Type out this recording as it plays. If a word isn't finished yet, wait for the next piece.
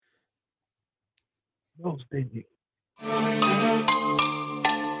No stingy.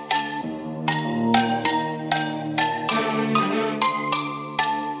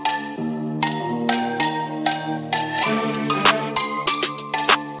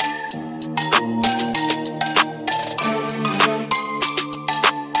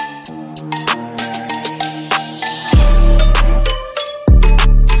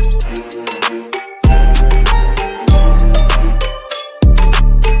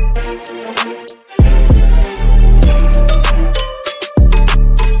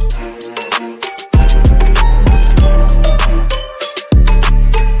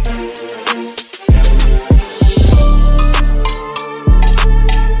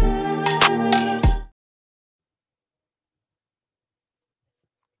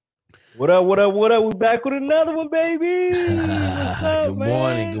 What up? What up? What up? We back with another one, baby. What's up, Good morning.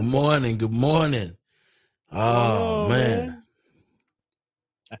 man? Good morning. Good morning. Oh, man.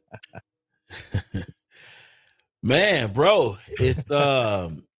 Man, bro, it's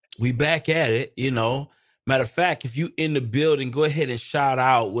we back at it, you know. Matter of fact, if you in the building, go ahead and shout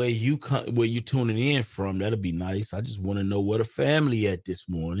out where you tuning in from. That'll be nice. I just want to know where the family at this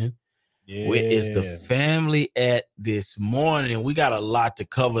morning. Yeah. Where is the family at this morning? We got a lot to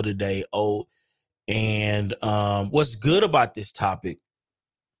cover today, and what's good about this topic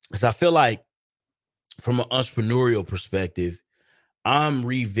is I feel like from an entrepreneurial perspective, I'm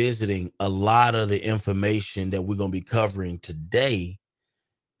revisiting a lot of the information that we're going to be covering today,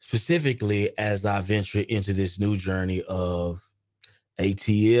 specifically as I venture into this new journey of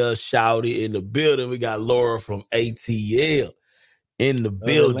ATL. Shouty in the building. We got Laura from ATL in the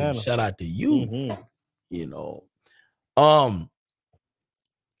building. Atlanta. Shout out to you. Mm-hmm. You know, I'm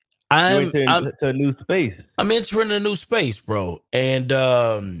to a new space. I'm entering a new space, bro, and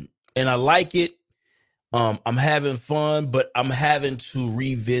I like it. I'm having fun, but I'm having to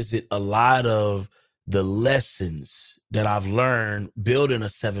revisit a lot of the lessons that I've learned building a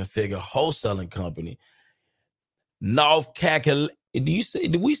 7-figure wholesaling company. North Kakalaki.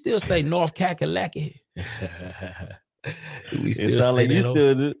 Do we still say North Kakalaki? Do we still say like that? You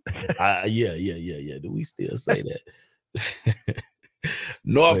still do. Yeah. Do we still say that?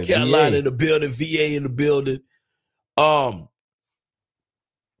 North Carolina VA. in the building, VA in the building.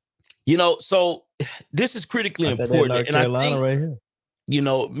 You know, so this is critically important. North Carolina, I think, right here. You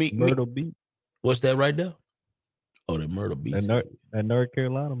know, Myrtle Beach. What's that right there? Oh, that Myrtle Beach. That North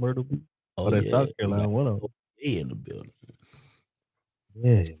Carolina, Myrtle Beach. Oh, that yeah. South Carolina, one of them. In the building.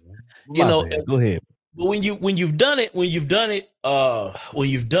 Yeah. You know, go ahead. But when you've done it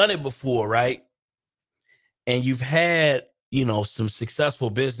before, right? And you've had, you know, some successful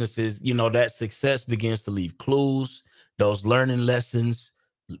businesses, you know, that success begins to leave clues. Those learning lessons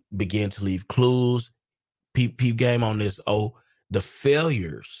begin to leave clues. Peep game on this. Oh, the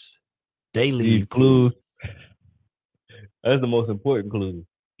failures, they leave clues. That's the most important clue.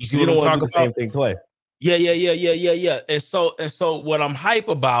 You see what I'm talking about? Same thing twice. Yeah. And so what I'm hype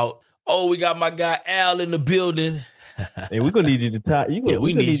about, we got my guy Al in the building. Hey, we're gonna need you to tap.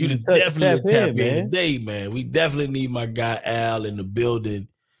 We need you to definitely tap in today, man. We definitely need my guy Al in the building.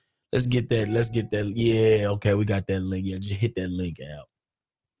 Let's get that. Yeah, okay, we got that link. Yeah, just hit that link out.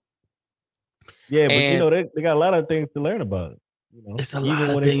 Yeah, but you know they got a lot of things to learn about. You know, it's a lot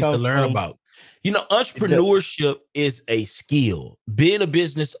of things to learn about. You know, entrepreneurship is a skill. Being a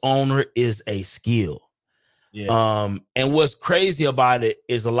business owner is a skill. Yeah. And what's crazy about it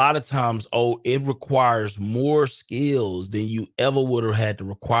is a lot of times, it requires more skills than you ever would have had to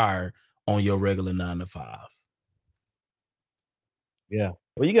require on your regular 9-to-5. Yeah.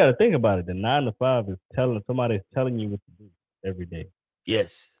 Well, you got to think about it. The 9-to-5 is somebody's telling you what to do every day.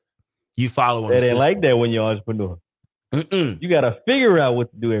 Yes. You following. They ain't like that when you're an entrepreneur. You got to figure out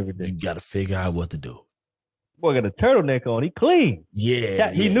what to do every day. You got to figure out what to do. Boy got a turtleneck on. He clean.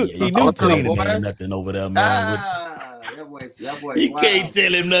 He knew clean. Man, nothing over there, man. That boy, you wow. Can't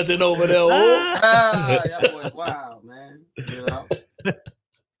tell him nothing over there. That boy, wow, man. You know,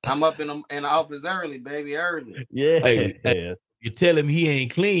 I'm up in the office early, baby, early. Yeah. Hey, you tell him he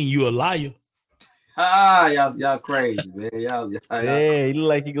ain't clean, you a liar. Y'all crazy, man. Y'all he look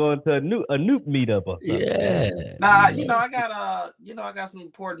like you going to a Nuke meetup or something. Yeah. Nah, you know, I got some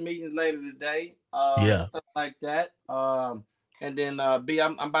important meetings later today. Stuff like that. And then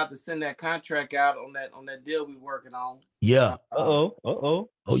I'm about to send that contract out on that deal we working on. Yeah. Oh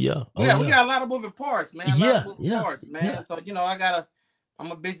yeah. We got a lot of moving parts, man. Parts, man. Yeah. So you know,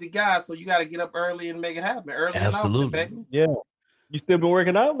 I'm a busy guy, so you gotta get up early and make it happen. Early. Absolutely. Often, baby. Yeah. You still been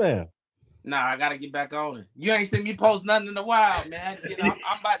working out, man? Nah, I gotta get back on it. You ain't seen me post nothing in a while, man. You know,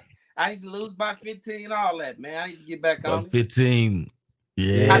 I need to lose by 15, all that, man. I need to get back on 15.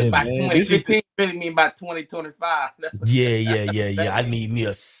 Yeah, by 2015, really mean by 2025. Yeah. I need me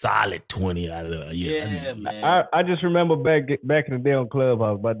a solid 20 out of that. Yeah, man. I just remember back in the day on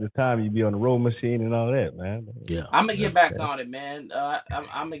Clubhouse about this time you'd be on the roll machine and all that, man. Yeah, I'm gonna get back on it, man.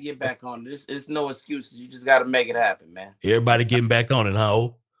 I'm gonna get back on it. It's no excuses. You just got to make it happen, man. Everybody getting back on it, huh?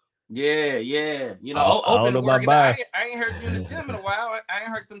 Yeah. You know, open to working. I ain't heard you in the gym in a while. I ain't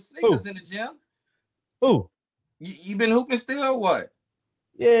heard them sneakers in the gym. Who? You been hooping still or what?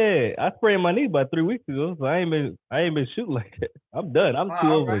 Yeah, I sprained my knee about 3 weeks ago, so I ain't been shooting like that. I'm done. I'm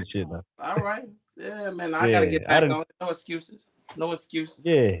too over this shit now. All right. Yeah, man. I gotta get back on it. No excuses.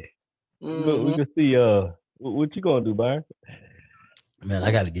 Yeah. We can see what you gonna do, Byron? Man,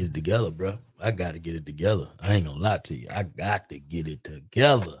 I gotta get it together, bro. I gotta get it together. I ain't gonna lie to you. I got to get it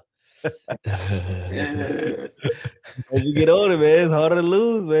together. As you get older, man, it's harder to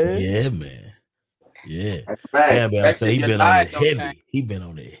lose, man. Yeah, man. Yeah. Right. Man, so he been on it heavy. He been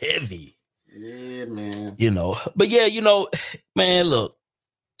on it heavy. Yeah, man. You know, but yeah, you know, man, look,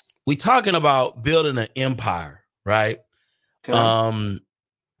 we talking about building an empire, right? Okay.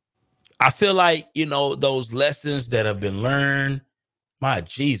 I feel like, you know, those lessons that have been learned, my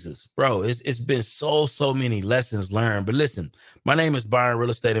Jesus, bro, it's been so many lessons learned. But listen, my name is Byron,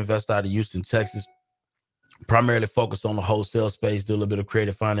 real estate investor out of Houston, Texas. Primarily focused on the wholesale space, do a little bit of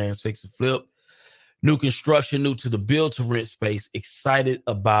creative finance, fix and flip. New construction, new to the build to rent space. Excited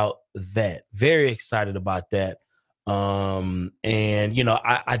about that. Very excited about that. And, you know,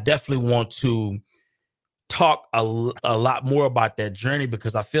 I definitely want to talk a lot more about that journey,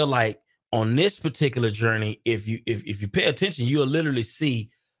 because I feel like on this particular journey, if you pay attention, you'll literally see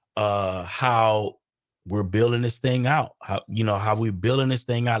how we're building this thing out. How we're building this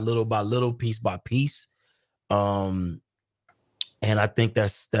thing out little by little, piece by piece. And I think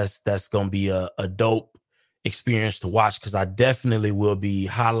that's going to be a dope experience to watch, because I definitely will be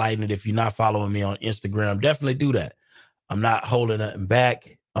highlighting it. If you're not following me on Instagram, definitely do that. I'm not holding nothing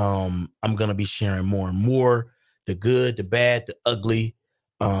back. I'm going to be sharing more and more, the good, the bad, the ugly,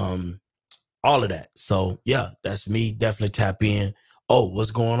 all of that. So yeah, that's me. Definitely tap in. Oh, what's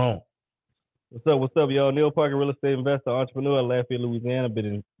going on? What's up, y'all? Neil Parker, real estate investor, entrepreneur, Lafayette, Louisiana. Been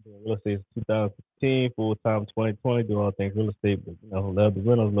in real estate since 2015, full-time 2020, do all things real estate, but love the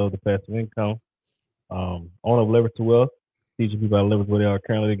rentals, love the passive income. Owner of Leverage to Wealth, teaching people how to leverage where they are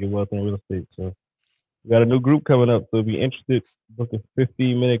currently to get wealth in real estate. So we got a new group coming up. So if you're interested, book a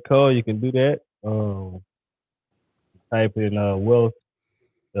 15-minute call. You can do that. Type in wealth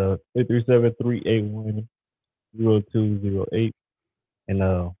 837-381-0208,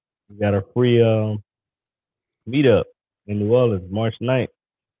 and we got a free meetup in New Orleans, March 9th.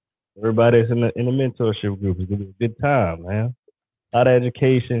 Everybody's in the mentorship group. It's gonna be a good time, man. A lot of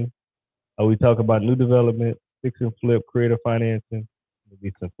education. We talk about new development, fix and flip, creative financing. There'll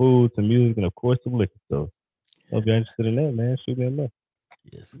be some food, some music, and of course some liquor. So if you're interested in that, man, shoot me a message.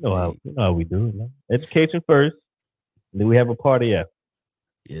 Yes, you know how we do it, man. Education first, and then we have a party after.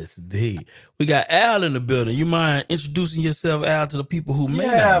 Yes, indeed. We got Al in the building. You mind introducing yourself, Al, to the people who may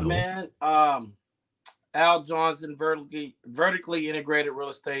not know? Yeah, man. Al Johnson, vertically integrated real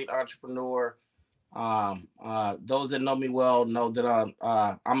estate entrepreneur. Those that know me well know that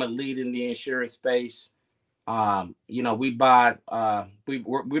I'm a lead in the insurance space. We've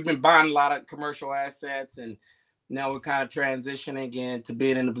been buying a lot of commercial assets, and now we're kind of transitioning into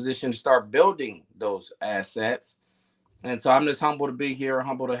being in a position to start building those assets. And so I'm just humble to be here,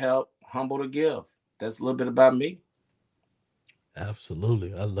 humble to help, humble to give. That's a little bit about me.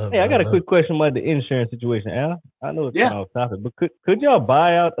 Absolutely. I love it. Hey, I got a quick question about the insurance situation, Al. I know it's kind of off topic, but could y'all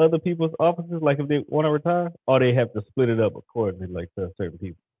buy out other people's offices, like if they want to retire, or they have to split it up accordingly, like to certain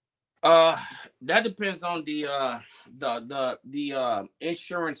people? That depends on the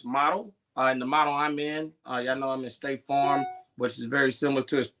insurance model. And the model I'm in, y'all know I'm in State Farm, which is very similar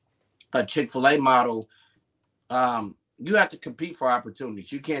to a Chick-fil-A model. You have to compete for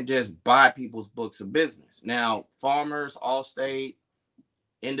opportunities. You can't just buy people's books of business. Now, Farmers, Allstate,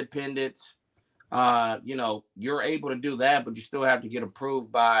 Independence, you're able to do that, but you still have to get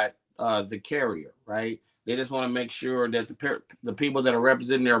approved by the carrier, right? They just want to make sure that the people that are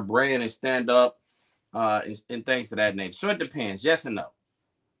representing their brand and stand up and things of that nature. So it depends, yes and no.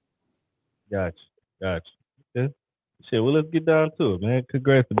 Gotcha. Okay. Shit, well, let's get down to it, man.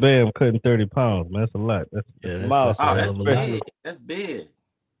 Congrats to Bam cutting 30 pounds, man. That's a lot. That's big. That's big.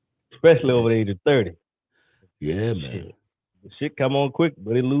 Especially over the age of 30. Yeah, man. The shit come on quick,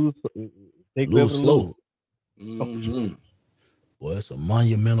 but it lose slow. Mm-hmm. Boy, it's a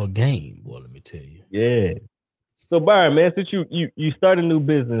monumental game, boy, let me tell you. Yeah. So, Byron, man, since you start a new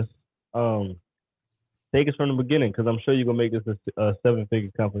business, Take us from the beginning, because I'm sure you're gonna make this a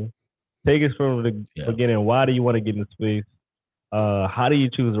 7-figure company. Take us from the beginning. Why do you want to get in the space? How do you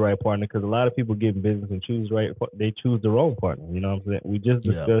choose the right partner? Because a lot of people get in business and they choose the wrong partner. You know what I'm saying? We just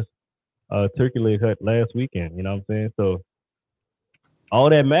discussed turkey leg hut last weekend. You know what I'm saying? So all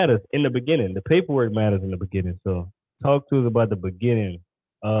that matters in the beginning. The paperwork matters in the beginning. So talk to us about the beginning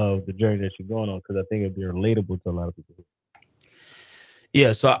of the journey that you're going on, because I think it'd be relatable to a lot of people.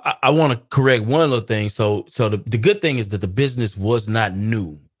 Yeah, so I want to correct one little thing. So the good thing is that the business was not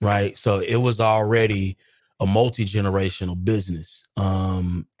new, right? So it was already a multi-generational business.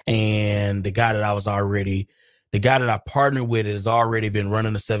 And the guy that I partnered with has already been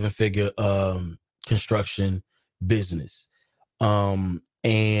running a 7-figure construction business.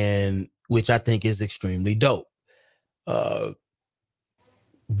 And which I think is extremely dope.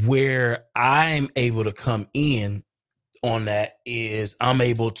 Where I'm able to come in on that is I'm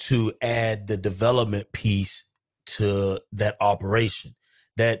able to add the development piece to that operation.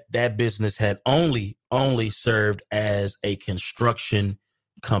 That business had only served as a construction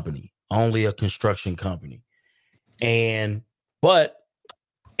company, only a construction company. But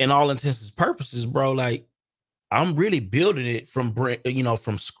in all intents and purposes, bro, like I'm really building it from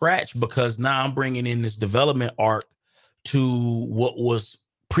scratch, because now I'm bringing in this development arc to what was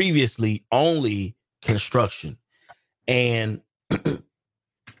previously only construction. And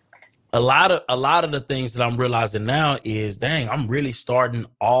a lot of the things that I'm realizing now is, dang, I'm really starting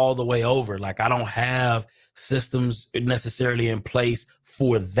all the way over. Like I don't have systems necessarily in place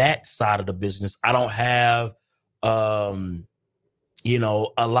for that side of the business. I don't have, a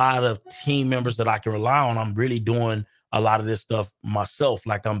lot of team members that I can rely on. I'm really doing a lot of this stuff myself.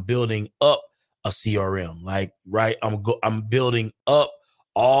 Like I'm building up a CRM, like, right. I'm building up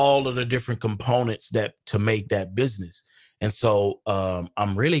all of the different components to make that business. And so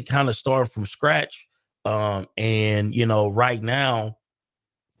I'm really kind of starting from scratch. And, right now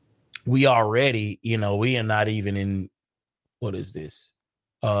we already, we are not even in, what is this?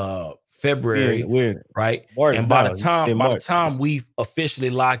 February, right? March, and by the time we officially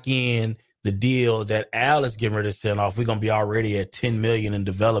lock in the deal that Al is getting ready to send off, we're going to be already at 10 million in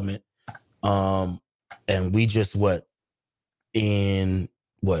development. And we just February? End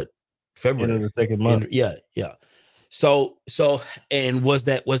of the second month. Yeah. So, and was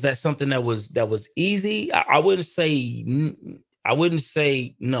that something that was easy? I wouldn't say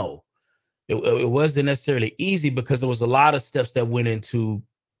no. It wasn't necessarily easy, because there was a lot of steps that went into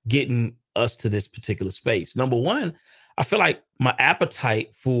getting us to this particular space. Number one, I feel like my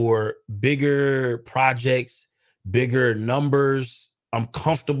appetite for bigger projects, bigger numbers, I'm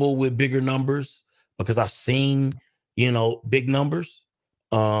comfortable with bigger numbers because I've seen, big numbers.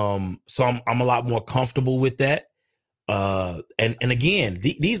 So I'm a lot more comfortable with that. And again,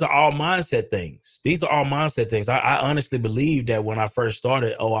 these are all mindset things. I honestly believe that when I first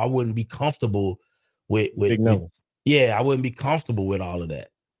started, I wouldn't be comfortable with I wouldn't be comfortable with all of that,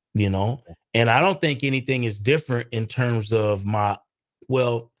 and I don't think anything is different in terms of my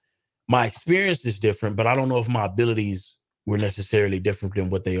experience is different, but I don't know if my abilities were necessarily different than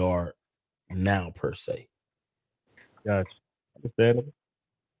what they are now per se. Gotcha. Understandable.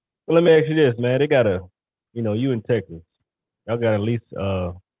 Well, let me ask you this, man. They got you in Texas, y'all got at least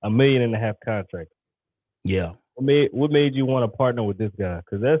 $1.5 million contract. Yeah. What made you want to partner with this guy?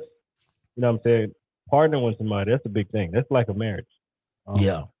 Because that's, what I'm saying, partnering with somebody, that's a big thing. That's like a marriage.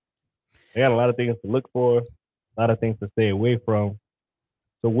 Yeah. They got a lot of things to look for, a lot of things to stay away from.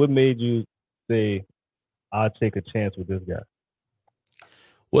 So what made you say, I'll take a chance with this guy?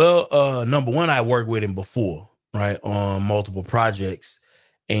 Well, number one, I worked with him before, right, on multiple projects.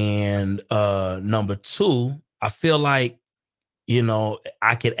 And number two, I feel like,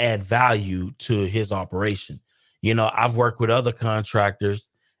 I could add value to his operation. I've worked with other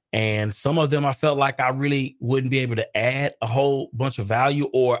contractors, and some of them I felt like I really wouldn't be able to add a whole bunch of value,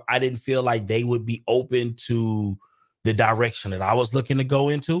 or I didn't feel like they would be open to the direction that I was looking to go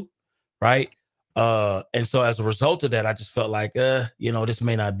into. Right. And so as a result of that, I just felt like, this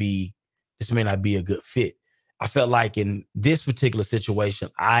may not be a good fit. I felt like in this particular situation,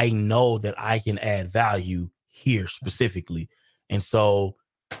 I know that I can add value here specifically. And so,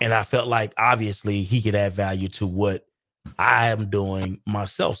 and I felt like obviously he could add value to what I am doing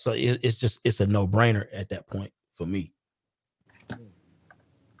myself. So it's a no-brainer at that point for me.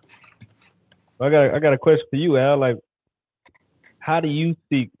 I got a question for you, Al. Like, how do you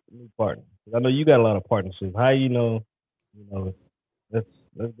seek new partners? I know you got a lot of partnerships. How let's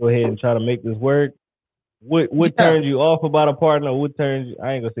go ahead and try to make this work. What turns you off about a partner? What turns you,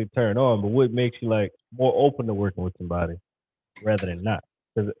 I ain't gonna say turn on, but what makes you like more open to working with somebody rather than not?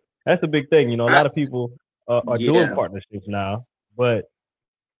 Because That's a big thing. You know, a lot of people are doing Yeah. partnerships now, but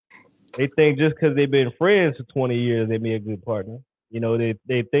they think just because they've been friends for 20 years, they may be a good partner. You know, they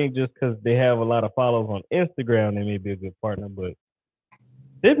think just because they have a lot of followers on Instagram, they may be a good partner, but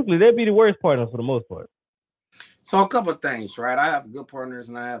typically they'd be the worst partners for the most part. So a couple of things, right? I have good partners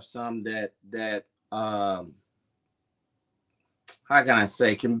and I have some that how can I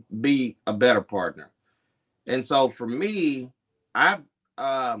say can be a better partner. And so for me, I've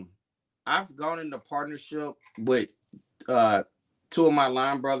um I've gone into partnership with two of my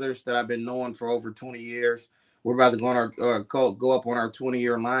line brothers that I've been knowing for over 20 years. We're about to go on our go up on our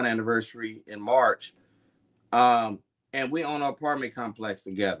 20-year line anniversary in March. And we own an apartment complex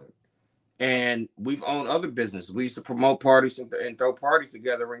together. And we've owned other businesses. We used to promote parties and throw parties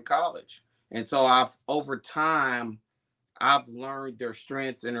together in college. And so I've over time I've learned their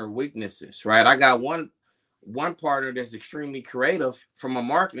strengths and their weaknesses, right? I got one partner that's extremely creative from a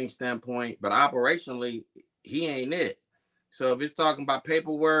marketing standpoint, but operationally, he ain't it. So if it's talking about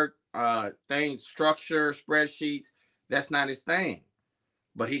paperwork, things, structure, spreadsheets, that's not his thing.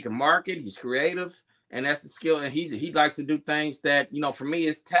 But he can market, he's creative, and that's a skill. And he likes to do things that, for me,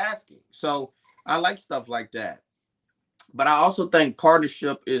 is tasking. So I like stuff like that. But I also think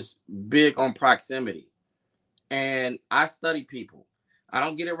partnership is big on proximity. And I study people. I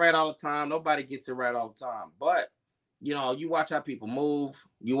don't get it right all the time. Nobody gets it right all the time. But you watch how people move.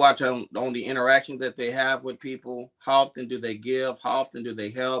 You watch on the interaction that they have with people. How often do they give? How often do they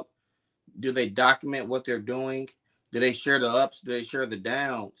help? Do they document what they're doing? Do they share the ups? Do they share the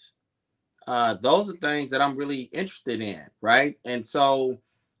downs? Those are things that I'm really interested in, right? And so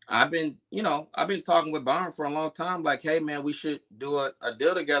I've been talking with Byron for a long time, like, hey man, we should do a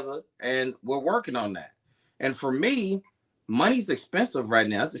deal together, and we're working on that. And for me, money's expensive right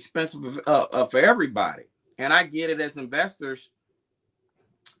now. It's expensive for everybody. And I get it. As investors,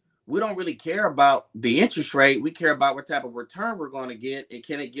 we don't really care about the interest rate. We care about what type of return we're going to get and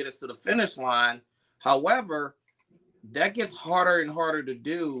can it get us to the finish line. However, that gets harder and harder to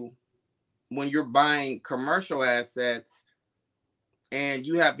do when you're buying commercial assets and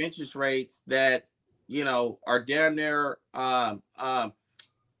you have interest rates that, are down there.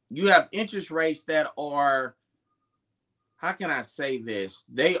 You have interest rates that are, how can I say this?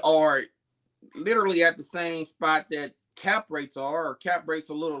 They are literally at the same spot that cap rates are, or cap rates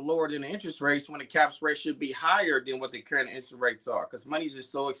a little lower than the interest rates, when the cap rate should be higher than what the current interest rates are, because money is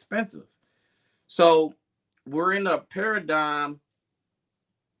just so expensive. So we're in a paradigm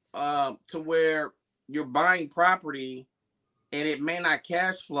to where you're buying property and it may not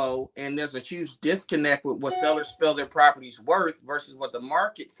cash flow, and there's a huge disconnect with what sellers feel their property's worth versus what the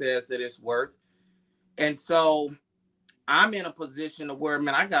market says that it's worth. And so I'm in a position of where,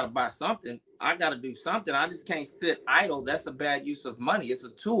 man, I got to buy something. I got to do something. I just can't sit idle. That's a bad use of money. It's a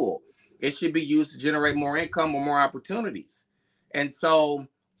tool. It should be used to generate more income or more opportunities. And so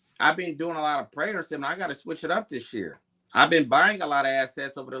I've been doing a lot of prayers, and I got to switch it up this year. I've been buying a lot of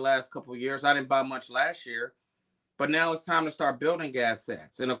assets over the last couple of years. I didn't buy much last year, but now it's time to start building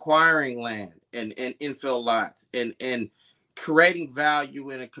assets and acquiring land and infill lots and creating value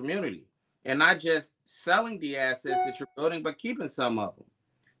in a community, and not just selling the assets that you're building, but keeping some of them.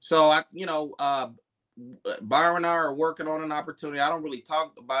 So Byron and I are working on an opportunity. I don't really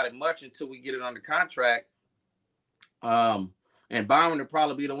talk about it much until we get it under contract. And Byron will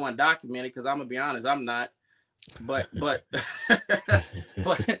probably be the one documented, because I'm gonna be honest, I'm not. But but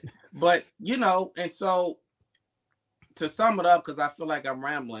and so to sum it up, because I feel like I'm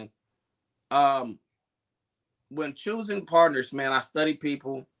rambling. When choosing partners, man, I study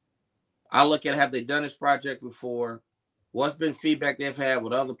people. I look at, have they done this project before? What's been feedback they've had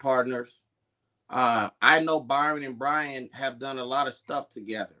with other partners? I know Byron and Brian have done a lot of stuff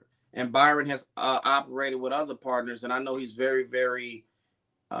together, and Byron has operated with other partners, and I know he's very, very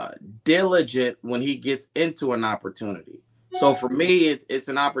diligent when he gets into an opportunity. So for me, it's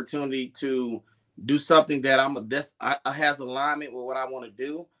an opportunity to do something that has alignment with what I want to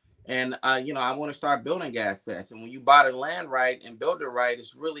do. And I want to start building assets. And when you buy the land right and build it right,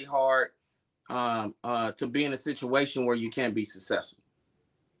 it's really hard to be in a situation where you can't be successful.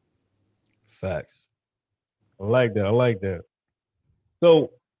 Facts. I like that.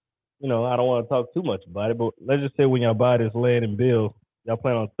 So, I don't want to talk too much about it, but let's just say when y'all buy this land and build, y'all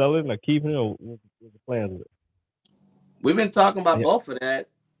plan on selling or keeping it, or what's the plans with it? We've been talking about both of that.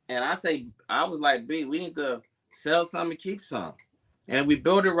 And I was like, B, we need to sell some and keep some. And if we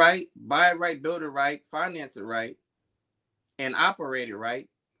build it right, buy it right, build it right, finance it right, and operate it right,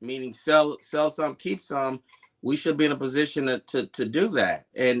 meaning sell some, keep some, we should be in a position to do that.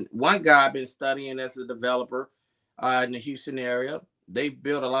 And one guy I've been studying as a developer in the Houston area they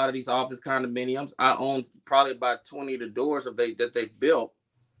built a lot of these office condominiums. I own probably about 20 of the doors that they built.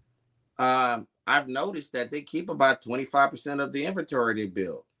 I've noticed that they keep about 25% of the inventory they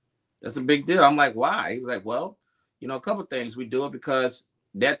build. That's a big deal. I'm like, why? He was like, well, a couple of things. We do it because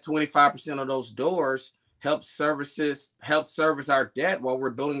that 25% of those doors help service our debt while we're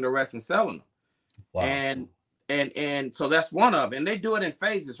building the rest and selling them. Wow. And so that's one of them. And they do it in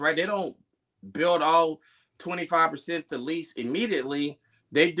phases, right? They don't build all 25% to lease immediately.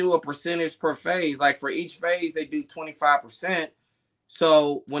 They do a percentage per phase. Like for each phase, they do 25%.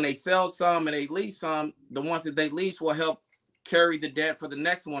 So when they sell some and they lease some, the ones that they lease will help carry the debt for the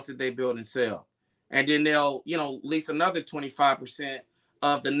next ones that they build and sell. And then they'll, lease another 25%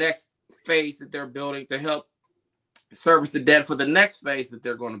 of the next phase that they're building to help service the debt for the next phase that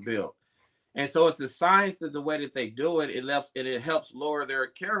they're going to build. And so it's a science that the way that they do it, it helps lower their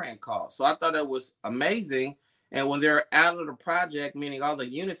carrying costs. So I thought it was amazing. And when they're out of the project, meaning all the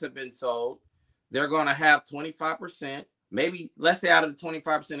units have been sold, they're going to have 25%, maybe let's say out of the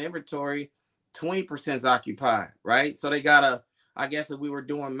 25% inventory, 20% is occupied, right? So they got I guess if we were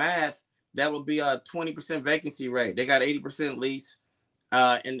doing math, that would be a 20% vacancy rate. They got 80% lease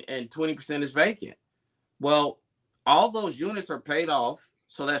and 20% is vacant. Well, all those units are paid off.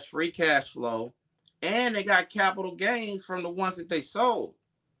 So that's free cash flow. And they got capital gains from the ones that they sold.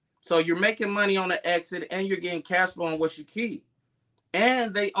 So you're making money on the exit and you're getting cash flow on what you keep.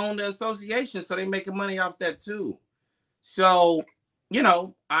 And they own the association. So they're making money off that too. So,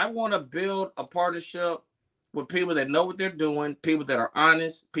 I want to build a partnership with people that know what they're doing, people that are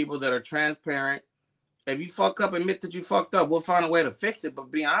honest, people that are transparent. If you fuck up, admit that you fucked up. We'll find a way to fix it, but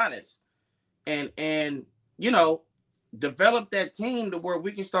be honest. And develop that team to where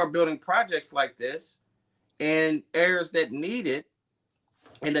we can start building projects like this in areas that need it,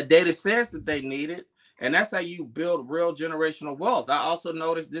 and the data says that they need it. And that's how you build real generational wealth. I also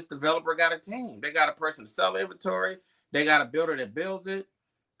noticed this developer got a team. They got a person to sell inventory. They got a builder that builds it.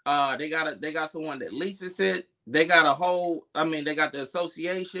 They got someone that leases it. They got they got the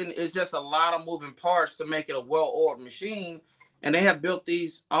association. It's just a lot of moving parts to make it a well-oiled machine. And they have built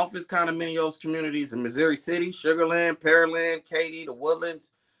these office condominiums communities in Missouri City, Sugar Land, Pearland, Katy, the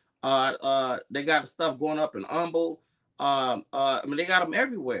Woodlands. They got stuff going up in Humble. They got them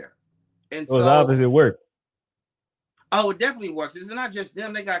everywhere. And so obviously it works. Oh, it definitely works. It's not just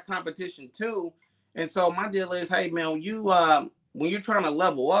them; they got competition too. And so my deal is, hey man, when you're trying to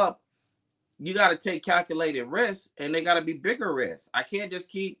level up, you got to take calculated risks, and they got to be bigger risks. I can't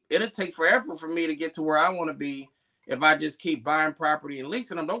just it'll take forever for me to get to where I want to be if I just keep buying property and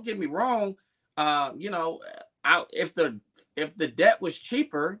leasing them. Don't get me wrong. If the debt was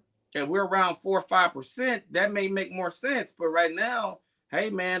cheaper and we're around 4 or 5%, that may make more sense. But right now, hey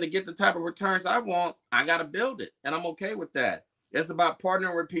man, to get the type of returns I want, I got to build it. And I'm okay with that. It's about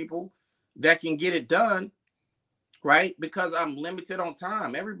partnering with people that can get it done, right? Because I'm limited on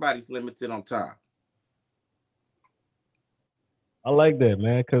time. Everybody's limited on time. I like that,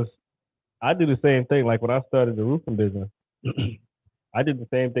 man, because I do the same thing. Like when I started the roofing business, I did the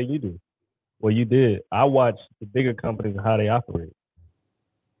same thing you do. Well, you did. I watched the bigger companies and how they operate.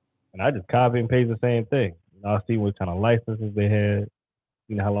 And I just copy and paste the same thing. I see what kind of licenses they had,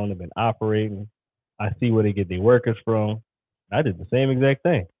 how long they've been operating. I see where they get their workers from. I did the same exact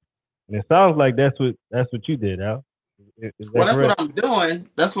thing. And it sounds like that's what you did, Al. That's what I'm doing.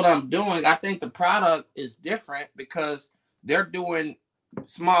 That's what I'm doing. I think the product is different because they're doing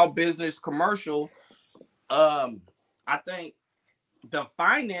small business commercial. I think the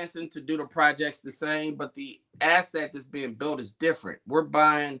financing to do the project's the same, but the asset that's being built is different. We're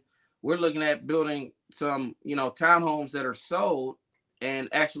looking at building some, townhomes that are sold and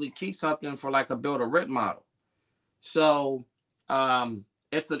actually keep something for like a build a rent model. So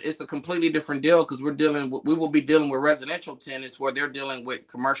it's a completely different deal because we will be dealing with residential tenants where they're dealing with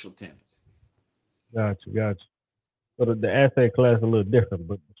commercial tenants. Gotcha. So the asset class is a little different,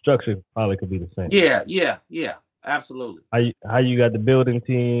 but the structure probably could be the same. Yeah, absolutely. How you got the building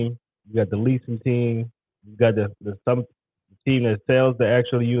team, you got the leasing team, you got the team that sells the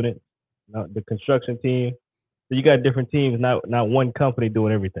actual unit, the construction team. So you got different teams, not one company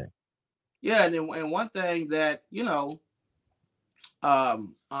doing everything. Yeah, and one thing that Byron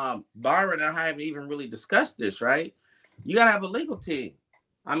and I haven't even really discussed this, right? You gotta have a legal team.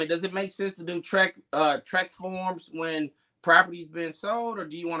 I mean, does it make sense to do track forms when property's been sold, or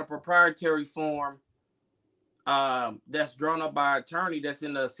do you want a proprietary form that's drawn up by an attorney that's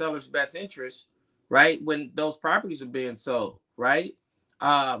in the seller's best interest, right? When those properties are being sold, right?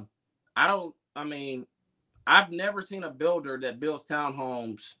 I've never seen a builder that builds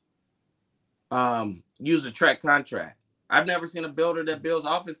townhomes use a track contract. I've never seen a builder that builds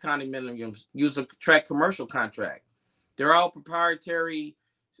office condominiums use a track commercial contract. They're all proprietary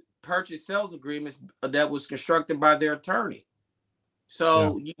purchase sales agreements that was constructed by their attorney.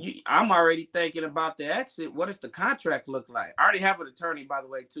 So I'm already thinking about the exit. What does the contract look like? I already have an attorney, by the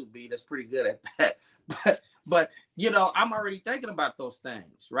way, too, B. That's pretty good at that. But you know, I'm already thinking about those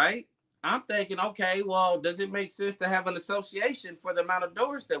things, right? I'm thinking, okay, well, does it make sense to have an association for the amount of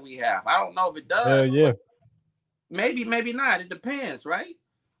doors that we have? I don't know if it does. Yeah. Maybe not. It depends, right?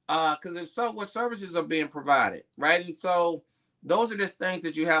 Because if so, what services are being provided, right? And so those are just things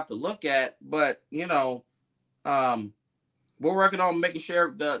that you have to look at. But you know, we're working on making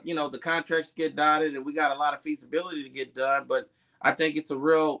sure the contracts get dotted, and we got a lot of feasibility to get done. But I think it's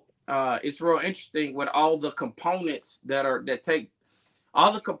real interesting with all the components that take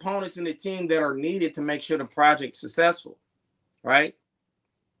all the components in the team that are needed to make sure the project's successful, right?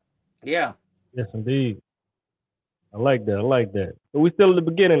 Yeah. Yes, indeed. I like that. But we're still at the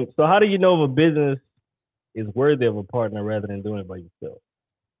beginning. So how do you know if a business is worthy of a partner rather than doing it by yourself?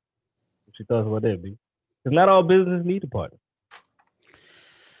 What your thoughts about that, B? Because not all businesses need a partner.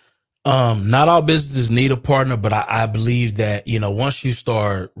 Not all businesses need a partner, but I believe that, you know, once you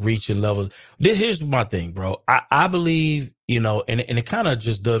start reaching levels, here's my thing, bro. I believe, you know, and it kind of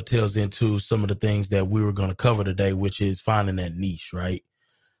just dovetails into some of the things that we were going to cover today, which is finding that niche, right?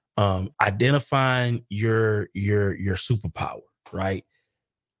 Identifying your superpower, right?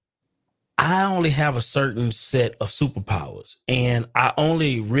 I only have a certain set of superpowers, and I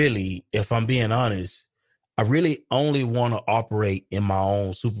only really, if I'm being honest, I really only want to operate in my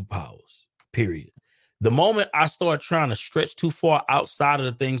own superpowers, period. The moment I start trying to stretch too far outside of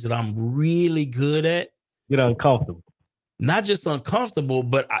the things that I'm really good at, get uncomfortable. Not just uncomfortable,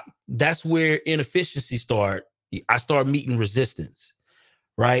 but that's where inefficiency start. I start meeting resistance,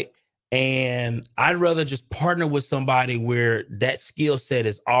 right? And I'd rather just partner with somebody where that skill set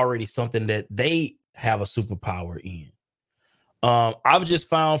is already something that they have a superpower in. I've just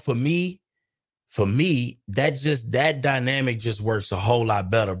found for me, that dynamic just works a whole lot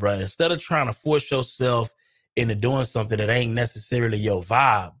better, bro. Instead of trying to force yourself into doing something that ain't necessarily your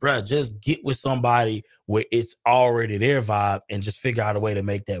vibe, bro, just get with somebody where it's already their vibe and just figure out a way to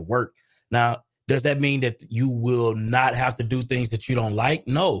make that work. Now, does that mean that you will not have to do things that you don't like?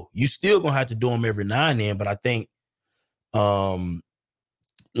 No, you still gonna have to do them every now and then. But I think,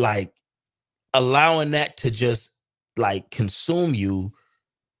 like allowing that to just like consume you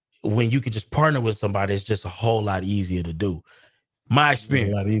when you could just partner with somebody is just a whole lot easier to do. My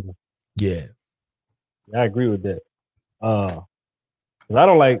experience. A lot easier. Yeah, I agree with that. Cause I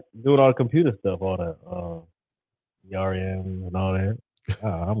don't like doing all the computer stuff, all the ERM and all that.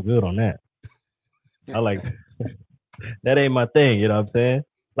 I'm good on that. I like that ain't my thing, you know what I'm saying?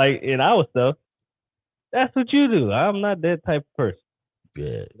 Like in our stuff, that's what you do. I'm not that type of person. Yeah.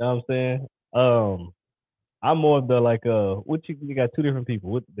 You know what I'm saying? I'm more of the like what you got two different people.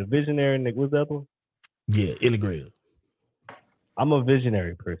 What the visionary and what's the other one? Yeah, integrator. I'm a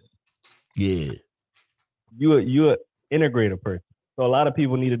visionary person. Yeah. You a integrator person. So a lot of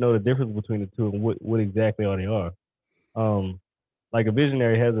people need to know the difference between the two and what exactly they are. Like a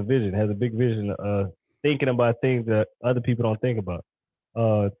visionary has a vision, has a big vision, thinking about things that other people don't think about.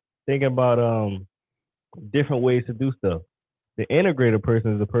 Thinking about different ways to do stuff. The integrator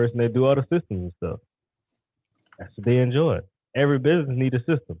person is the person that do all the systems and stuff. That's what they enjoy. Every business needs a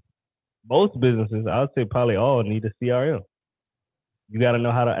system. Most businesses, I would say probably all, need a CRM. You got to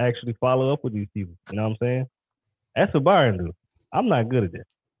know how to actually follow up with these people. You know what I'm saying? That's what Byron do. I'm not good at that.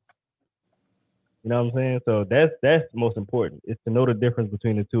 You know what I'm saying? So that's most important. Is to know the difference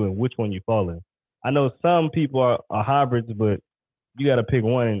between the two and which one you fall in. I know some people are hybrids, but you got to pick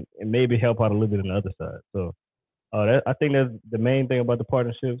one and maybe help out a little bit on the other side. So I think that's the main thing about the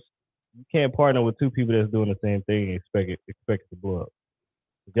partnerships. You can't partner with two people that's doing the same thing and expect it to blow up.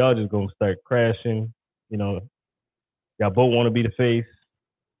 Y'all just gonna start crashing. You know, y'all both want to be the face.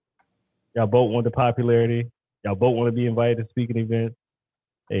 Y'all both want the popularity. Y'all both want to be invited to speaking events.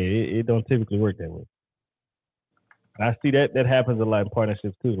 Hey, it don't typically work that way. And I see that happens a lot in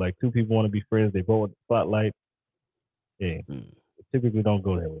partnerships too. Like two people want to be friends, they both want the spotlight. Yeah, it typically don't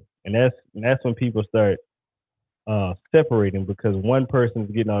go that way. And that's when people start separating because one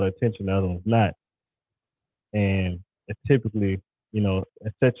person's getting all the attention, the other one's not. And it typically,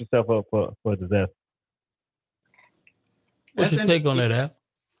 it sets yourself up for a disaster. What's your take on that, Al?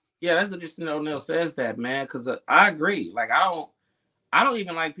 Yeah, that's interesting. O'Neal says that, man, because I agree. Like I don't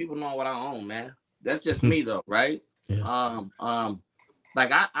even like people knowing what I own, man. That's just me though, right? Yeah. I don't,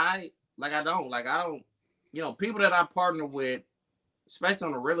 people that I partner with, especially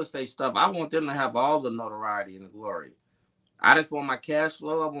on the real estate stuff, I want them to have all the notoriety and the glory. I just want my cash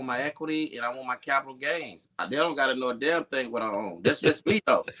flow, I want my equity, and I want my capital gains. They don't got to know a damn thing what I own. That's just me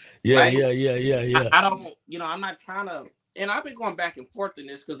though. Yeah, Right? yeah. I don't, I'm not trying to, and I've been going back and forth in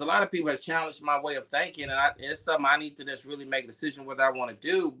this because a lot of people have challenged my way of thinking, and it's something I need to just really make a decision whether I want to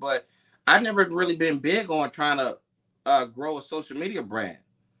do. But I've never really been big on trying to grow a social media brand.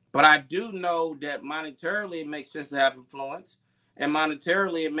 But I do know that monetarily it makes sense to have influence, and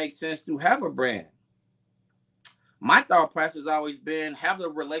monetarily it makes sense to have a brand. My thought process has always been have a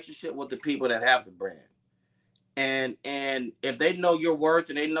relationship with the people that have the brand. And if they know your worth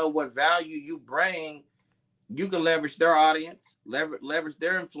and they know what value you bring, you can leverage their audience, leverage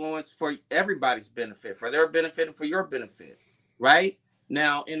their influence for everybody's benefit, for their benefit and for your benefit, right?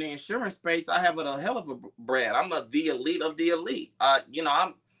 Now, in the insurance space, I have a hell of a brand. I'm the elite of the elite. I'm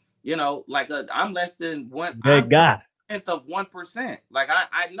less than one. That guy. Of 1%. Like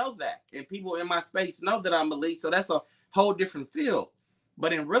I know that, and people in my space know that I'm elite. So that's a whole different field.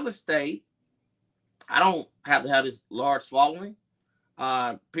 But in real estate, I don't have to have this large following.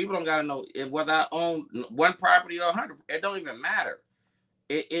 People don't gotta know whether I own one property or 100. It don't even matter.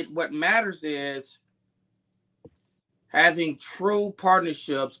 What matters is having true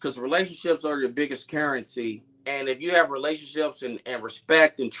partnerships, because relationships are your biggest currency. And if you have relationships and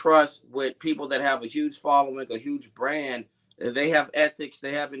respect and trust with people that have a huge following, a huge brand, they have ethics,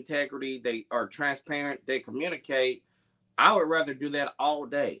 they have integrity, they are transparent, they communicate. I would rather do that all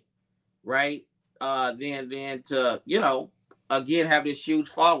day, right? Than to, again, have this huge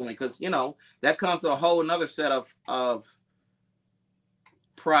following, because, that comes to a whole another set of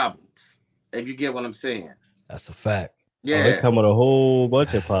problems, if you get what I'm saying. That's a fact. Yeah. They come with a whole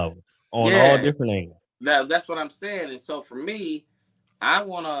bunch of problems on all different angles. That's what I'm saying. And so for me, I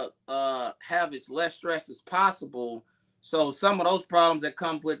want to have as less stress as possible. So some of those problems that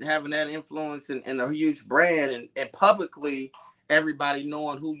come with having that influence and a huge brand and publicly everybody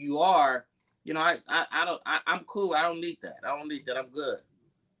knowing who you are, I'm cool. I don't need that. I'm good.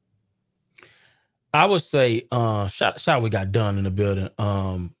 I would say, shout we got done in the building.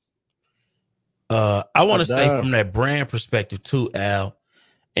 I want to say from that brand perspective too, Al.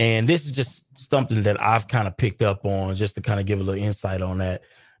 And this is just something that I've kind of picked up on, just to kind of give a little insight on that.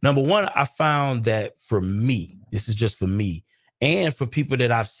 Number one, I found that for me, this is just for me, and for people that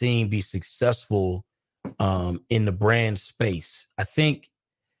I've seen be successful in the brand space, I think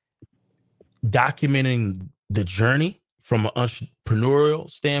documenting the journey from an entrepreneurial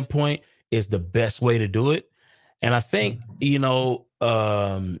standpoint is the best way to do it. And I think, a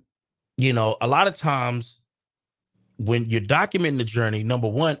lot of times, when you're documenting the journey, number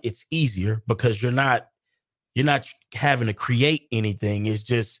one, it's easier because you're not having to create anything. It's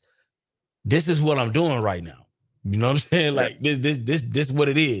just, this is what I'm doing right now. You know what I'm saying? Like this is what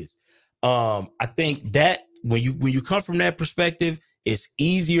it is. I think that when you come from that perspective, it's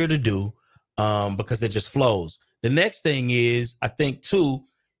easier to do because it just flows. The next thing is, I think too,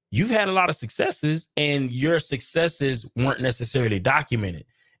 you've had a lot of successes and your successes weren't necessarily documented.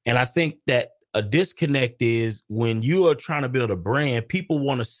 And I think that a disconnect is when you are trying to build a brand, people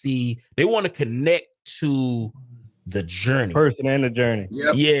want to see, they want to connect to the journey. Person and the journey.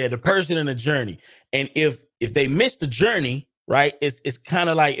 Yep. Yeah, the person and the journey. And if they miss the journey, right, it's kind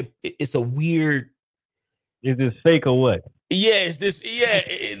of like, it's a weird. Is this fake or what? Yeah, it's this. Yeah,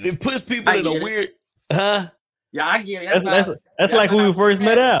 it puts people in a weird. Huh? Yeah, I get it. That's like when we first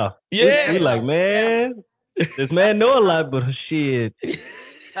met Al. Yeah. We like, man, this man know a lot, but shit.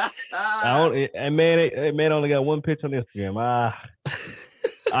 Man only got one picture on Instagram.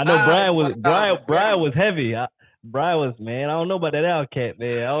 I know Brian was heavy. Brian was, man, I don't know about that Al cat,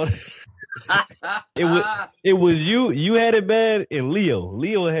 man. It was you had it bad, and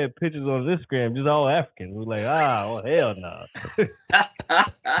Leo had pictures on his Instagram just all African. We were like, hell no.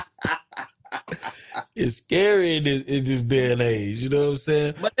 It's scary in this day and age, you know what I'm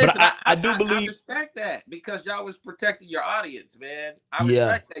saying? But listen, I do believe, I respect that, because y'all was protecting your audience, man. I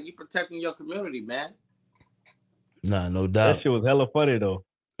respect that. You protecting your community, man. Nah, no doubt. That shit was hella funny though.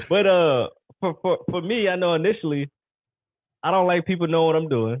 But for me, I know initially, I don't like people knowing what I'm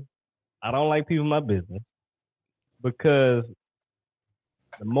doing. I don't like people in my business, because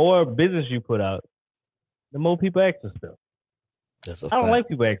the more business you put out, the more people ask for stuff. That's a I fact. don't like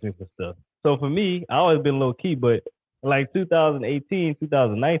people asking for stuff. So for me, I always been low key, but like 2018,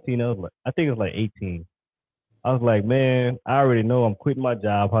 2019, I think it was like 18. I was like, man, I already know I'm quitting my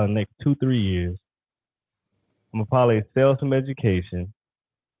job probably the next 2-3 years. I'm gonna probably sell some education.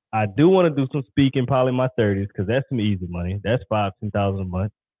 I do want to do some speaking probably in my 30s, because that's some easy money. That's $5,000-$10,000 a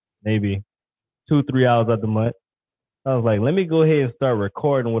month, maybe 2-3 hours of the month. I was like, let me go ahead and start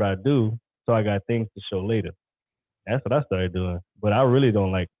recording what I do, so I got things to show later. That's what I started doing. But I really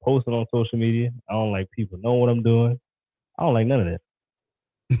don't like posting on social media. I don't like people knowing what I'm doing. I don't like none of that.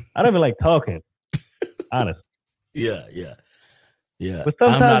 I don't even like talking, honestly. Yeah. But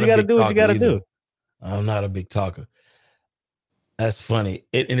I'm sometimes not you a got to big do what you talker got to either. do. I'm not a big talker. That's funny.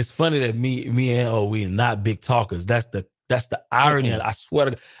 And it's funny that me and we are not big talkers. That's the irony. Mm-mm. And I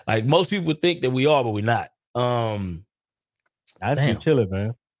swear to, like, most people think that we are, but we're not. I just be Damn. chilling,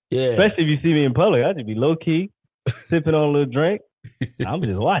 man. Yeah. Especially if you see me in public, I just be low key, sipping on a little drink. I'm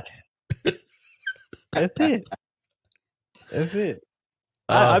just watching. That's it. That's it.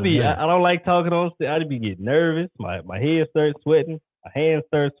 I don't like talking on stage. I just be getting nervous. My head starts sweating. My hands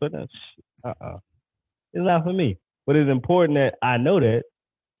start sweating. It's not for me. But it's important that I know that,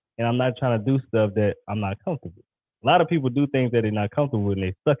 and I'm not trying to do stuff that I'm not comfortable with. A lot of people do things that they're not comfortable with, and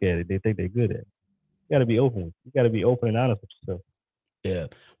they suck at it. They think they're good at it. You got to be open. You got to be open and honest with yourself. Yeah.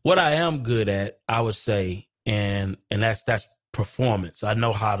 What I am good at, I would say, and that's performance. I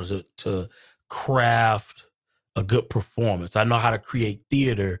know how to craft a good performance. I know how to create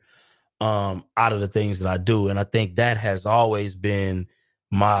theater out of the things that I do. And I think that has always been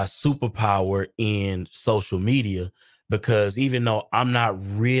my superpower in social media, because even though I'm not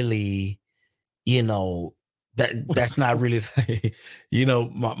really, that's not really,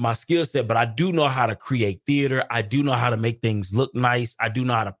 my skill set, but I do know how to create theater. I do know how to make things look nice. I do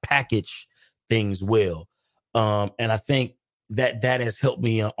know how to package things well. And I think that has helped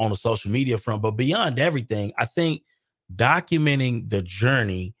me on the social media front. But beyond everything, I think documenting the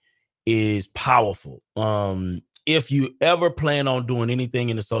journey is powerful. If you ever plan on doing anything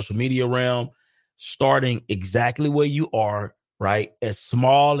in the social media realm, starting exactly where you are, right? As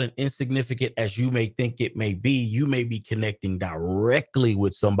small and insignificant as you may think it may be, you may be connecting directly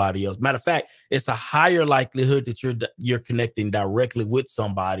with somebody else. Matter of fact, it's a higher likelihood that you're connecting directly with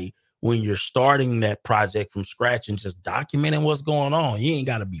somebody when you're starting that project from scratch and just documenting what's going on. You ain't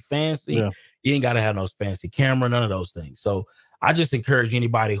got to be fancy. Yeah. You ain't got to have no fancy camera, none of those things. So I just encourage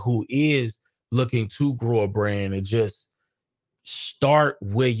anybody who is looking to grow a brand and just start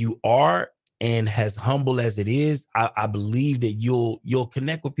where you are. And as humble as it is, I believe that you'll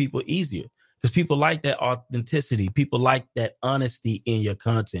connect with people easier, because people like that authenticity. People like that honesty in your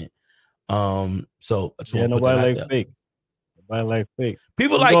content. So I just want to put that out there. Fake. Nobody like fake.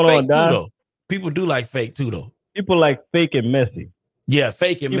 People like fake too, though. People do like fake too, though. People like fake and messy. Yeah,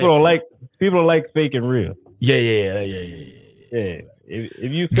 fake and people messy. People don't like fake and real. Yeah.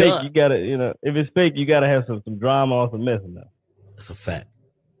 If you fake, you gotta, if it's fake, you gotta have some drama or some mess in there. That's a fact.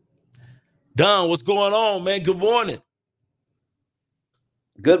 Don, what's going on, man? Good morning.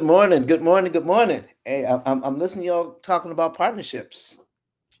 Good morning. Hey, I'm listening to y'all talking about partnerships.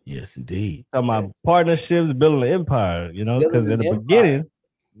 Yes, indeed. Talking about partnerships, building an empire, because in the beginning,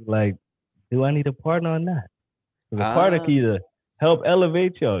 like, do I need a partner or not? Because a partner can either help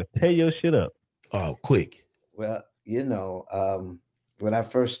elevate you or tear your shit up. Oh, quick. Well, when I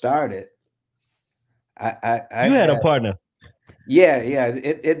first started, I you had a partner. Yeah.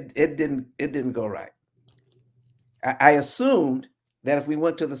 It didn't go right. I assumed that if we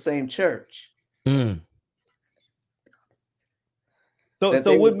went to the same church. Mm.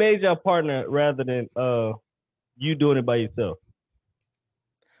 So what made your partner rather than you doing it by yourself?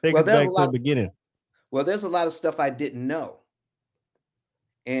 Take us back to the beginning. Well, there's a lot of stuff I didn't know.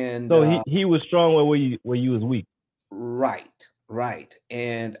 And so he was strong where you was weak. Right.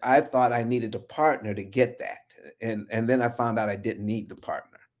 And I thought I needed a partner to get that. And then I found out I didn't need the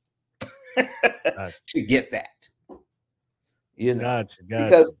partner to get that.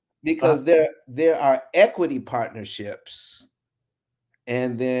 Gotcha. Because there are equity partnerships,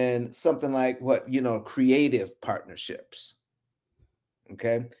 and then something like creative partnerships.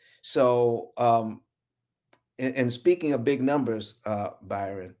 Okay. So and speaking of big numbers,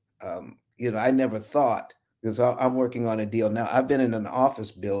 Byron, I never thought, because I'm working on a deal now. I've been in an office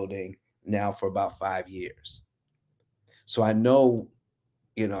building now for about 5 years. So I know,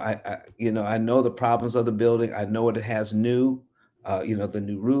 I know the problems of the building. I know what it has new, the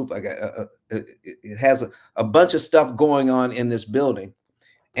new roof. I got it has a bunch of stuff going on in this building,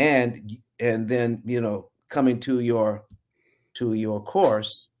 and then coming to your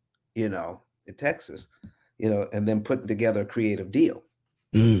course, in Texas, and then putting together a creative deal.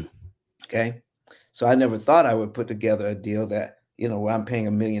 Mm. Okay, so I never thought I would put together a deal that where I'm paying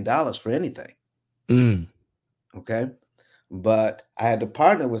 $1 million for anything. Mm. Okay. But I had to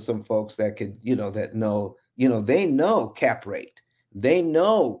partner with some folks that could, that know, they know cap rate. They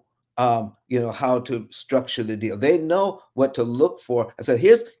know, how to structure the deal. They know what to look for. I said,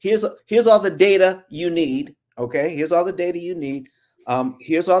 here's all the data you need. Okay. Here's all the data you need.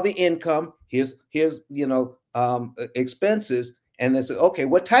 Here's all the income. Here's, expenses. And they said, okay,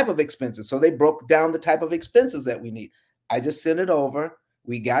 what type of expenses? So they broke down the type of expenses that we need. I just sent it over.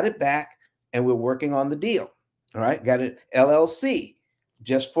 We got it back, and we're working on the deal. All right, got it LLC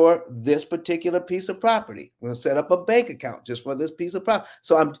just for this particular piece of property. We're gonna set up a bank account just for this piece of property.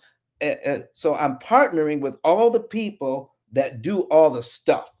 So I'm partnering with all the people that do all the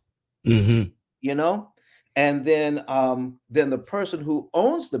stuff. Mm-hmm. You know, and then the person who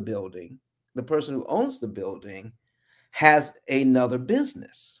owns the building, has another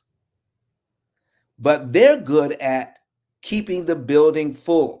business, but they're good at keeping the building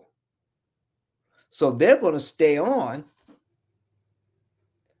full. So they're going to stay on,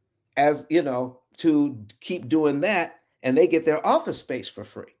 as you know, to keep doing that, and they get their office space for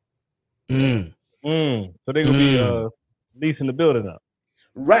free. Mm. So they're gonna be leasing the building up.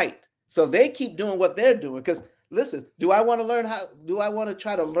 Right. So they keep doing what they're doing. Because listen, do I want to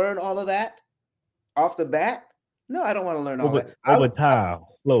try to learn all of that off the bat? No, I don't want to learn all that. Over time,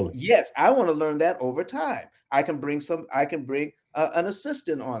 slowly. Yes, I want to learn that over time. I can bring an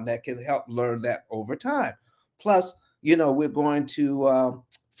assistant on that can help learn that over time. Plus, you know, we're going to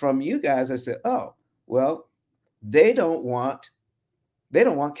from you guys. I said, oh, well, they don't want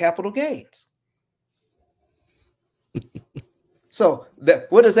capital gains. So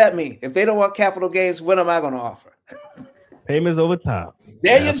what does that mean? If they don't want capital gains, what am I going to offer? Payments over time.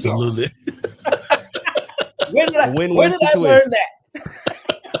 There Absolutely. you go. When did I learn that?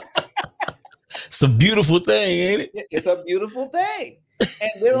 It's a beautiful thing, ain't it? It's a beautiful thing.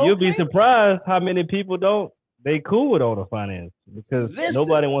 And you'll be surprised how many people they cool with owner finance, because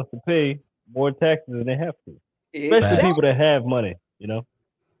nobody wants to pay more taxes than they have to. Especially people that have money, you know.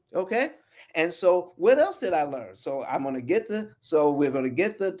 Okay. And so what else did I learn? So we're going to get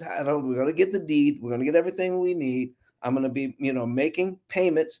the title, we're going to get the deed, we're going to get everything we need. I'm going to be, you know, making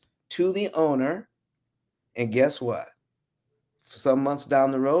payments to the owner. And guess what? Some months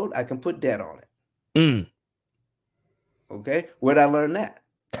down the road, I can put debt on it. Mm. Okay. Where'd I learn that?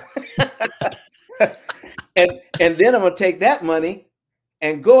 and then I'm going to take that money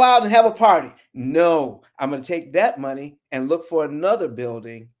and go out and have a party. No, I'm going to take that money and look for another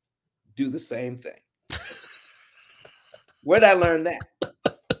building, do the same thing. Where'd I learn that?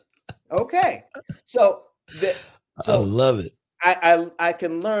 Okay. So I love it. I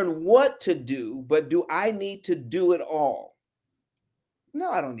can learn what to do, but do I need to do it all?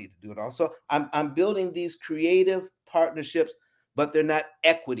 No, I don't need to do it all. So I'm building these creative partnerships, but they're not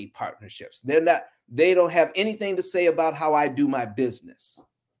equity partnerships. They don't have anything to say about how I do my business.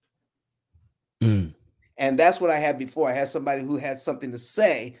 Mm. And that's what I had before. I had somebody who had something to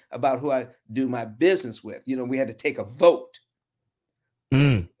say about who I do my business with. You know, we had to take a vote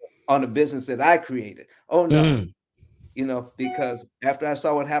on the business that I created. Oh no. You know, because after I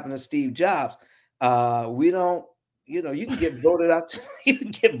saw what happened to Steve Jobs, we don't, you know, you can get voted out. You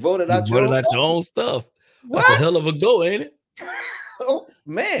can get voted out your own stuff. What? That's a hell of a go, ain't it? Oh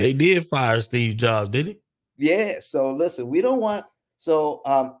man, they did fire Steve Jobs, didn't he? Yeah. So listen, we don't want. So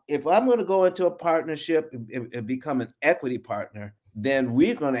if I'm going to go into a partnership and become an equity partner, then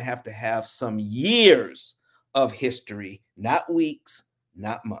we're going to have some years of history, not weeks,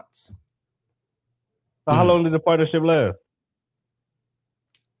 not months. So how long did the partnership last?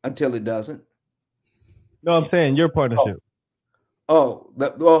 Until it doesn't. No, I'm saying your partnership.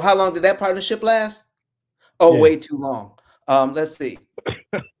 Well, how long did that partnership last? Oh, way too long. Let's see.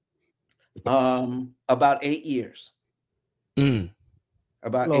 About 8 years.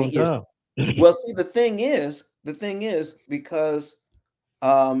 About 8 years. Well, see, the thing is, because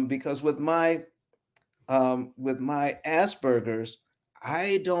with my Asperger's,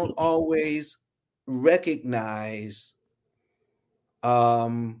 I don't always recognize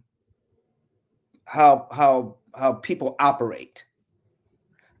how people operate.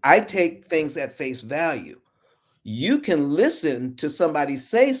 I take things at face value. You can listen to somebody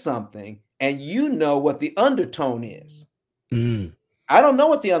say something and you know what the undertone is. I don't know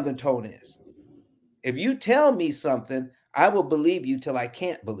what the undertone is. If you tell me something, I will believe you till I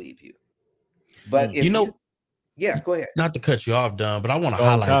can't believe you. But if yeah, go ahead. Not to cut you off, Don, but I want to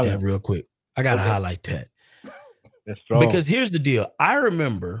highlight that real quick. I got to highlight that. That's strong. Because here's the deal. I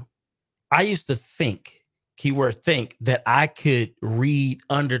remember I used to think, keyword think, that I could read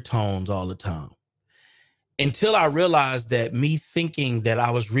undertones all the time. Until I realized that me thinking that I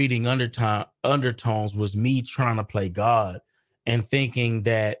was reading undertones was me trying to play God and thinking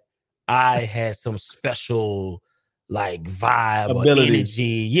that I had some special like vibe or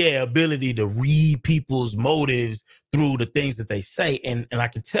energy, ability to read people's motives through the things that they say. And I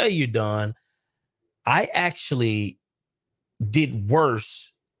can tell you, Don, I actually did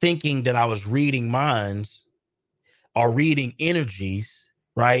worse thinking that I was reading minds are reading energies,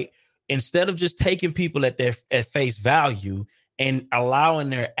 right? Instead of just taking people at face value and allowing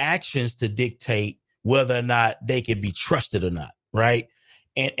their actions to dictate whether or not they can be trusted or not, right?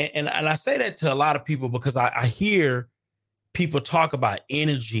 And I say that to a lot of people because I hear people talk about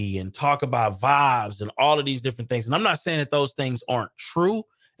energy and talk about vibes and all of these different things. And I'm not saying that those things aren't true,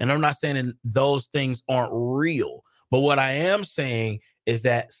 and I'm not saying that those things aren't real. But what I am saying is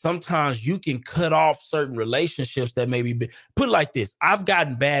that sometimes you can cut off certain relationships that maybe put it like this. I've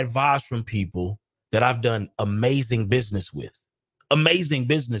gotten bad vibes from people that I've done amazing business with.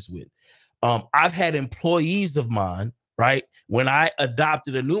 I've had employees of mine, right? When I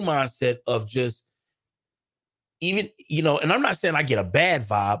adopted a new mindset of just even, and I'm not saying I get a bad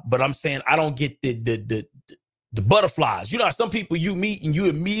vibe, but I'm saying I don't get the butterflies. Some people you meet and you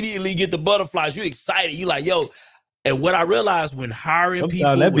immediately get the butterflies. You're excited. You like, yo. And what I realized when hiring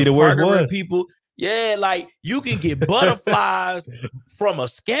people, when partnering people, like you can get butterflies from a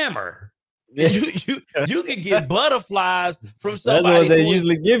scammer. Yeah. You can get butterflies from somebody. That's what they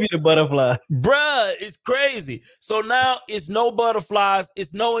usually give you, the butterfly. Bruh, it's crazy. So now it's no butterflies.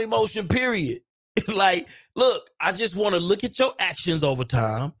 It's no emotion, period. Like, look, I just want to look at your actions over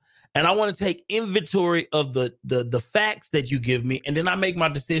time. And I want to take inventory of the facts that you give me. And then I make my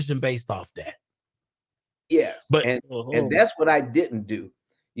decision based off that. Yes. But and that's what I didn't do.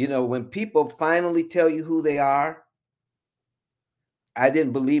 When people finally tell you who they are, I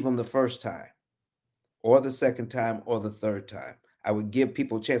didn't believe them the first time or the second time or the third time. I would give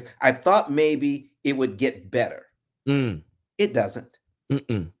people a chance. I thought maybe it would get better. It doesn't.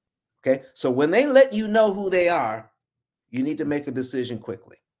 Okay. So when they let you know who they are, you need to make a decision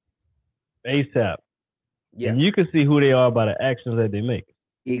quickly. ASAP. Yeah. And you can see who they are by the actions that they make.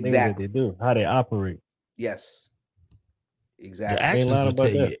 Exactly. Things that they do, how they operate. Yes. Exactly. The actions will tell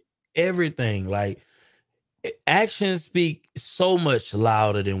you everything. Like, actions speak so much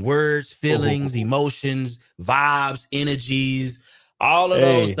louder than words, feelings, emotions, vibes, energies, all of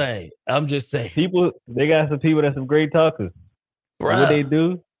those things. I'm just saying. They got some people that's some great talkers. Bruh, what they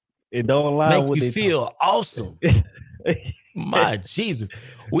do, it don't align with what they feel talk. Awesome. My Jesus.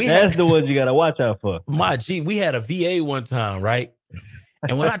 That's the ones you got to watch out for. We had a VA one time, right?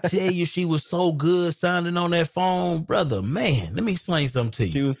 And when I tell you she was so good sounding on that phone, brother, man, let me explain something to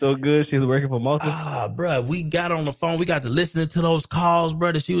you. She was so good. She was working for Mosa. Bro, we got on the phone. We got to listening to those calls,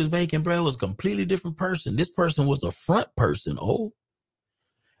 bro, that she was making, bro. It was a completely different person. This person was the front person.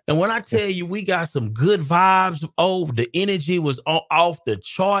 And when I tell you we got some good vibes, the energy was off the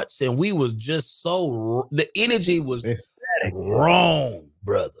charts, and we was just the energy was wrong,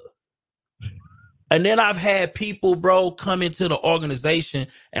 brother. And then I've had people, bro, come into the organization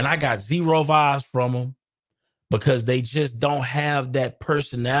and I got zero vibes from them because they just don't have that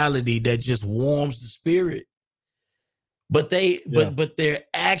personality that just warms the spirit. But but their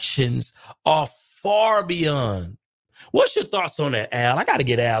actions are far beyond. What's your thoughts on that, Al? I got to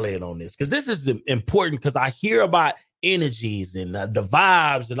get Al in on this because this is important because I hear about energies and the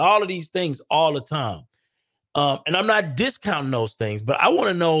vibes and all of these things all the time. And I'm not discounting those things, but I want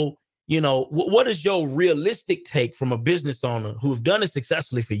to know, what is your realistic take from a business owner who've done it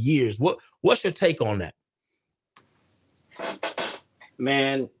successfully for years? What's your take on that?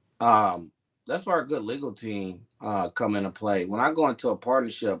 Man, that's where a good legal team come into play. When I go into a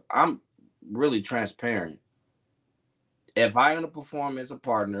partnership, I'm really transparent. If I underperform as a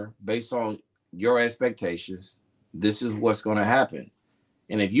partner based on your expectations, this is what's going to happen.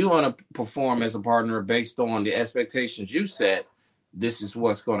 And if you underperform as a partner based on the expectations you set, this is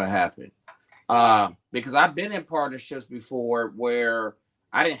what's going to happen. Because I've been in partnerships before where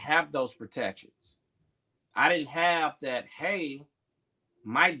I didn't have those protections. I didn't have that, hey,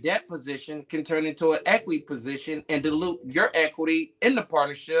 my debt position can turn into an equity position and dilute your equity in the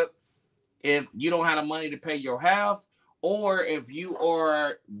partnership if you don't have the money to pay your half, or if you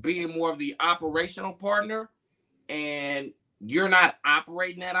are being more of the operational partner and you're not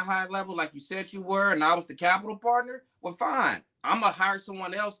operating at a high level like you said you were, and I was the capital partner, well, fine. I'm going to hire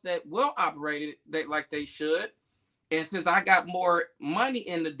someone else that will operate it like they should. And since I got more money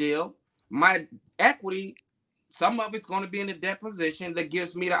in the deal, my equity, some of it's going to be in the debt position that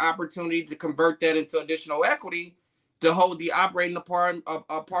gives me the opportunity to convert that into additional equity to hold the operating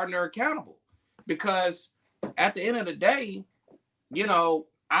partner accountable. Because at the end of the day,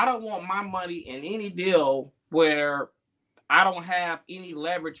 I don't want my money in any deal where I don't have any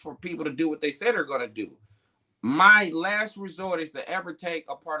leverage for people to do what they said they're going to do. My last resort is to ever take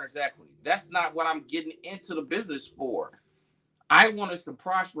a partner's equity. That's not what I'm getting into the business for. I want us to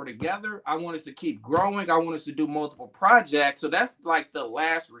prosper together. I want us to keep growing. I want us to do multiple projects. So that's like the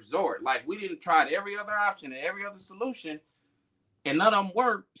last resort. Like we didn't try every other option and every other solution, and none of them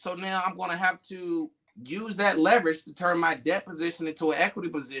worked. So now I'm going to have to use that leverage to turn my debt position into an equity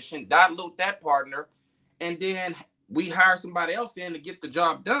position, dilute that partner, and then we hire somebody else in to get the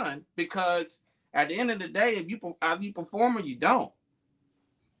job done. Because at the end of the day, if you perform or you don't,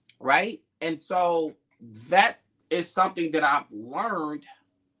 right? And so that is something that I've learned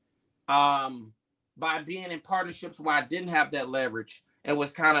by being in partnerships where I didn't have that leverage and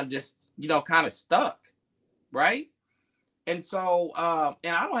was kind of just, kind of stuck, right? And so,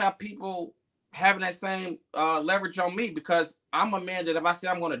 and I don't have people having that same leverage on me, because I'm a man that if I say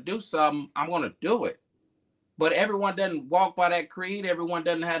I'm going to do something, I'm going to do it. But everyone doesn't walk by that creed. Everyone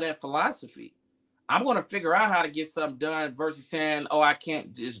doesn't have that philosophy. I'm going to figure out how to get something done versus saying, oh, I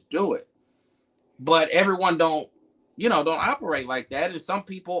can't just do it. But everyone don't operate like that. And some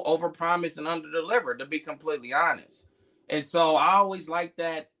people overpromise and underdeliver, to be completely honest. And so I always like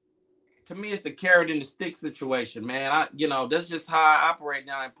that. To me, it's the carrot and the stick situation, man. That's just how I operate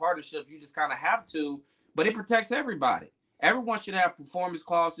now in partnerships. You just kind of have to, but it protects everybody. Everyone should have performance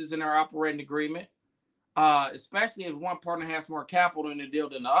clauses in their operating agreement, especially if one partner has more capital in the deal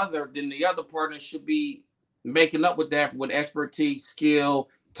than the other. Then the other partner should be making up with that with expertise, skill,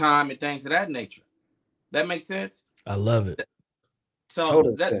 time, and things of that nature. That makes sense? I love it.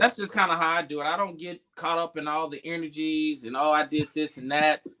 So that's just kind of how I do it. I don't get caught up in all the energies and, I did this and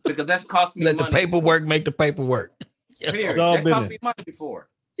that, because that's cost me money. Let the paperwork make the paperwork. Period. That cost me money before.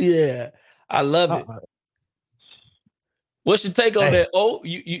 Yeah, I love it. What's your take on that? Oh,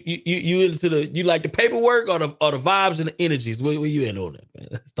 you into you like the paperwork or the vibes and the energies? Where you in on that, man?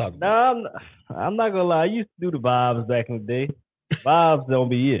 Let's talk about it. I'm not gonna lie. I used to do the vibes back in the day. Vibes don't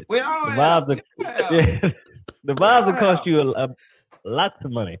be it. The vibes will cost you lots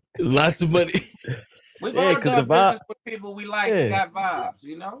of money. Lots of money. We've all done business with people we like and got vibes,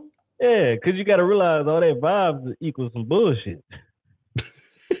 Yeah, because you got to realize all that vibes equals some bullshit.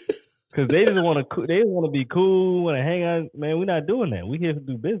 Because they just want to be cool, want to hang out. Man, we're not doing that. We here to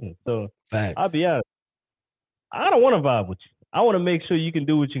do business. So facts. I'll be honest. I don't want to vibe with you. I want to make sure you can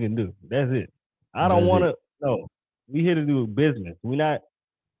do what you can do. That's it. I don't want to. No, we here to do business. We're not.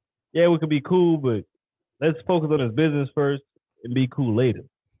 Yeah, we could be cool, but let's focus on this business first and be cool later.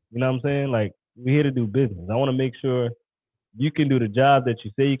 You know what I'm saying? Like, we're here to do business. I want to make sure you can do the job that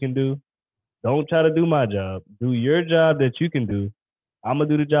you say you can do. Don't try to do my job. Do your job that you can do. I'm going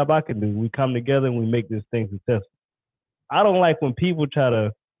to do the job I can do. We come together and we make this thing successful. I don't like when people try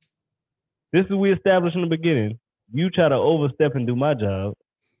to, this is we established in the beginning, you try to overstep and do my job,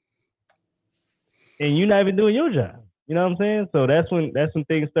 and you're not even doing your job. You know what I'm saying? So that's when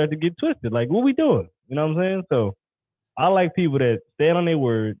things start to get twisted. Like, what we doing? You know what I'm saying? So I like people that stand on their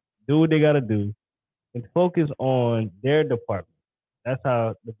word, do what they got to do, and focus on their department. That's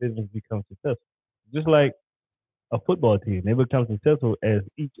how the business becomes successful. Just like a football team, they become successful as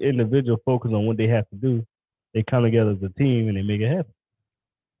each individual focuses on what they have to do. They come together as a team and they make it happen.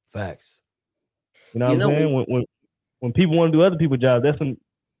 Facts. You know what I'm saying? When people want to do other people's jobs, that's when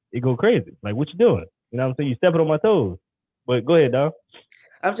it go crazy. Like, what you doing? You know what I'm saying? You stepping on my toes. But go ahead, dog.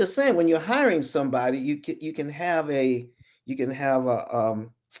 I'm just saying, when you're hiring somebody, you can have a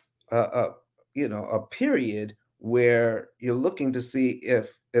period where you're looking to see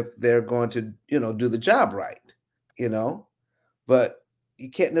if they're going to do the job right, but you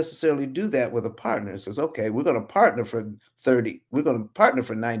can't necessarily do that with a partner. It says, okay, we're going to partner for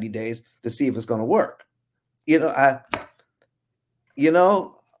 90 days to see if it's going to work. You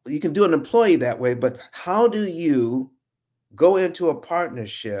can do an employee that way, but how do you go into a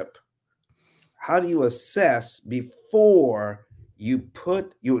partnership? How do you assess before you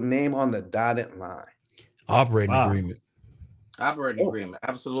put your name on the dotted line? Operating agreement. Operating agreement,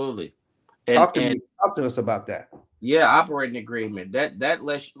 absolutely. Talk to us about that. Yeah, operating agreement. That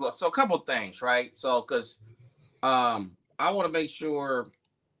lets you. So a couple of things, right? So because I want to make sure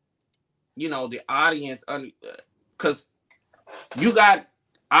the audience, because you got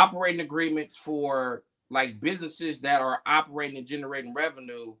operating agreements for like businesses that are operating and generating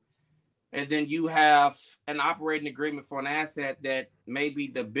revenue, and then you have an operating agreement for an asset that maybe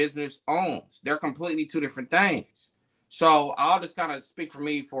the business owns. They're completely two different things. So I'll just kind of speak for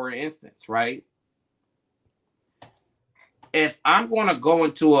me, for instance, right? If I'm going to go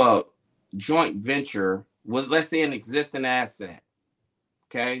into a joint venture with, let's say, an existing asset,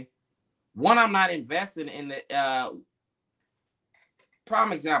 okay? One, I'm not investing in the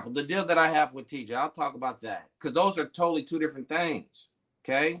prime example, the deal that I have with TJ. I'll talk about that because those are totally two different things,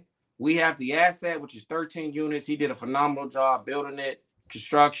 okay? We have the asset, which is 13 units. He did a phenomenal job building it,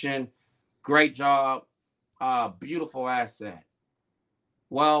 construction, great job, beautiful asset.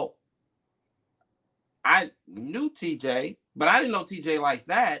 Well, I knew TJ, but I didn't know TJ like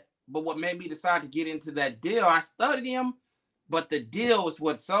that. But what made me decide to get into that deal, I studied him, but the deal is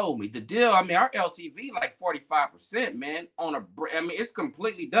what sold me. The deal, I mean, our LTV like 45%, man. I mean, it's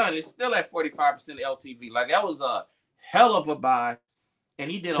completely done. It's still at 45% LTV. Like, that was a hell of a buy. And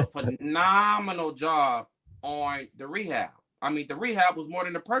he did a phenomenal job on the rehab. I mean, the rehab was more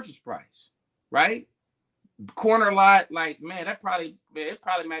than the purchase price, right? Corner lot, like, man, it probably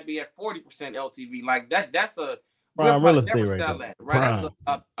might be at 40% LTV. Like, that's a prime we'll real probably estate never sell right that, right? Prime.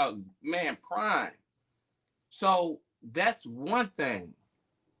 That's a man, prime. So that's one thing.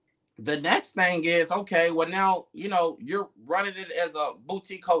 The next thing is, okay, well, now, you know, you're running it as a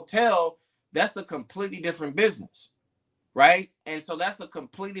boutique hotel. That's a completely different business, right? And so that's a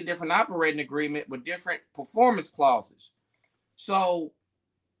completely different operating agreement with different performance clauses. So,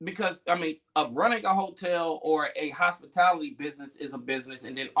 because, I mean, running a hotel or a hospitality business is a business,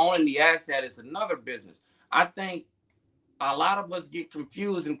 and then owning the asset is another business. I think a lot of us get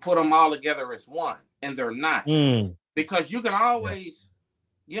confused and put them all together as one, and they're not. Because you can always,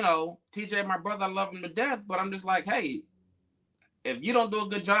 you know, TJ, my brother, I love him to death, but I'm just like, hey, if you don't do a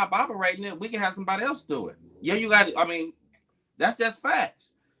good job operating it, we can have somebody else do it. Yeah, you got, I mean, that's just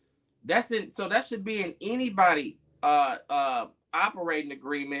facts. That's it. So that should be in anybody operating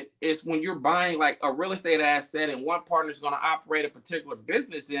agreement. Is when you're buying like a real estate asset and one partner is going to operate a particular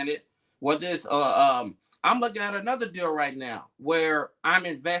business in it. Well, this I'm looking at another deal right now where I'm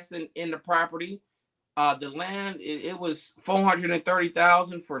investing in the property. The land, it was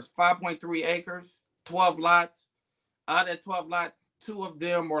 $430,000 for 5.3 acres, 12 lots. Out of that 12 lots, 2 of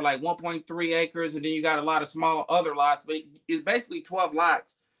them were like 1.3 acres, and then you got a lot of small other lots, but it's basically 12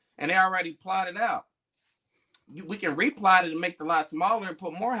 lots, and they already plotted out. We can replot it and make the lot smaller and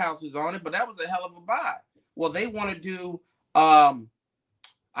put more houses on it, but that was a hell of a buy. Well, they want to do, I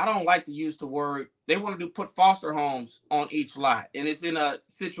don't like to use the word, they want to put foster homes on each lot, and it's in a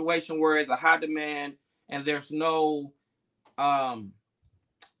situation where it's a high demand and there's no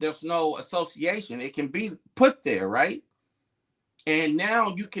association. It can be put there, right? And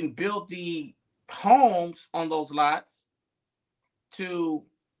now you can build the homes on those lots to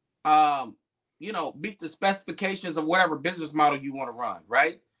you know, meet the specifications of whatever business model you want to run,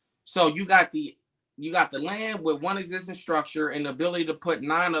 right? So you got the land with one existing structure and the ability to put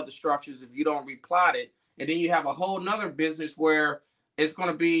 9 other structures if you don't replot it. And then you have a whole nother business where it's going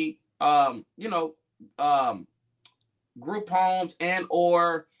to be group homes and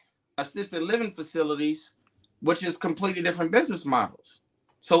or assisted living facilities, which is completely different business models.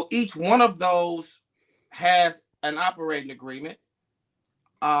 So each one of those has an operating agreement.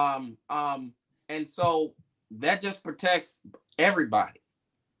 And so that just protects everybody,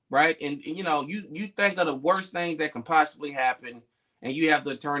 right? And you know, you think of the worst things that can possibly happen, and you have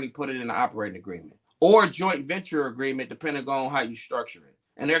the attorney put it in an operating agreement or a joint venture agreement, depending on how you structure it.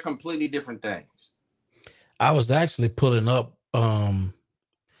 And they're completely different things. I was actually pulling up. I'm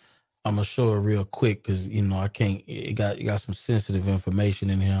gonna show it real quick because you know I can't. It got some sensitive information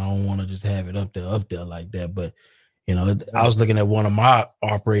in here. I don't want to just have it up there like that. But you know, I was looking at one of my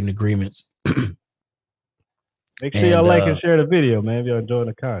operating agreements. Make sure y'all like and share the video, man. If y'all enjoying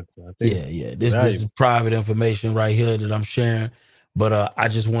the content. Yeah. This is private information right here that I'm sharing. But I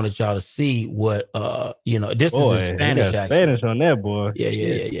just wanted y'all to see what you know. This is in Spanish. Actually, Spanish on that, boy. Yeah.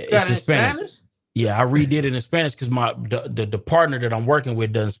 It's in Spanish. Yeah, I redid it in Spanish because the partner that I'm working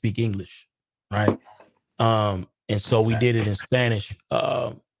with doesn't speak English, right? And so we did it in Spanish.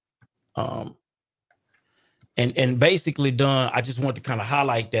 And basically done. I just want to kind of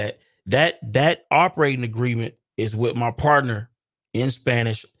highlight that operating agreement is with my partner in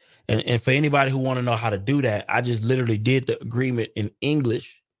Spanish. And for anybody who want to know how to do that, I just literally did the agreement in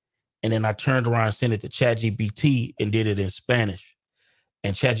English, and then I turned around and sent it to ChatGPT and did it in Spanish.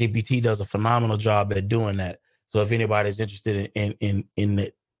 And ChatGPT does a phenomenal job at doing that. So if anybody's interested in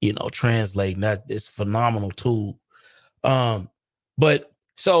it, you know, translating that, it's a phenomenal tool. But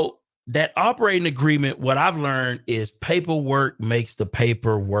so that operating agreement, what I've learned is paperwork makes the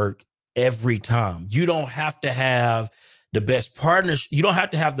paper work every time. You don't have to have the best partners. You don't have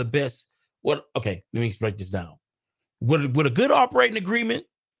to have the best. Okay, let me break this down. With a good operating agreement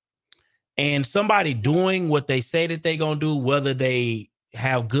and somebody doing what they say that they're going to do, whether they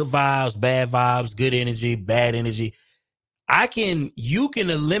have good vibes, bad vibes, good energy, bad energy, you can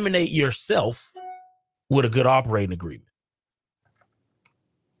eliminate yourself with a good operating agreement.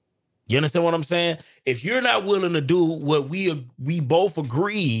 You understand what I'm saying? If you're not willing to do what we both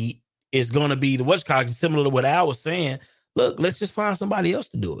agreed is going to be the what's called similar to what Al was saying. Look, let's just find somebody else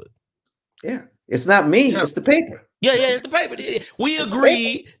to do it. Yeah, it's not me, it's the paper. Yeah, it's the paper. We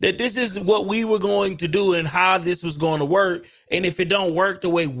agreed that this is what we were going to do and how this was going to work. And if it don't work the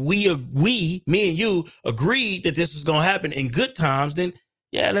way me and you agreed that this was going to happen in good times, then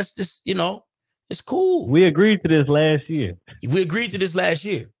yeah, let's just, it's cool. We agreed to this last year. We agreed to this last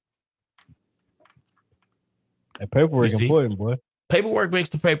year. That paperwork important, boy. Paperwork makes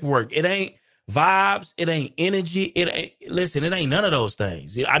the paperwork. It ain't vibes. It ain't energy. It ain't none of those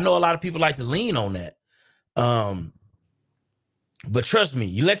things. I know a lot of people like to lean on that. But trust me,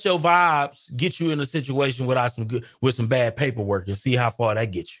 you let your vibes get you in a situation with some bad paperwork and see how far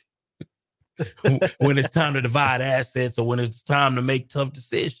that gets you. When it's time to divide assets or when it's time to make tough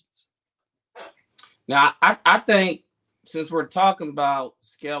decisions. Now, I think since we're talking about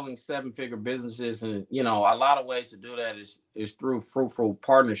scaling 7-figure businesses, and a lot of ways to do that is through fruitful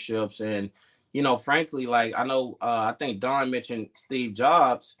partnerships. And frankly, like I know, I think Don mentioned Steve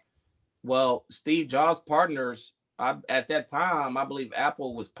Jobs. Well, Steve Jobs' partners, at that time, I believe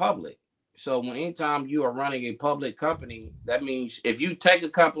Apple was public. So anytime you are running a public company, that means if you take a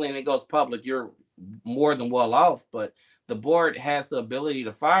company and it goes public, you're more than well off. But the board has the ability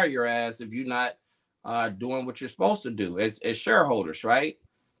to fire your ass if you're not doing what you're supposed to do as shareholders, right?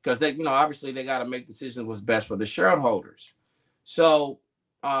 Because they, obviously they got to make decisions what's best for the shareholders. So,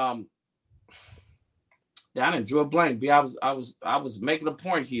 I didn't drew a blank. B, I was making a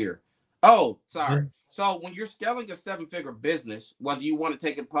point here. Oh, sorry. So when you're scaling a 7-figure business, whether you want to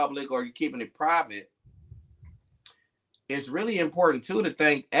take it public or you're keeping it private, it's really important too to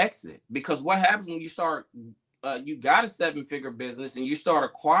think exit, because what happens when you start, you got a 7-figure business and you start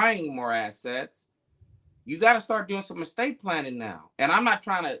acquiring more assets, you got to start doing some estate planning now. And I'm not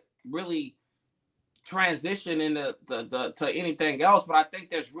trying to really transition into to anything else, but I think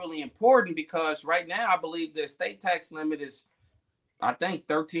that's really important because right now I believe the estate tax limit is, I think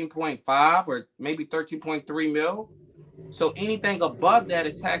 13.5 or maybe 13.3 mil. So anything above that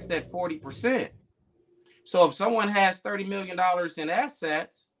is taxed at 40%. So if someone has $30 million in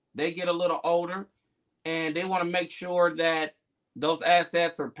assets, they get a little older and they want to make sure that those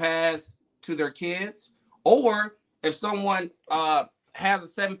assets are passed to their kids. Or if someone has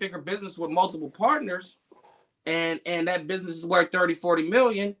a 7-figure business with multiple partners and that business is worth 30, 40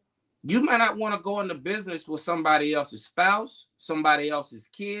 million, you might not want to go into business with somebody else's spouse, somebody else's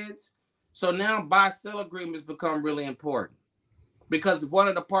kids. So now buy-sell agreements become really important because if one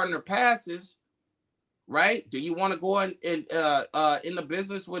of the partner passes, right? Do you want to go in the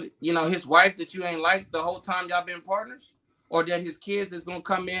business with his wife that you ain't liked the whole time y'all been partners, or that his kids is gonna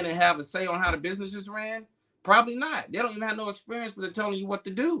come in and have a say on how the business is ran? Probably not. They don't even have no experience, but they're telling you what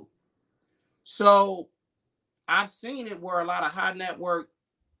to do. So I've seen it where a lot of high net worth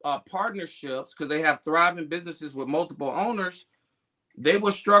partnerships, because they have thriving businesses with multiple owners, they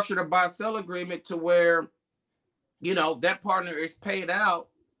will structure a buy-sell agreement to where, that partner is paid out,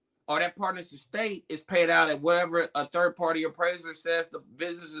 or that partner's estate is paid out at whatever a third-party appraiser says the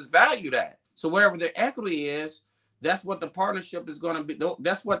business is valued at. So whatever their equity is, that's what the partnership is going to be.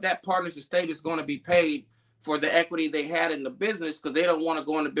 That's what that partner's estate is going to be paid for the equity they had in the business, because they don't want to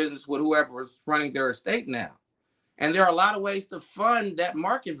go into business with whoever is running their estate now. And there are a lot of ways to fund that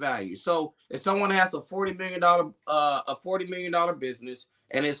market value. So if someone has a $40 million business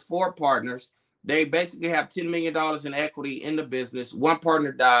and it's 4 partners, they basically have $10 million in equity in the business. One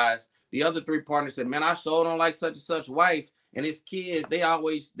partner dies. The other 3 partners said, man, I sure don't like such and such wife and his kids. They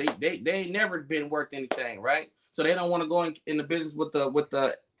ain't never been worth anything, right? So they don't want to go in the business with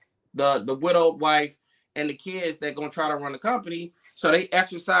the widowed wife and the kids that going to try to run the company. So they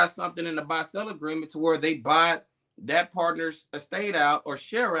exercise something in the buy-sell agreement to where they buy that partner's estate out or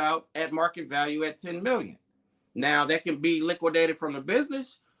share out at market value at 10 million. Now that can be liquidated from the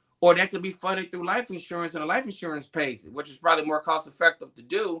business, or that could be funded through life insurance, and a life insurance pays it, which is probably more cost effective to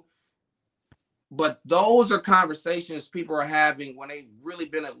do. But those are conversations people are having when they've really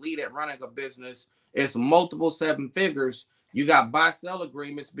been a lead at running a business. It's multiple 7 figures. You got buy-sell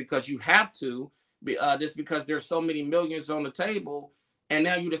agreements because you have to, just because there's so many millions on the table. And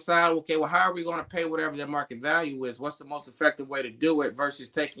now you decide, okay, well, how are we going to pay whatever their market value is? What's the most effective way to do it versus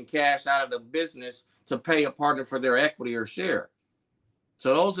taking cash out of the business to pay a partner for their equity or share?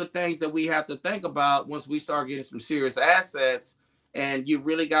 So those are things that we have to think about once we start getting some serious assets. And you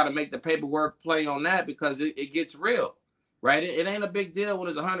really got to make the paperwork play on that, because it gets real, right? It ain't a big deal when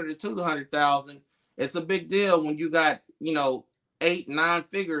it's 100 to 200,000. It's a big deal when you got, 8, 9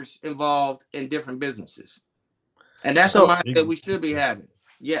 figures involved in different businesses. And that's the mindset that we should be having.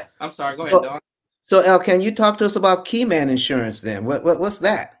 Yes. I'm sorry. Go ahead, Don. So, Al, can you talk to us about Keyman Insurance then? What's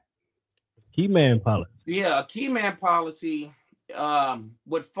that? Key man policy. Yeah, a key man policy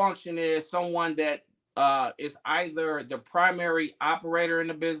would function as someone that is either the primary operator in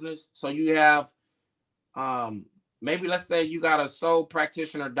the business. So you have maybe let's say you got a sole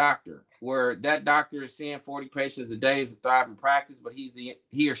practitioner doctor where that doctor is seeing 40 patients a day, is a thriving practice, but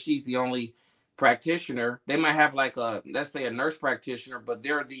he or she's the only practitioner. They might have like let's say a nurse practitioner, but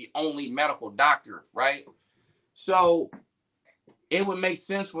they're the only medical doctor, right? So it would make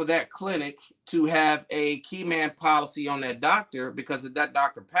sense for that clinic to have a key man policy on that doctor, because if that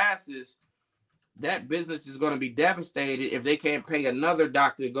doctor passes, that business is going to be devastated if they can't pay another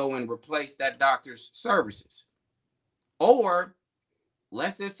doctor to go and replace that doctor's services. Or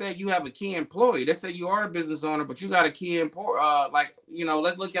let's just say you have a key employee. Let's say you are a business owner, but you got a key employee.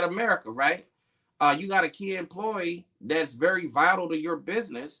 Let's look at America, right? You got a key employee that's very vital to your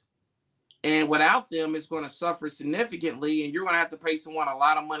business, and without them, it's going to suffer significantly, and you're going to have to pay someone a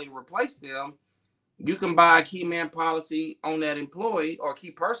lot of money to replace them. You can buy a key man policy on that employee, or key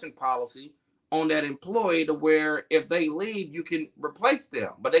person policy on that employee, to where if they leave, you can replace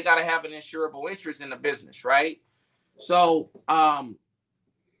them, but they got to have an insurable interest in the business, right? So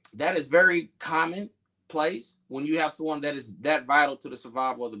that is very commonplace when you have someone that is that vital to the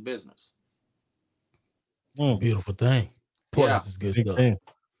survival of the business. Beautiful thing. Boy, this is good stuff. Thing.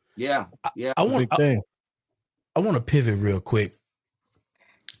 Yeah. I want to pivot real quick,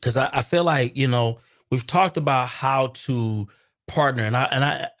 because I feel like, we've talked about how to partner,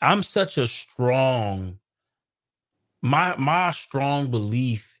 and I'm such a strong, my strong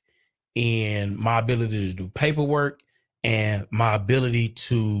belief in my ability to do paperwork and my ability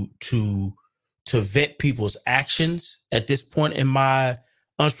to vet people's actions at this point in my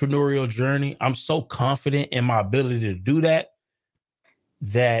entrepreneurial journey. I'm so confident in my ability to do that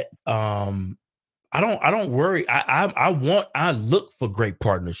I don't worry. I look for great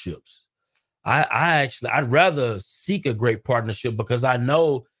partnerships. I'd rather seek a great partnership, because I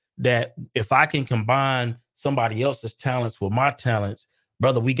know that if I can combine somebody else's talents with my talents,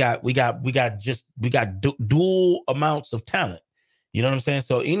 brother, we got dual amounts of talent. You know what I'm saying?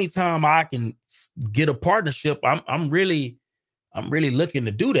 So anytime I can get a partnership, I'm really looking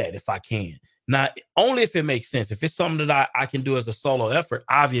to do that if I can. Now, only if it makes sense. If it's something that I can do as a solo effort,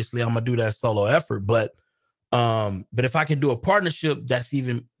 obviously I'm gonna do that solo effort. But if I can do a partnership, that's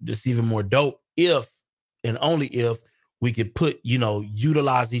even more dope. If and only if we could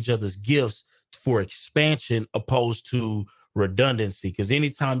utilize each other's gifts for expansion opposed to redundancy. Because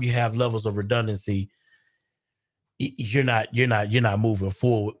anytime you have levels of redundancy, you're not moving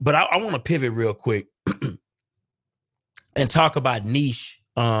forward. But I want to pivot real quick and talk about niche.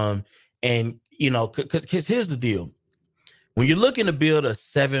 And because here's the deal. When you're looking to build a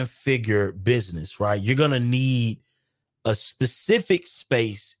 7-figure business, right, you're going to need a specific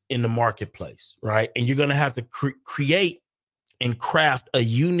space in the marketplace, right? And you're going to have to create and craft a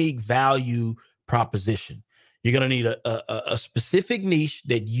unique value proposition. You're going to need a specific niche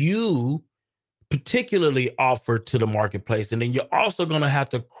that you particularly offer to the marketplace. And then you're also going to have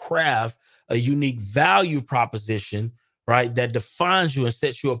to craft a unique value proposition, right, that defines you and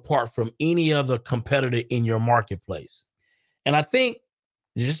sets you apart from any other competitor in your marketplace. And I think,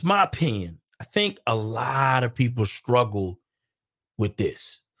 just my opinion, I think a lot of people struggle with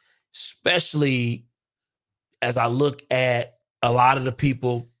this, especially as I look at a lot of the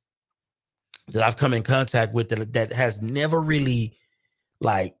people that I've come in contact with that has never really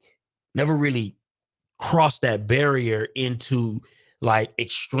crossed that barrier into like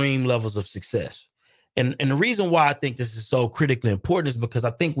extreme levels of success. And the reason why I think this is so critically important is because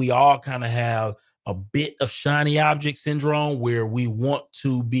I think we all kind of have a bit of shiny object syndrome, where we want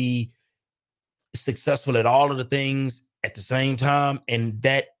to be successful at all of the things at the same time. And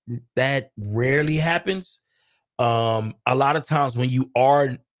that rarely happens. A lot of times when you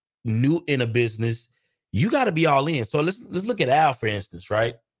are new in a business, you got to be all in. So let's look at Al, for instance,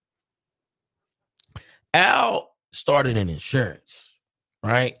 right? Al started in insurance,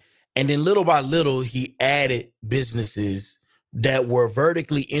 right? And then little by little, he added businesses that were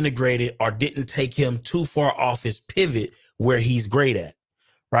vertically integrated or didn't take him too far off his pivot where he's great at,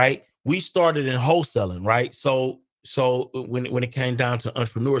 right? We started in wholesaling, right? So when it came down to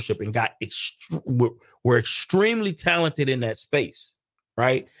entrepreneurship and we're extremely talented in that space,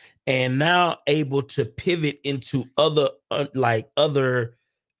 right? And now able to pivot into other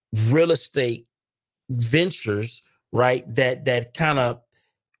real estate ventures, right? That kind of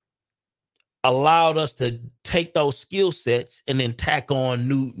allowed us to take those skill sets and then tack on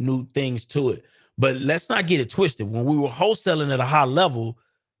new things to it. But let's not get it twisted. When we were wholesaling at a high level,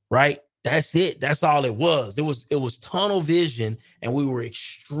 right, That's it. That's all it was. It was tunnel vision, and we were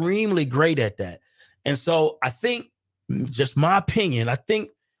extremely great at that. And so I think, just my opinion, I think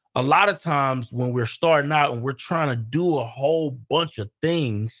a lot of times when we're starting out and we're trying to do a whole bunch of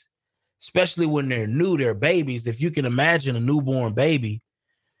things, especially when they're new, they're babies. If you can imagine a newborn baby,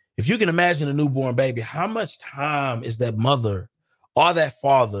 how much time is that mother or that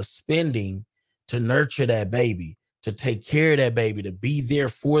father spending to nurture that baby, to take care of that baby, to be there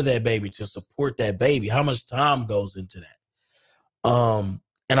for that baby, to support that baby? How much time goes into that?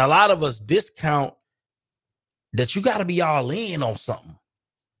 And a lot of us discount that you got to be all in on something.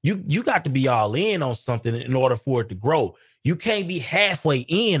 You got to be all in on something in order for it to grow. You can't be halfway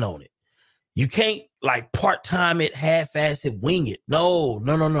in on it. You can't like part-time it, half-ass it, wing it. No.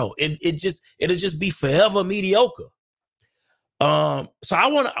 It'll just be forever mediocre. So I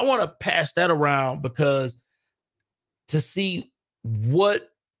want to pass that around, because to see what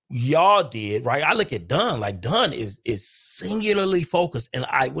y'all did, right? I look at Dunn, like Dunn is singularly focused. And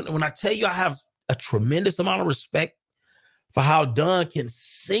when I tell you I have a tremendous amount of respect for how Dunn can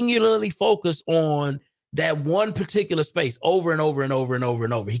singularly focus on that one particular space over and over and over and over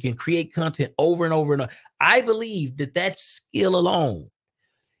and over. He can create content over and over and over. I believe that skill alone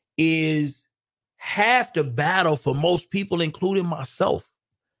is half the battle for most people, including myself.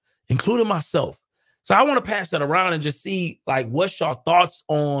 So I want to pass that around and just see, like, what's your thoughts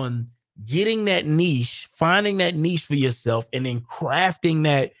on getting that niche, finding that niche for yourself, and then crafting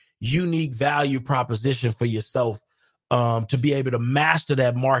that unique value proposition for yourself, to be able to master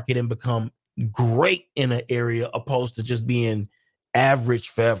that market and become great in an area, opposed to just being average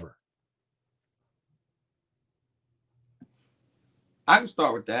forever. I can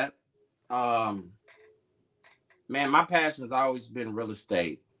start with that. Man, my passion has always been real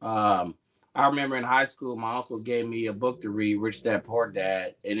estate. I remember in high school, my uncle gave me a book to read, Rich Dad Poor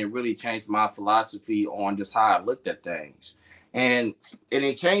Dad, and it really changed my philosophy on just how I looked at things. And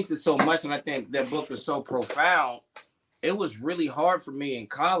it changed it so much, and I think that book was so profound. It was really hard for me in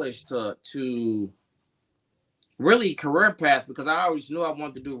college to really career path, because I always knew I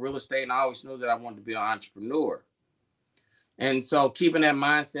wanted to do real estate, and I always knew that I wanted to be an entrepreneur. And so keeping that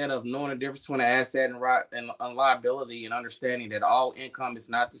mindset of knowing the difference between an asset and a liability, and understanding that all income is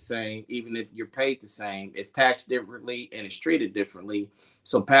not the same, even if you're paid the same, it's taxed differently and it's treated differently.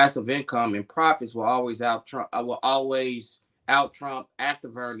 So passive income and profits will always out trump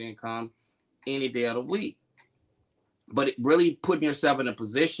active earned income any day of the week. But it really putting yourself in a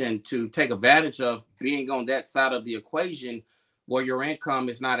position to take advantage of being on that side of the equation, where your income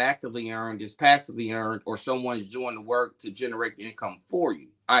is not actively earned, it's passively earned, or someone's doing the work to generate the income for you,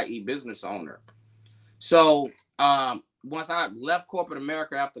 i.e. business owner. So once I left corporate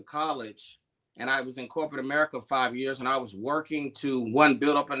America after college, and I was in corporate America 5 years, and I was working to, one,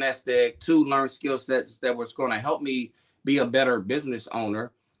 build up a nest egg, two, learn skill sets that was going to help me be a better business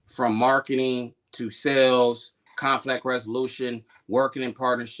owner, from marketing to sales, conflict resolution, working in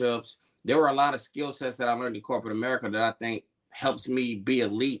partnerships. There were a lot of skill sets that I learned in corporate America that I think helps me be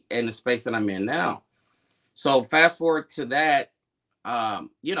elite in the space that I'm in now. So fast forward to that, I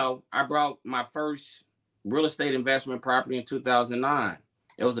brought my first real estate investment property in 2009.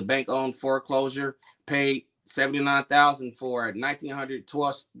 It was a bank-owned foreclosure, paid $79,000 for it,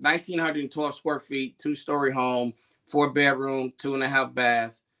 1,912 square feet, 2-story home, 4-bedroom, 2.5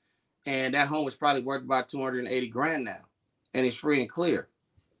 bath. And that home was probably worth about $280,000 now. And it's free and clear.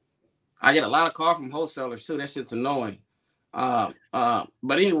 I get a lot of calls from wholesalers too. That shit's annoying. But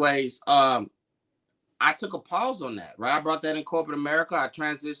anyways, I took a pause on that, right? I brought that in corporate America. I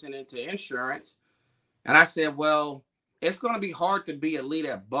transitioned into insurance, and I said, well, it's going to be hard to be elite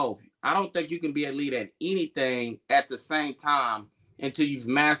at both. I don't think you can be elite at anything at the same time until you've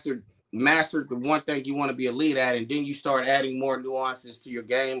mastered the one thing you want to be elite at, and then you start adding more nuances to your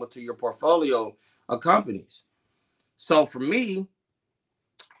game or to your portfolio of companies. So for me,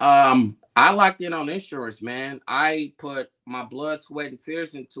 I locked in on insurance, man. I put my blood, sweat, and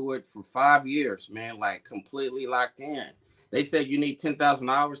tears into it for 5 years, man, like completely locked in. They said you need 10,000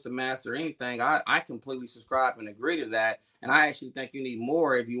 hours to master anything. I completely subscribe and agree to that. And I actually think you need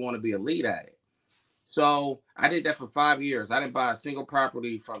more if you want to be elite at it. So I did that for 5 years. I didn't buy a single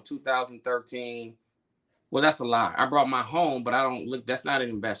property from 2013. Well, that's a lie. I brought my home, but that's not an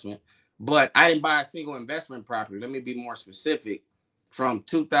investment. But I didn't buy a single investment property. Let me be more specific. From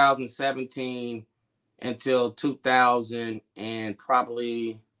 2017 until 2000 and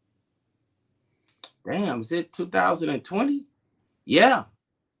probably, is it 2020? Yeah.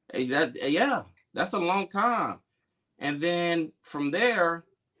 That's a long time. And then from there,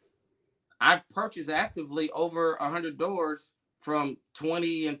 I've purchased actively over 100 doors from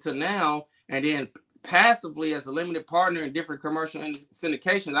 20 until now, and then passively as a limited partner in different commercial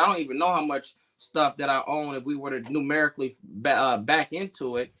syndications. I don't even know how much stuff that I own if we were to numerically back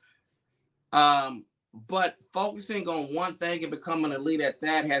into it. But focusing on one thing and becoming an elite at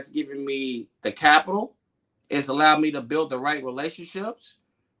that has given me the capital. It's allowed me to build the right relationships,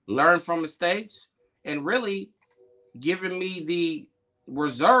 learn from mistakes, and really giving me the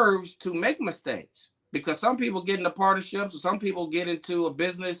reserves to make mistakes. Because some people get into partnerships, or some people get into a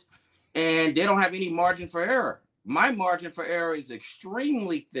business and they don't have any margin for error. My margin for error is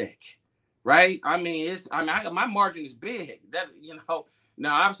extremely thick, right? I mean, my margin is big. That, you know,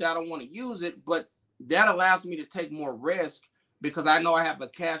 now obviously I don't want to use it, but that allows me to take more risk because I know I have a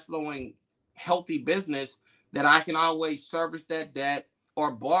cash flowing, healthy business that I can always service that debt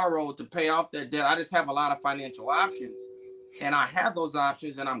or borrow to pay off that debt. I just have a lot of financial options, and I have those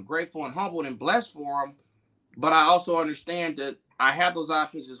options, and I'm grateful and humbled and blessed for them. But I also understand that I have those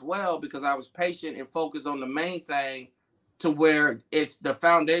options as well because I was patient and focused on the main thing, to where it's the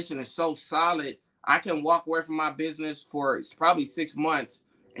foundation is so solid. I can walk away from my business for probably 6 months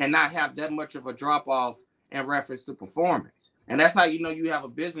and not have that much of a drop off in reference to performance. And that's how you know you have a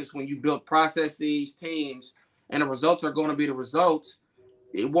business, when you build processes, teams, and the results are going to be the results.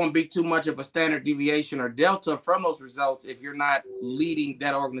 It won't be too much of a standard deviation or delta from those results if you're not leading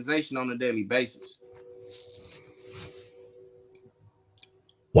that organization on a daily basis.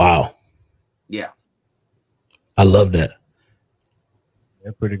 Wow. Yeah. I love that.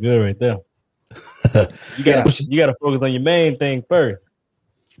 That's pretty good right there. You gotta focus on your main thing first.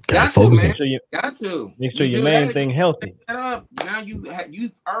 Got to, man. Got to make sure your main thing healthy. Now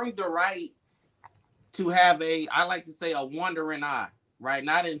you've earned the right to have I like to say, a wandering eye, right?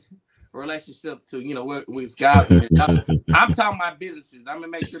 Not in relationship to, you know, with guys. I'm talking about businesses. I'm gonna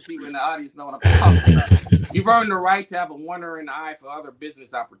make sure people in the audience know what I'm talking about. You've earned the right to have a wandering eye for other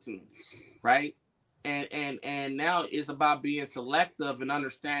business opportunities, right? And now it's about being selective and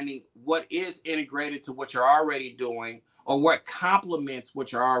understanding what is integrated to what you're already doing, or what complements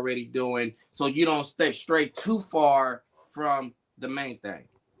what you're already doing, so you don't stray too far from the main thing.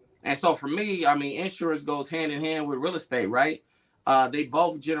 And so for me, I mean, insurance goes hand in hand with real estate, right? They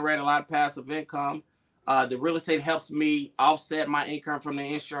both generate a lot of passive income. The real estate helps me offset my income from the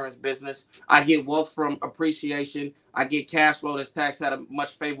insurance business. I get wealth from appreciation. I get cash flow that's taxed at a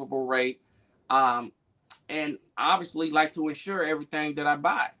much favorable rate. And obviously like to insure everything that I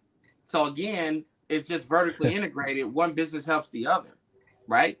buy. So again, it's just vertically integrated. One business helps the other,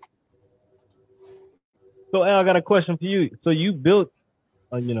 right? So Al, I got a question for you. So you built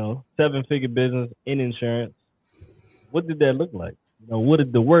a 7-figure business in insurance. What did that look like? What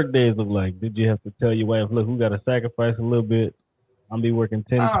did the work days look like? Did you have to tell your wife, look, we got to sacrifice a little bit. I'll be working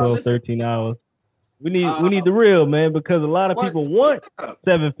 10, 12, 13 hours. We need the real, man, because a lot of people want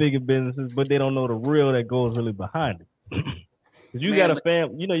 7-figure businesses, but they don't know the real that goes really behind it. Because you got a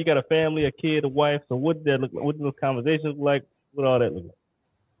family, you got a family, a kid, a wife. So what did that look like? What did those conversations look like? What all that look like?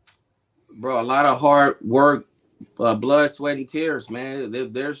 Bro, a lot of hard work, blood, sweat, and tears, man.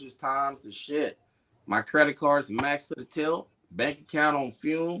 There's just times the shit. My credit card's maxed to the tilt, bank account on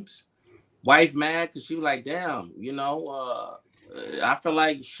fumes. Wife mad because she was like, damn, I feel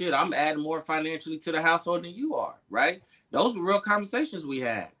like shit, I'm adding more financially to the household than you are, right? Those were real conversations we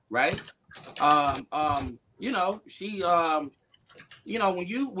had, right? When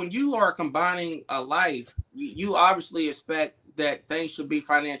you are combining a life, you obviously expect that things should be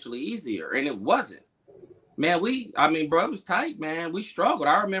financially easier, and it wasn't. Man, bro, it was tight, man. We struggled.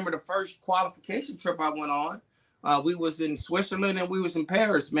 I remember the first qualification trip I went on. We was in Switzerland and we was in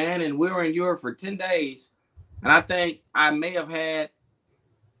Paris, man, and we were in Europe for 10 days. And I think I may have had,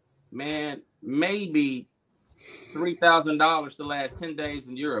 man, maybe $3,000 the last 10 days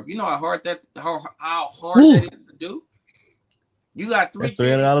in Europe. You know how hard that is to do? You got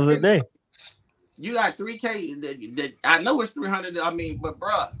 $300 a day. You got $3K. I know it's 300. But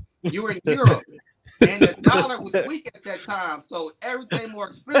bruh, you were in Europe. And the dollar was weak at that time, so everything more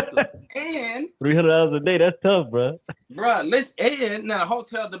expensive. And $300 a day, that's tough, bro. Bro, listen. Now the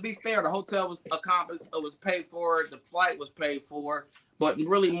hotel, to be fair, the hotel was accomplished. It was paid for. The flight was paid for, but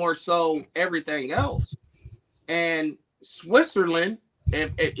really more so everything else. And Switzerland,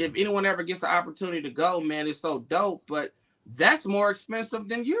 if anyone ever gets the opportunity to go, man, it's so dope. But that's more expensive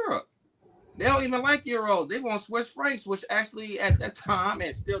than Europe. They don't even like euros. They want Swiss francs, which actually at that time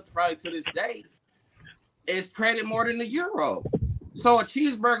and still probably to this day is traded more than the euro. So a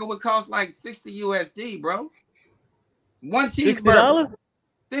cheeseburger would cost like 60 USD, bro. One cheeseburger.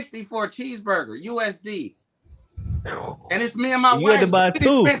 $60 for a cheeseburger, USD. And it's me and my You wife. got to buy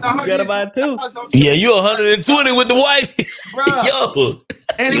two. You got to buy two. Yeah, you 120 with the wife. Bro. Yo.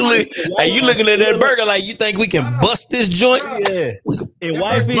 And You looking at that burger like you think we can bust this joint? Yeah. And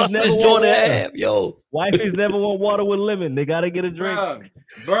wifey's Bust never this want joint in water. half, yo. Wifey's never want water with lemon. They got to get a drink.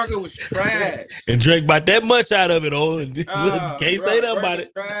 Bruh, burger was trash. And drink about that much out of it, and can't say nothing about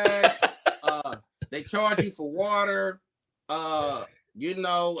it. Trash. They charge you for water. You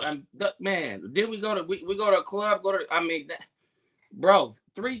know, man, did we go to we go to a club? Bro,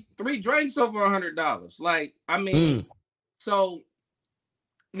 three drinks over $100. Like, I mean, so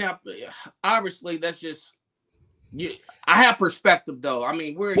now obviously that's just I have perspective though. I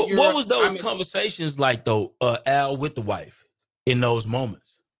mean, what was those conversations like though, Al, with the wife in those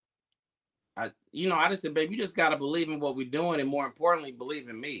moments? I just said, babe, you just gotta believe in what we're doing, and more importantly, believe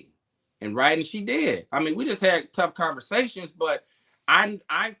in me. And right, and she did. I mean, we just had tough conversations, but I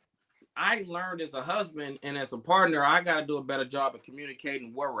learned as a husband and as a partner, I got to do a better job of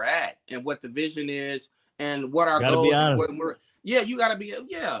communicating where we're at and what the vision is and what our goals are. You got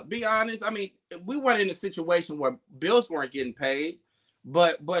to be honest. I mean, we weren't in a situation where bills weren't getting paid,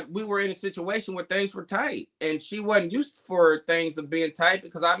 but we were in a situation where things were tight, and she wasn't used for things of being tight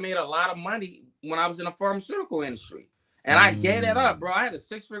because I made a lot of money when I was in the pharmaceutical industry, and I gave that up, bro. I had a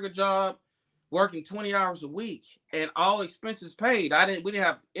 6-figure job, working 20 hours a week, and all expenses paid. We didn't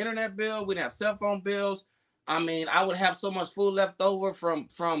have internet bill, we didn't have cell phone bills. I mean, I would have so much food left over from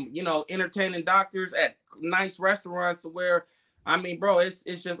entertaining doctors at nice restaurants to where, I mean, bro, it's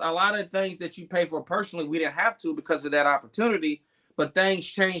just a lot of things that you pay for personally. We didn't have to because of that opportunity, but things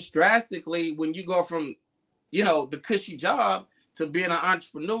change drastically when you go from, the cushy job to being an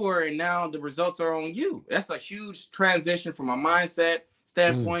entrepreneur, and now the results are on you. That's a huge transition from a mindset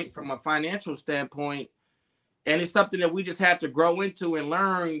standpoint, from a financial standpoint, and it's something that we just had to grow into and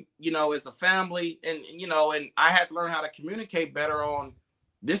learn, as a family, and I had to learn how to communicate better on,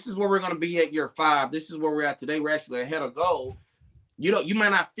 this is where we're going to be at year 5, this is where we're at today, we're actually ahead of goal. You might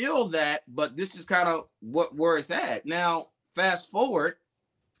not feel that, but this is kind of where it's at. Now, fast forward,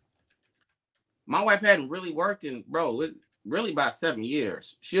 my wife hadn't really worked in, really about 7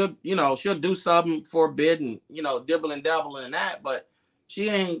 years. She'll do something for a bit and, dibble and dabble in that, but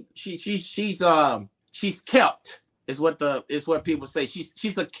she's kept is what people say.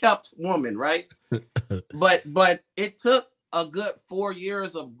 She's a kept woman, right? but it took a good 4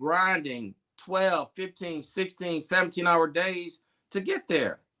 years of grinding 12, 15, 16, 17-hour days to get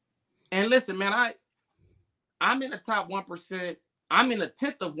there. And listen, man, I'm in the top 1%. I'm in the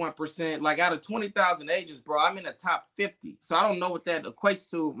 10th of 1%. Like, out of 20,000 agents, bro, I'm in the top 50. So I don't know what that equates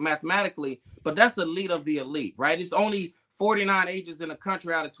to mathematically, but that's elite of the elite, right? It's only 49 agents in the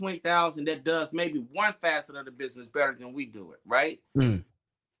country out of 20,000 that does maybe one facet of the business better than we do it, right?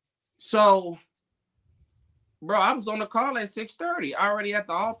 So, bro, I was on the call at 6:30, already at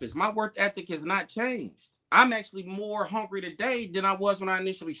the office. My work ethic has not changed. I'm actually more hungry today than I was when I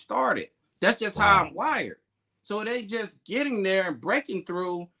initially started. That's just how I'm wired. So it ain't just getting there and breaking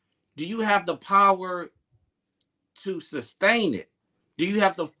through. Do you have the power to sustain it? Do you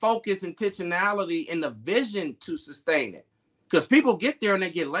have the focus, intentionality, and the vision to sustain it? Because people get there and they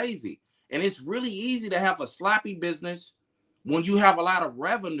get lazy. And it's really easy to have a sloppy business when you have a lot of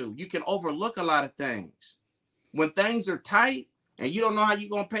revenue. You can overlook a lot of things. When things are tight and you don't know how you're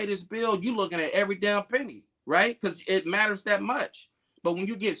going to pay this bill, you're looking at every damn penny, right? Because it matters that much. But when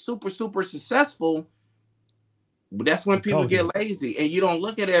you get super, super successful, that's when people get lazy and you don't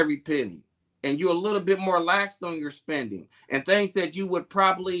look at every penny. And you're a little bit more lax on your spending, and things that you would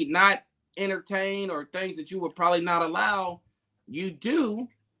probably not entertain or things that you would probably not allow, you do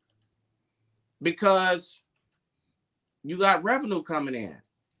because you got revenue coming in.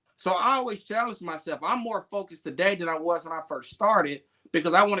 So I always challenge myself. I'm more focused today than I was when I first started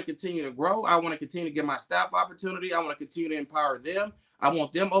because I want to continue to grow. I want to continue to give my staff opportunity. I want to continue to empower them. I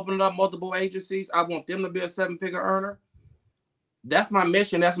want them opening up multiple agencies. I want them to be a 7-figure earner. That's my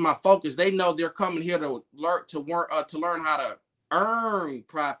mission. That's my focus. They know they're coming here to learn how to earn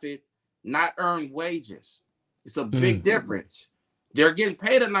profit, not earn wages. It's a big difference. They're getting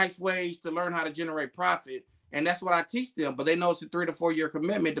paid a nice wage to learn how to generate profit, and that's what I teach them. But they know it's a 3 to 4 year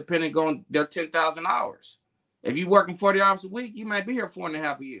commitment, depending on their 10,000 hours. If you're working 40 hours a week, you might be here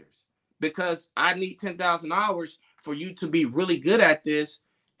 4.5 years because I need 10,000 hours for you to be really good at this.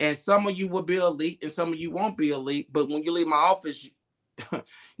 And some of you will be elite and some of you won't be elite. But when you leave my office,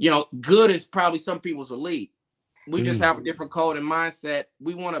 good is probably some people's elite. We just have a different code and mindset.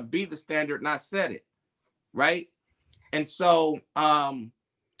 We want to be the standard, not set it. Right. And so I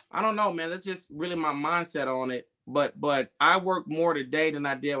don't know, man. That's just really my mindset on it. But I work more today than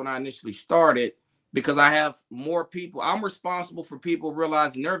I did when I initially started because I have more people. I'm responsible for people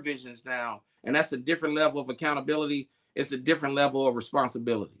realizing their visions now. And that's a different level of accountability. It's a different level of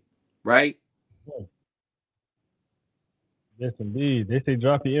responsibility, right? Yes, indeed. They say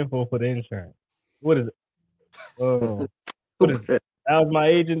drop your info for the insurance. What is it? What is it? That was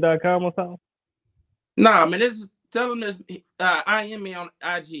myagent.com or something? Nah, man, this is telling us I am me on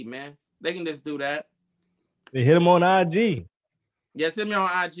IG, man. They can just do that. They hit him on IG. Yes, hit me on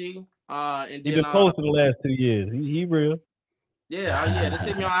IG. And He then been posting the last 2 years. He real. Yeah, just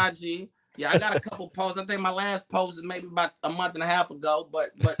hit me on IG. Yeah, I got a couple posts. I think my last post is maybe about a month and a half ago,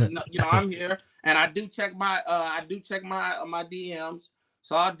 but I'm here and I do check my my DMs.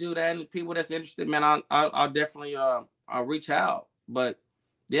 So I'll do that. And the people that's interested, man, I'll definitely I'll reach out. But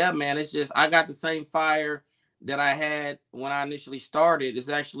yeah, man, it's just I got the same fire that I had when I initially started. It's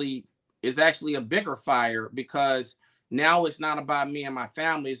actually a bigger fire because now it's not about me and my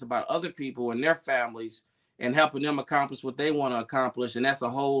family, it's about other people and their families and helping them accomplish what they want to accomplish. And that's a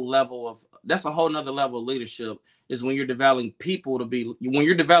whole nother level of leadership, is when you're developing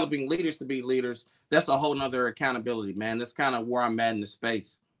leaders to be leaders. That's a whole nother accountability, man. That's kind of where I'm at in the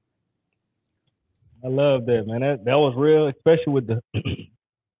space. I love that, man. That was real, especially with the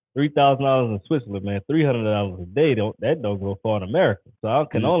 $3,000 in Switzerland, man. $300 a day don't go far in America. So I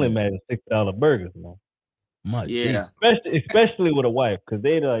can only imagine $6 burgers, man. Yeah, especially with a wife, because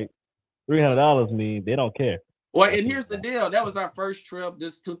they like $300 mean they don't care. Well, and here's the deal. That was our first trip.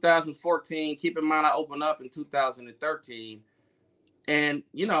 This 2014. Keep in mind, I opened up in 2013, and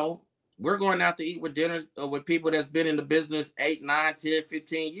we're going out to eat with dinners with people that's been in the business 8, 9, 10,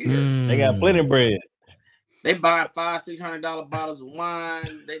 15 years. They got plenty of bread. They buy $500-$600 bottles of wine.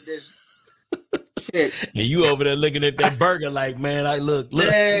 They just shit. And you over there looking at that burger like, man, look.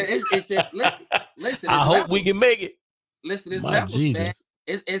 Man, it's just listen. I hope we can make it. Listen, it's levels, man.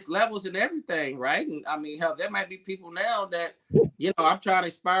 It's levels and everything, right? And I mean, hell, there might be people now that I'm trying to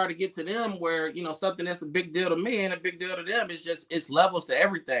aspire to get to them where something that's a big deal to me and a big deal to them. It's levels to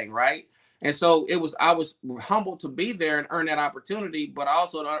everything, right? And so I was humbled to be there and earn that opportunity, but I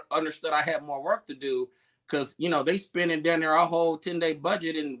also understood I had more work to do because they spending down there a whole 10-day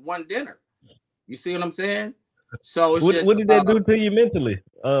budget in one dinner. You see what I'm saying? So it's what did that do to you mentally?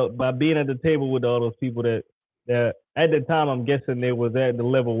 By being at the table with all those people that at the time, I'm guessing they was at the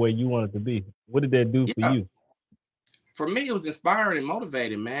level where you wanted to be. What did that do for you? For me, it was inspiring and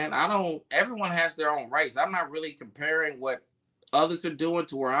motivating, man. Everyone has their own race. I'm not really comparing what others are doing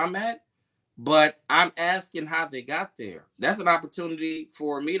to where I'm at, but I'm asking how they got there. That's an opportunity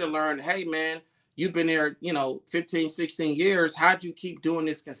for me to learn, hey, man, you've been there, 15, 16 years. How'd you keep doing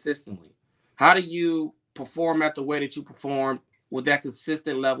this consistently? How do you perform at the way that you perform with that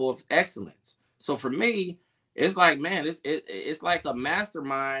consistent level of excellence? So for me, it's like, man, it's like a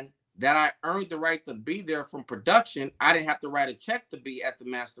mastermind that I earned the right to be there from production. I didn't have to write a check to be at the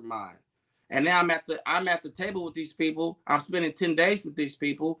mastermind. And now I'm at the table with these people. I'm spending 10 days with these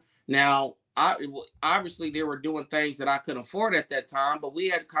people. Now, obviously they were doing things that I couldn't afford at that time, but we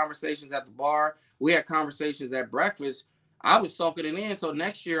had conversations at the bar. We had conversations at breakfast. I was soaking it in. So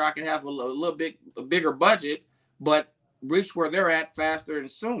next year I can have a bigger budget, but reach where they're at faster and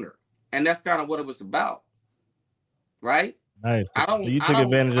sooner. And that's kind of what it was about. Right? Nice. So you took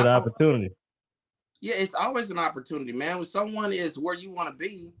advantage of the opportunity. Yeah, it's always an opportunity, man. When someone is where you want to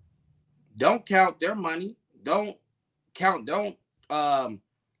be, don't count their money. Don't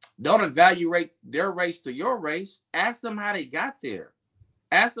evaluate their race to your race. Ask them how they got there.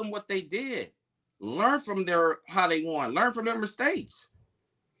 Ask them what they did. Learn from how they won. Learn from their mistakes.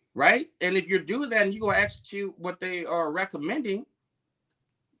 Right? And if you do that and you're going to execute what they are recommending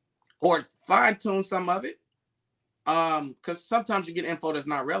or fine-tune some of it, because sometimes you get info that's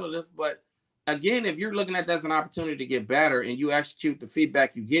not relative, but again, if you're looking at that as an opportunity to get better and you execute the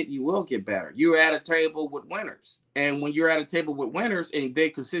feedback you get, you will get better. You're at a table with winners, and when you're at a table with winners and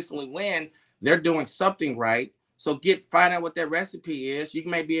they consistently win, they're doing something right. So find out what that recipe is. You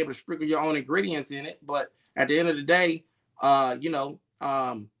may be able to sprinkle your own ingredients in it, but at the end of the day, follow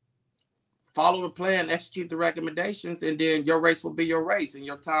the plan, execute the recommendations, and then your race will be your race and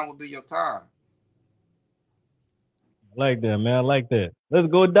your time will be your time. I like that, man. I like that. Let's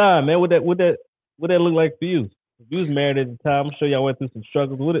go down, man. What that look like for you? If you was married at the time, I'm sure y'all went through some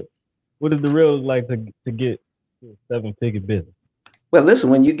struggles with it. What did the real look like to get to a 7-figure business? Well, listen,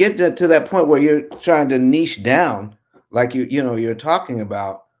 when you get to that point where you're trying to niche down, like you're talking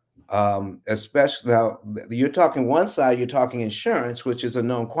about, especially now you're talking one side, you're talking insurance, which is a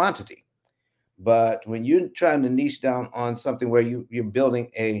known quantity. But when you're trying to niche down on something where you're building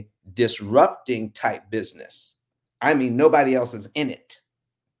a disrupting type business, I mean, nobody else is in it.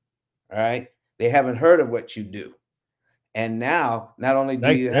 All right. They haven't heard of what you do. And now, not only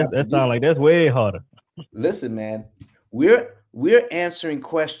do you have that sounds like that's way harder. Listen, man, we're answering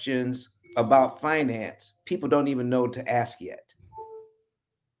questions about finance people don't even know to ask yet.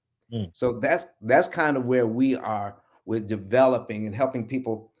 So that's kind of where we are with developing and helping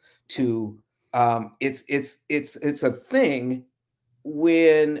people to it's a thing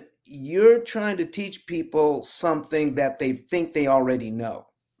when you're trying to teach people something that they think they already know,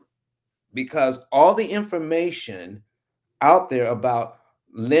 because all the information out there about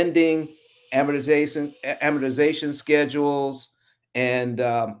lending, amortization schedules, and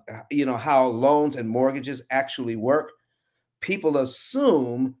how loans and mortgages actually work, people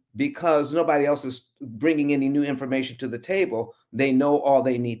assume because nobody else is bringing any new information to the table, they know all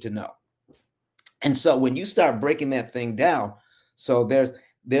they need to know. And so when you start breaking that thing down, so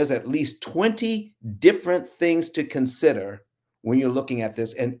there's at least 20 different things to consider when you're looking at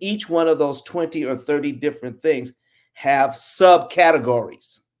this, and each one of those 20 or 30 different things have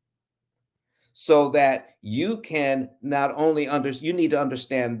subcategories, so that you can not only you need to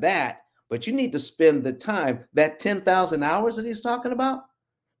understand that, but you need to spend the time, that 10,000 hours that he's talking about,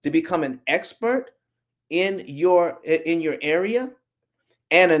 to become an expert in your area,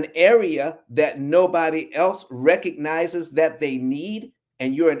 and an area that nobody else recognizes that they need,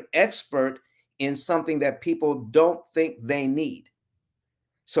 and you're an expert in something that people don't think they need.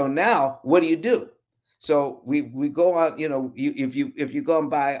 So now what do? So we go on, if you go and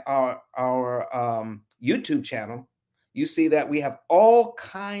buy our YouTube channel, you see that we have all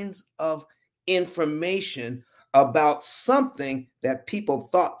kinds of information about something that people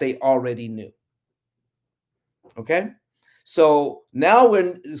thought they already knew. Okay. So now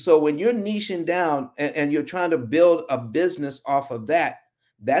when you're niching down and you're trying to build a business off of that,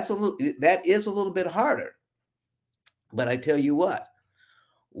 that is a little bit harder. But I tell you what,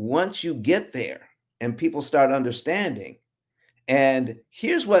 once you get there and people start understanding, and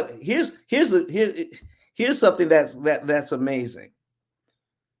here's something that's amazing.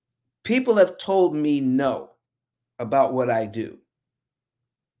 People have told me no about what I do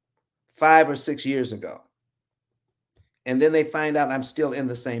 5 or 6 years ago. And then they find out I'm still in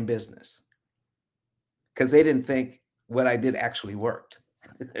the same business because they didn't think what I did actually worked.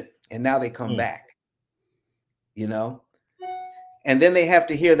 And now they come back, and then they have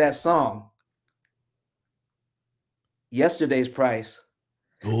to hear that song, Yesterday's Price.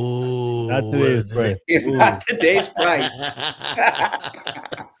 Ooh, not today's price. It's not today's price.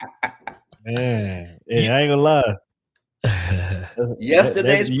 Man, yeah, I ain't gonna lie.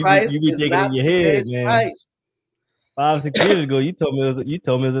 Yesterday's price you be is thinking not in your today's head, man. price. 5-6 years ago, you told me it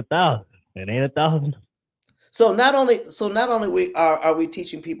was 1,000. It ain't 1,000. So not only are we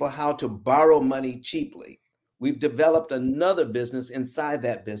teaching people how to borrow money cheaply, we've developed another business inside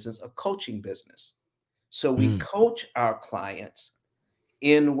that business, a coaching business. So we coach our clients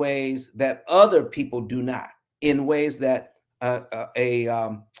in ways that other people do not, in ways that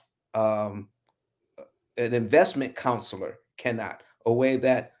an investment counselor cannot, a way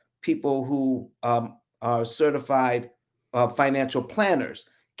that people who are certified financial planners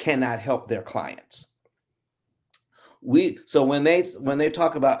cannot help their clients. So when they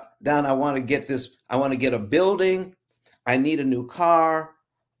talk about, Don, I want to get a building, I need a new car,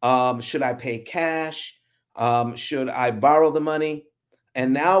 should I pay cash, should I borrow the money?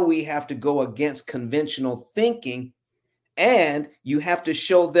 And now we have to go against conventional thinking, and you have to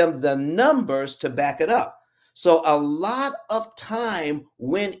show them the numbers to back it up. So a lot of time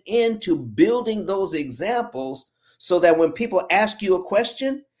went into building those examples so that when people ask you a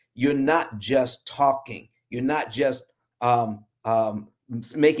question, you're not just talking, you're not just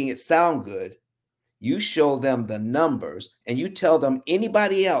making it sound good. You show them the numbers, and you tell them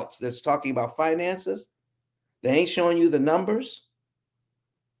anybody else that's talking about finances, they ain't showing you the numbers,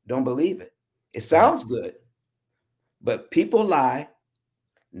 don't believe it. It sounds good, but people lie,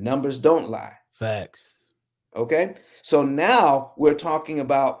 numbers don't lie. Facts. Okay, so now we're talking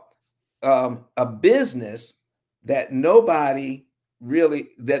about a business that nobody's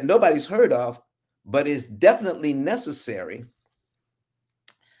heard of, but is definitely necessary.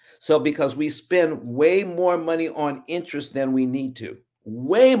 So because we spend way more money on interest than we need to,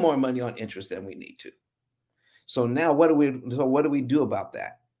 So now what do we do about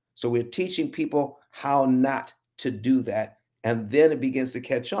that? So we're teaching people how not to do that, and then it begins to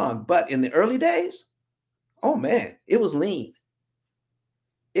catch on. But in the early days, oh man, it was lean.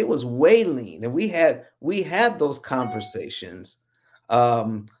 It was way lean, and we had those conversations.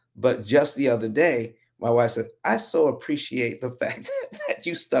 But just the other day, my wife said, "I so appreciate the fact that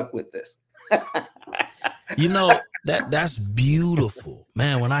you stuck with this." You know, that's beautiful,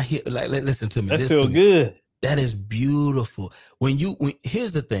 man. When I hear, like, listen to me. That Listen feel to me. good. That is beautiful.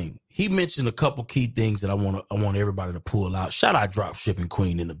 Here's the thing. He mentioned a couple key things that I want everybody to pull out. Shout out Drop Shipping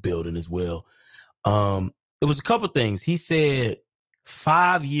Queen in the building as well. It was a couple things. He said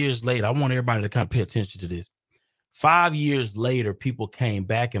 5 years later, I want everybody to kind of pay attention to this. 5 years later, people came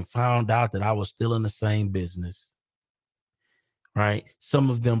back and found out that I was still in the same business. Right? Some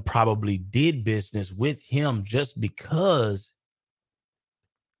of them probably did business with him just because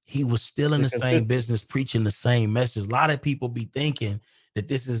he was still in the same business, preaching the same message. A lot of people be thinking that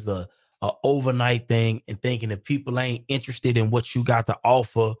this is a overnight thing and thinking if people ain't interested in what you got to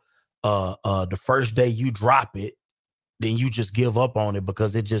offer the first day you drop it, then you just give up on it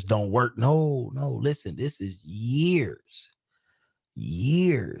because it just don't work. No, listen, this is years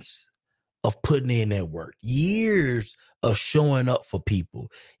of putting in that work, years of showing up for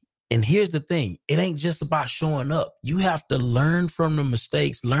people. And here's the thing. It ain't just about showing up. You have to learn from the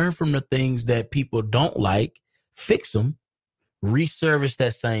mistakes, learn from the things that people don't like, fix them, reservice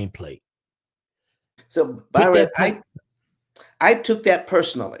that same plate. So, Byron, I took that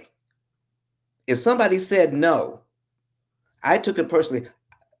personally. If somebody said no, I took it personally.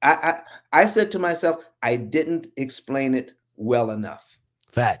 I said to myself, I didn't explain it well enough.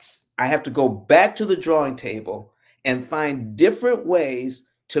 Facts. I have to go back to the drawing table and find different ways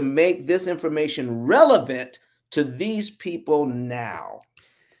to make this information relevant to these people now.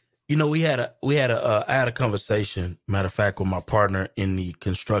 You know, I had a conversation, matter of fact, with my partner in the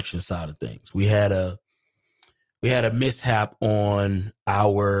construction side of things. We had a mishap on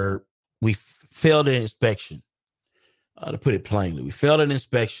we failed an inspection. To put it plainly, we failed an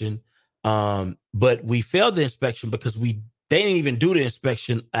inspection. But we failed the inspection because they didn't even do the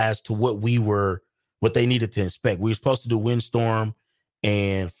inspection as to what they needed to inspect. We were supposed to do windstorm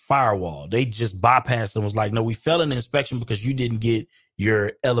and firewall. They just bypassed and was like, no, we failed an inspection because you didn't get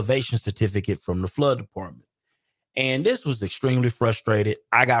your elevation certificate from the flood department. And this was extremely frustrated.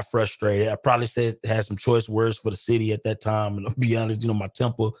 I got frustrated. I probably had some choice words for the city at that time. And I'll be honest,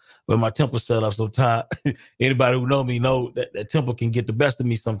 my temper set up sometimes. Anybody who know me know that temper can get the best of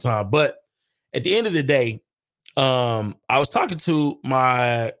me sometimes. But at the end of the day, I was talking to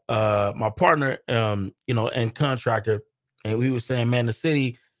my partner, and contractor, and we were saying, man, the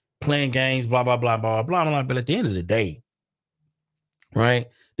city playing games, blah, blah, blah, blah, blah, blah. But at the end of the day, right,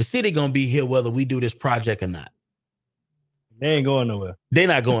 the city gonna be here whether we do this project or not. They ain't going nowhere. They're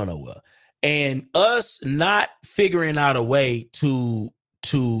not going nowhere. And us not figuring out a way to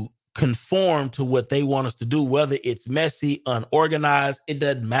conform to what they want us to do, whether it's messy, unorganized, it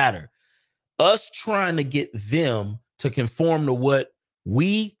doesn't matter. Us trying to get them to conform to what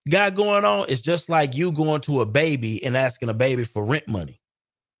we got going on is just like you going to a baby and asking a baby for rent money.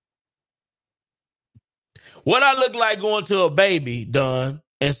 What I look like going to a baby, Don,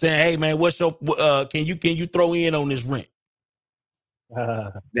 and saying, "Hey man, what's your can you throw in on this rent?"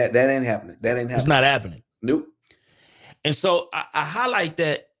 That ain't happening. That ain't happening. It's not happening. Nope. And so I highlight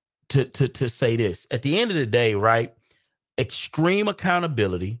that to say this. At the end of the day, right? Extreme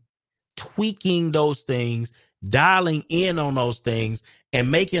accountability, tweaking those things, dialing in on those things, and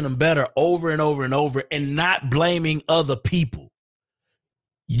making them better over and over and over, and not blaming other people.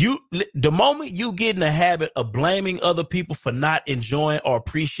 The moment you get in the habit of blaming other people for not enjoying or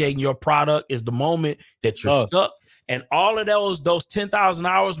appreciating your product is the moment that you're stuck. And all of those 10,000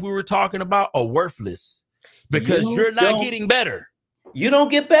 hours we were talking about are worthless because you're not getting better. You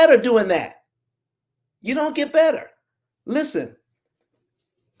don't get better doing that. You don't get better. Listen,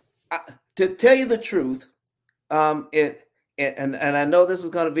 to tell you the truth, and I know this is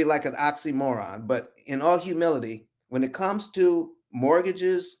going to be like an oxymoron, but in all humility, when it comes to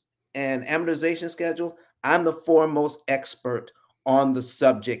mortgages and amortization schedule, I'm the foremost expert on the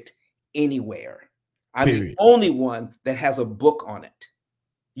subject anywhere. I'm the only one that has a book on it.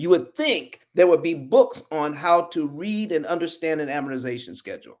 You would think there would be books on how to read and understand an amortization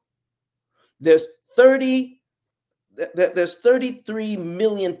schedule. There's 33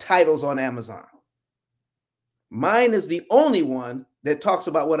 million titles on Amazon. Mine is the only one that talks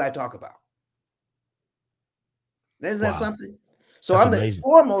about what I talk about. Isn't that something? So I'm the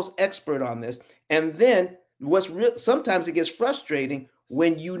foremost expert on this. And then sometimes it gets frustrating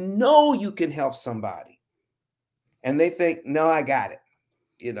when you know you can help somebody and they think, no, I got it.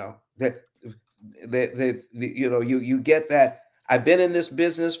 You get that. I've been in this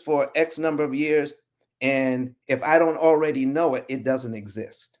business for X number of years. And if I don't already know it, it doesn't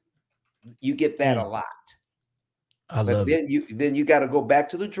exist. You get that a lot. But then you got to go back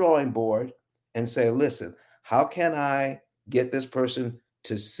to the drawing board and say, listen, how can I get this person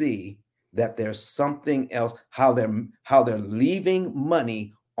to see that there's something else, how they're leaving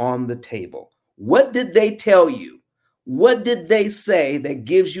money on the table. What did they tell you? What did they say that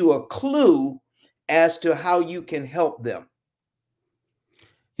gives you a clue as to how you can help them?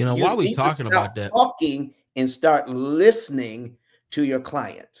 You know, You while we need to talking stop about that, talking and start listening to your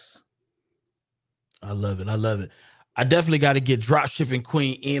clients. I love it. I love it. I definitely got to get Dropshipping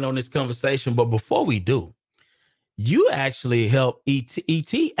Queen in on this conversation. But before we do, you actually help ET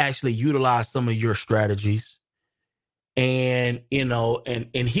actually utilize some of your strategies. And, you know, and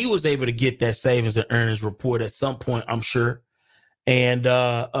he was able to get that savings and earnings report at some point, I'm sure. And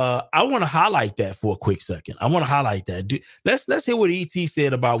I want to highlight that for a quick second. I want to highlight that. Let's hear what ET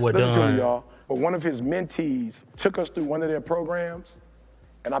said about what Listen to me, Don. y'all. But one of his mentees took us through one of their programs,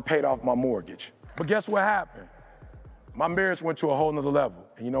 and I paid off my mortgage. But guess what happened? My marriage went to a whole nother level.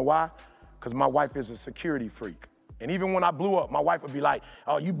 And you know why? Because my wife is a security freak. And even when I blew up, my wife would be like,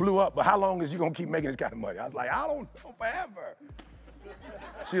 oh, you blew up, but how long is you gonna keep making this kind of money? I was like, I don't know, forever.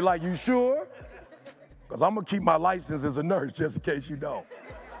 She's like, you sure? Because I'm gonna keep my license as a nurse just in case you don't.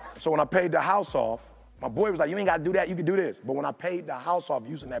 So when I paid the house off, my boy was like, you ain't gotta do that, you can do this. But when I paid the house off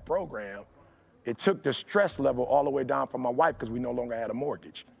using that program, it took the stress level all the way down for my wife because we no longer had a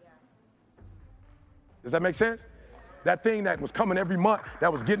mortgage. Does that make sense? That thing that was coming every month,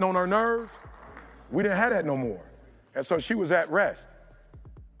 that was getting on her nerves, we didn't have that no more. And so she was at rest.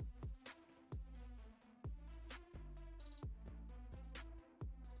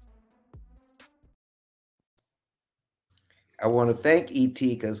 I want to thank ET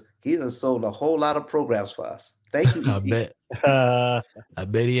because he done sold a whole lot of programs for us. Thank you, ET. I bet. I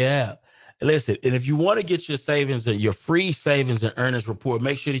bet he have. Listen, and if you want to get your savings and your free savings and earnings report,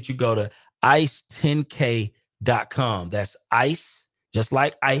 make sure that you go to ice10k.com. That's ice, just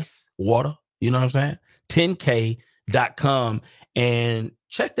like ice, water. You know what I'm saying? 10k.com and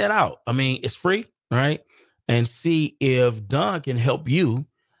check that out. I mean, it's free, right? And see if Don can help you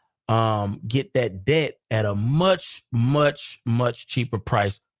get that debt at a much, much, much cheaper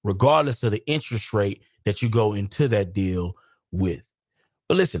price, regardless of the interest rate that you go into that deal with.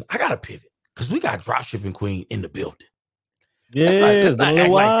 But listen, I got to pivot because we got Dropshipping Queen in the building. Yeah, let's not act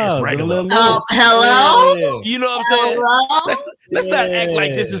like this regular. Hello? Yeah. You know what I'm saying? Hello? Let's not act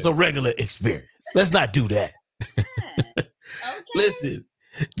like this is a regular experience. Let's not do that. Okay. Listen,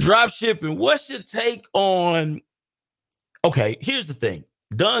 dropshipping, what's your take on? Okay, here's the thing.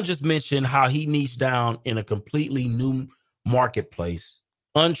 Don just mentioned how he niched down in a completely new marketplace,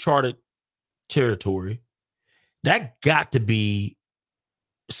 uncharted territory. That got to be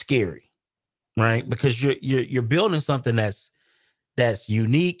scary, right? Because you're building something that's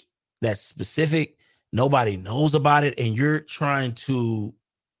unique, that's specific. Nobody knows about it, and you're trying to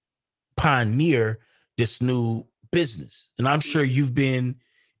pioneer this new business. And I'm sure you've been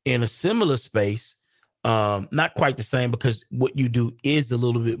in a similar space. Not quite the same because what you do is a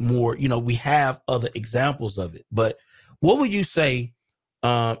little bit more, you know, we have other examples of it. But what would you say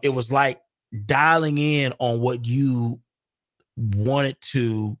it was like dialing in on what you wanted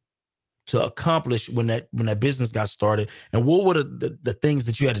to accomplish when that business got started? And what were the things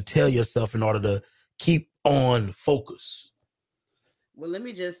that you had to tell yourself in order to keep on focus? Well, let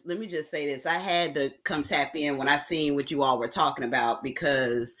me just say this. I had to come tap in when I seen what you all were talking about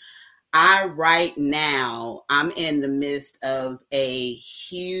because right now, I'm in the midst of a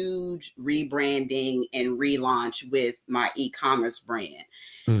huge rebranding and relaunch with my e-commerce brand.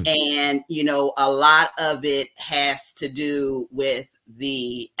 And, you know, a lot of it has to do with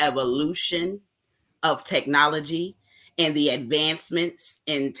the evolution of technology and the advancements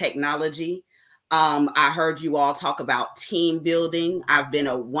in technology. I heard you all talk about team building. I've been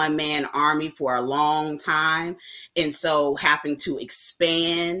a one-man army for a long time. And so having to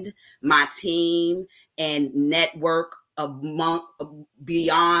expand my team and network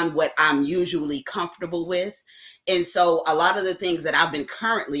beyond what I'm usually comfortable with. And so a lot of the things that I've been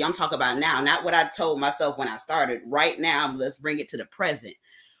I'm talking about now, not what I told myself when I started. Right now, let's bring it to the present.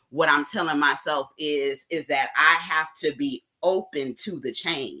 What I'm telling myself is that I have to be open to the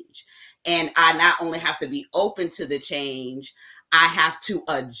change. And I not only have to be open to the change, I have to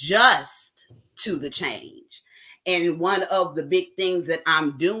adjust to the change. And one of the big things that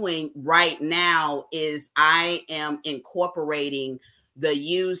I'm doing right now is I am incorporating the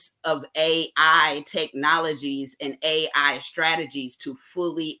use of AI technologies and AI strategies to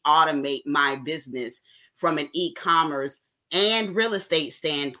fully automate my business from an e-commerce and real estate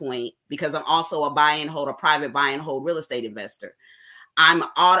standpoint, because I'm also a private buy and hold real estate investor. I'm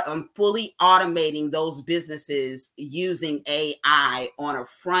fully automating those businesses using AI on a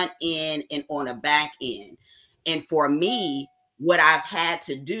front end and on a back end. And for me, what I've had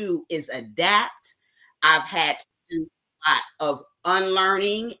to do is adapt. I've had to do a lot of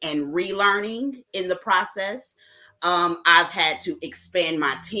unlearning and relearning in the process. I've had to expand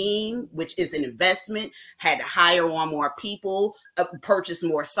my team, which is an investment, had to hire on more people, purchase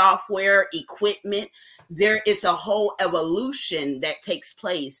more software, equipment. There is a whole evolution that takes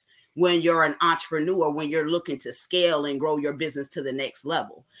place when you're an entrepreneur, when you're looking to scale and grow your business to the next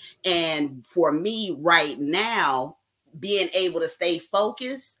level. And for me right now, being able to stay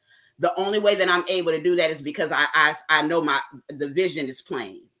focused, the only way that I'm able to do that is because I know the vision is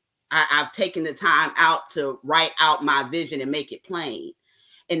plain. I've taken the time out to write out my vision and make it plain.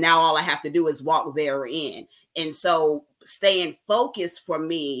 And now all I have to do is walk therein. And so staying focused for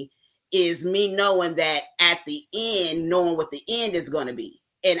me is me knowing that at the end, knowing what the end is going to be.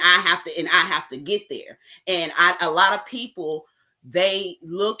 And I have to get there. And a lot of people, they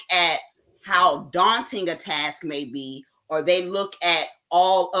look at how daunting a task may be, or they look at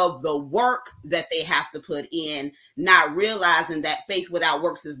all of the work that they have to put in, not realizing that faith without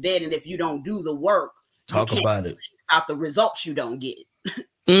works is dead. And if you don't do the work, talk about it, about the results you don't get.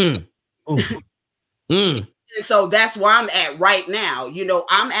 And so that's where I'm at right now. You know,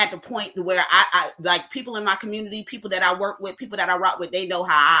 I'm at the point where I like people in my community, people that I work with, people that I rock with, they know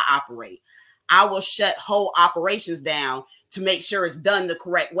how I operate. I will shut whole operations down to make sure it's done the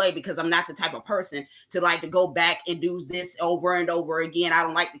correct way, because I'm not the type of person to like to go back and do this over and over again. I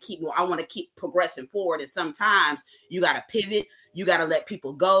don't like to I want to keep progressing forward. And sometimes you got to pivot. You got to let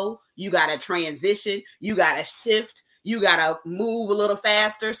people go. You got to transition. You got to shift. You got to move a little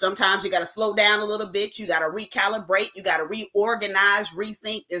faster. Sometimes you got to slow down a little bit. You got to recalibrate. You got to reorganize,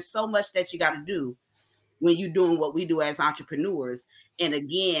 rethink. There's so much that you got to do when you're doing what we do as entrepreneurs. And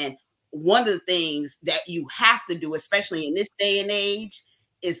again, one of the things that you have to do, especially in this day and age,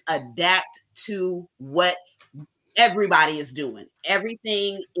 is adapt to what everybody is doing.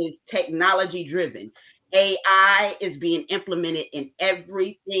 Everything is technology driven. AI is being implemented in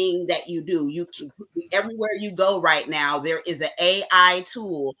everything that you do. You can, everywhere you go right now, there is an AI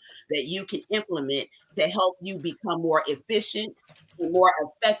tool that you can implement to help you become more efficient and more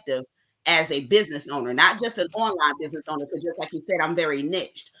effective as a business owner, not just an online business owner, because just like you said, I'm very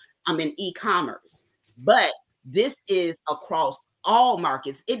niched. I'm in e-commerce, but this is across all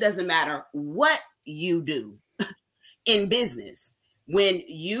markets. It doesn't matter what you do in business. When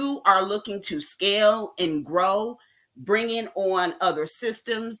you are looking to scale and grow, bringing on other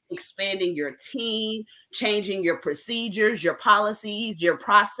systems, expanding your team, changing your procedures, your policies, your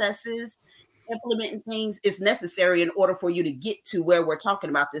processes, implementing things is necessary in order for you to get to where we're talking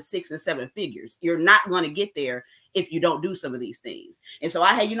about, the 6 and 7 figures. You're not going to get there if you don't do some of these things. And so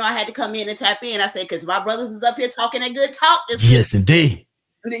I had to come in and tap in. I said, because my brothers is up here talking a good talk. Yes, indeed.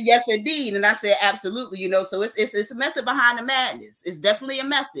 Yes, indeed. And I said, absolutely. You know, so it's a method behind the madness. It's definitely a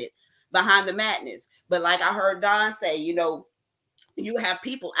method behind the madness. But like I heard Don say, you know, you have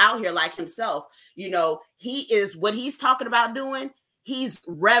people out here like himself, you know, what he's talking about doing, he's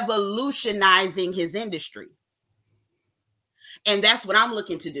revolutionizing his industry. And that's what I'm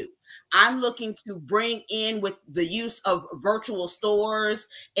looking to do. I'm looking to bring in, with the use of virtual stores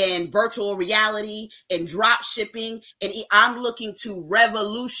and virtual reality and drop shipping, and I'm looking to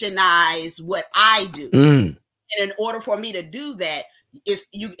revolutionize what I do. And in order for me to do that,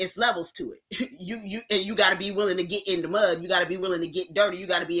 it's levels to it. You got to be willing to get in the mud. You got to be willing to get dirty. You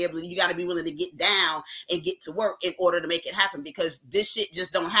got to be willing to get down and get to work in order to make it happen, because this shit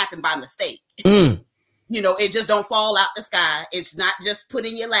just don't happen by mistake. You know, it just don't fall out the sky. It's not just put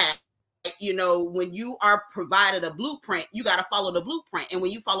in your lap. You know, when you are provided a blueprint, you got to follow the blueprint. And when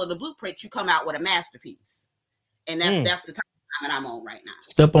you follow the blueprint, you come out with a masterpiece. And that's the time that I'm on right now.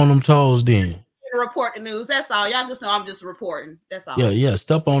 Step on them toes then. Report the news. That's all. Y'all just know I'm just reporting. That's all. Yeah.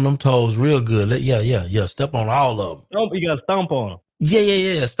 Step on them toes real good. Yeah. Step on all of them. You got to stomp on them.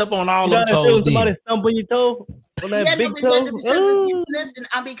 Yeah. Step on all them toes. Somebody stomp on your toe? On that big toe?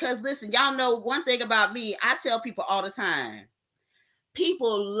 Because listen, y'all know one thing about me. I tell people all the time,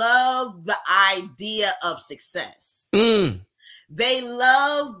 people love the idea of success. They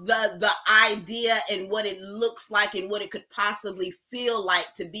love the idea and what it looks like and what it could possibly feel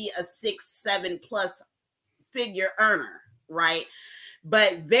like to be a 6-7+ figure earner, right?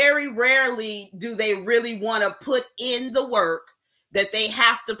 But very rarely do they really want to put in the work that they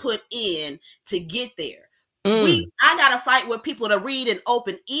have to put in to get there. I got to fight with people to read and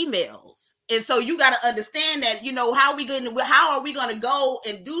open emails. And so you got to understand that, you know, how are we going to go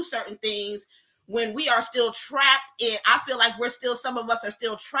and do certain things when we are still trapped in? I feel like some of us are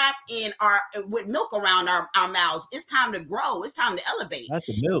still trapped in with milk around our mouths. It's time to grow. It's time to elevate. That's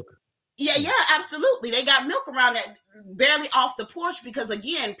the milk. Yeah, absolutely. They got milk around that, barely off the porch, because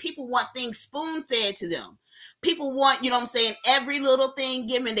again, people want things spoon fed to them. People want, you know what I'm saying, every little thing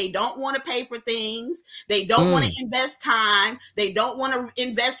given. They don't want to pay for things. They don't want to invest time. They don't want to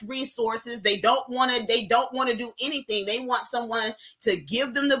invest resources. They don't want to do anything. They want someone to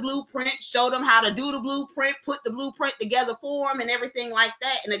give them the blueprint, show them how to do the blueprint, put the blueprint together for them and everything like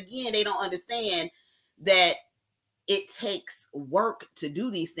that. And again, they don't understand that it takes work to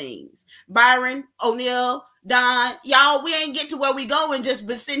do these things. Byron, O'Neal, Don, y'all, we ain't get to where we go and just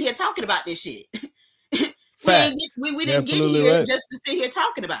been sitting here talking about this shit. we didn't get here just to sit here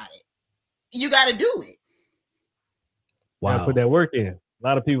talking about it. You got to do it. Wow. Gotta put that work in. A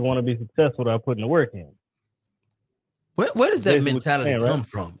lot of people want to be successful without putting the work in. Where does that mentality come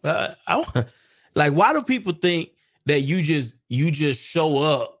from? Like, why do people think that you just show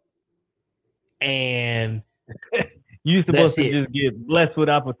up and you're supposed to just get blessed with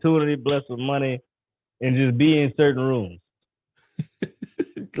opportunity, blessed with money, and just be in certain rooms?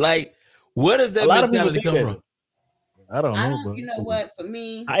 Like, where does that mentality come from? I don't know. Bro. You know what? For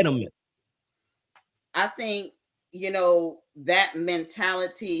me, entitlement. I think, you know, that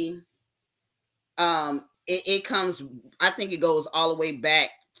mentality, it comes, I think it goes all the way back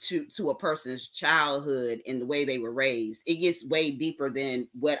to a person's childhood and the way they were raised. It gets way deeper than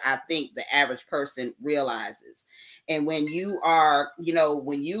what I think the average person realizes. And when you are, you know,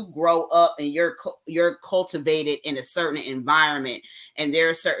 when you grow up and you're cultivated in a certain environment and there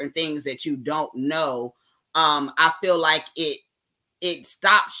are certain things that you don't know, I feel like it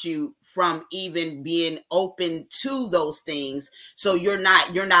stops you from even being open to those things. So you're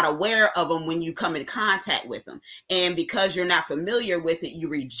not aware of them when you come in contact with them. And because you're not familiar with it, you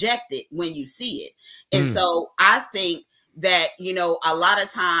reject it when you see it. And so I think that, you know, a lot of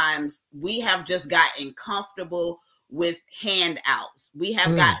times we have just gotten comfortable with handouts. We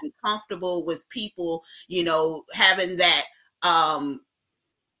have gotten comfortable with people, you know, having that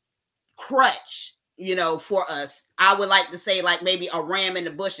crutch, you know, for us. I would like to say like maybe a ram in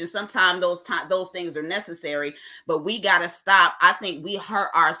the bush, and sometimes those things are necessary, but we got to stop. I think we hurt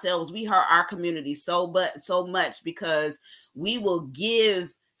ourselves. We hurt our community so much because we will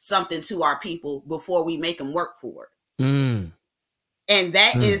give something to our people before we make them work for it. And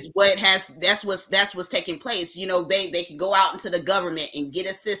that is that's what's taking place. You know, they can go out into the government and get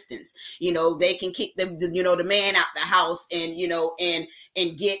assistance. You know, they can kick the man out the house and, you know, and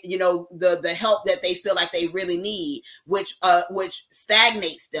get, you know, the help that they feel like they really need, which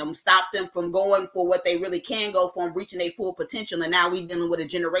stagnates them, stop them from going for what they really can go for and reaching their full potential. And now we're dealing with a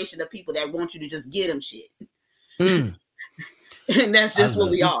generation of people that want you to just get them shit. And that's just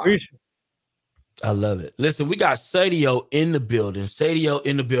what we are. I love it. Listen, we got Sadio in the building.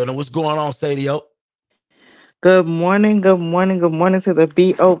 What's going on, Sadio? Good morning to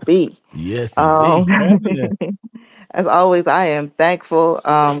the BOB. Yes, as always, I am thankful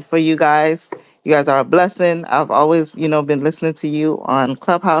for you guys. You guys are a blessing. I've always, you know, been listening to you on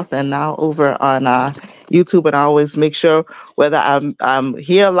Clubhouse and now over on YouTube, and I always make sure whether I'm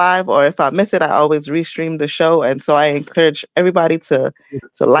here live or if I miss it, I always restream the show. And so I encourage everybody to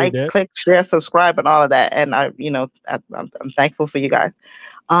like, click, share, subscribe, and all of that. And I'm thankful for you guys.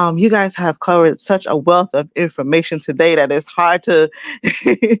 You guys have covered such a wealth of information today that it's hard to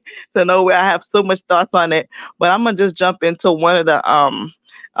to know where I have so much thoughts on it. But I'm gonna just jump into one of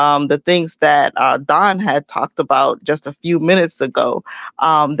the things that Don had talked about just a few minutes ago,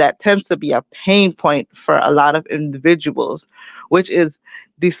 that tends to be a pain point for a lot of individuals, which is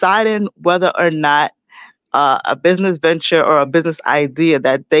deciding whether or not a business venture or a business idea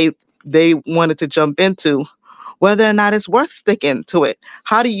that they wanted to jump into, whether or not it's worth sticking to it.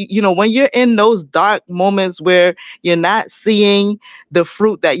 How do you know, when you're in those dark moments where you're not seeing the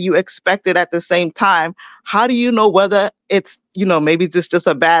fruit that you expected at the same time, how do you know whether it's, you know, maybe it's just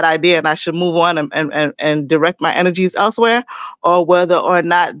a bad idea and I should move on and direct my energies elsewhere, or whether or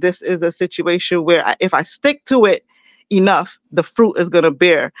not this is a situation where if I stick to it enough, the fruit is going to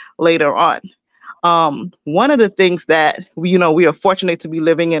bear later on. One of the things that, you know, we are fortunate to be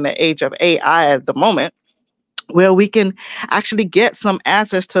living in the age of AI at the moment, where we can actually get some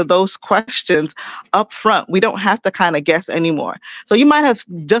answers to those questions up front. We don't have to kind of guess anymore. So you might have,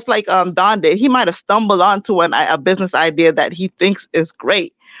 just like Don did, he might have stumbled onto a business idea that he thinks is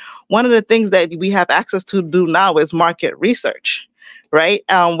great. One of the things that we have access to do now is market research, right?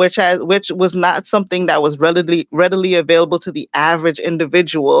 Which was not something that was readily available to the average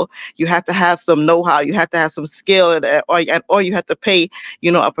individual. You had to have some know-how, you had to have some skill, or you had to pay,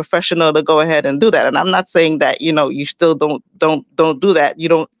 a professional to go ahead and do that. And I'm not saying that, you still don't do that. You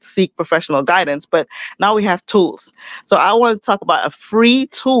don't seek professional guidance, but now we have tools. So I want to talk about a free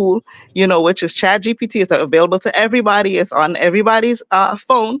tool, which is ChatGPT. It's available to everybody. It's on everybody's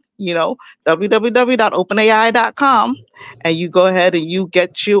phone, www.openai.com. And you go ahead and you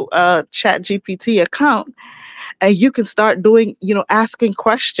get you a ChatGPT account, and you can start doing, asking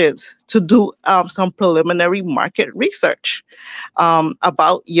questions to do some preliminary market research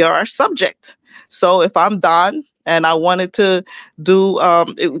about your subject. So if I'm Don and I wanted to do,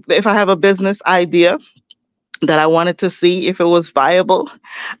 if I have a business idea that I wanted to see if it was viable,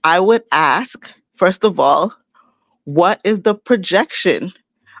 I would ask, first of all, what is the projection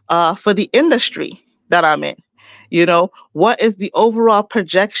for the industry that I'm in? What is the overall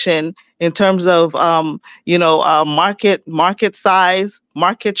projection in terms of, market size,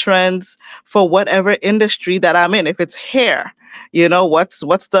 market trends for whatever industry that I'm in? If it's hair, what's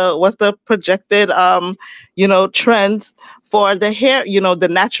the projected, trends for the hair, the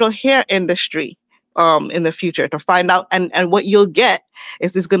natural hair industry in the future, to find out. And what you'll get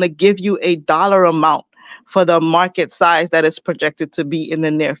is it's going to give you a dollar amount for the market size that is projected to be in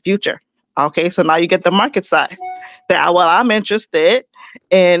the near future. Okay, so now you get the market size. Well, I'm interested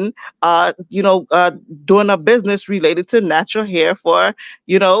in, doing a business related to natural hair for,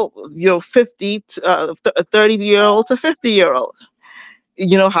 50 to 30-year-old to 50-year-olds.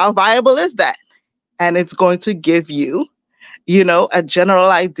 How viable is that? And it's going to give you, a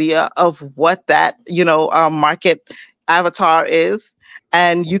general idea of what that, market avatar is.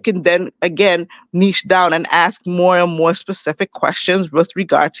 And you can then, again, niche down and ask more and more specific questions with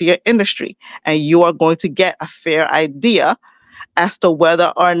regard to your industry. And you are going to get a fair idea as to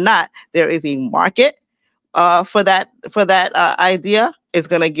whether or not there is a market for that idea. It's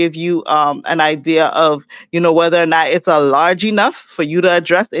going to give you an idea of, whether or not it's large enough for you to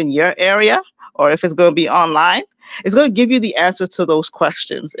address in your area, or if it's going to be online. It's going to give you the answers to those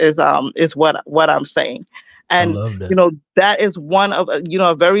questions, is what I'm saying. And, I love that. That is one of,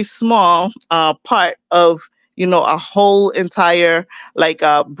 a very small part of, a whole entire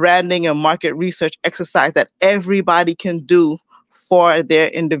branding and market research exercise that everybody can do for their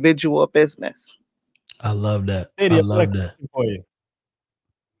individual business. I love that. Eddie, I I've got a love that. question for you.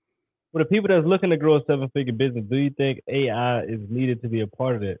 For the people that's looking to grow a seven-figure business, do you think AI is needed to be a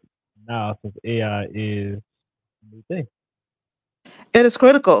part of it now, since AI is a new thing? It is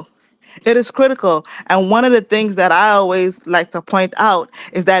critical. It is critical. And one of the things that I always like to point out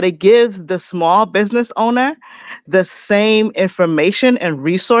is that it gives the small business owner the same information and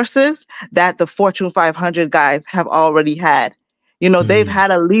resources that the Fortune 500 guys have already had. They've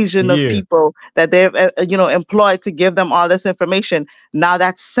had a legion of people that they've, employed to give them all this information. Now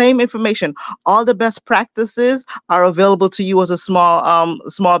that same information, all the best practices are available to you as a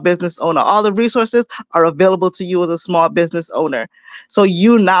small business owner. All the resources are available to you as a small business owner. So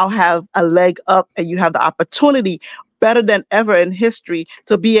you now have a leg up, and you have the opportunity, better than ever in history,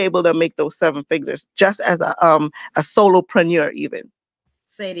 to be able to make those seven figures just as a solopreneur even.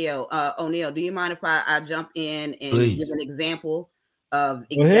 Sadio, O'Neal, do you mind if I jump in and Please. give an example of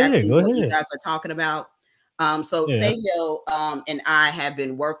Go exactly ahead. what you guys are talking about? Sadio and I have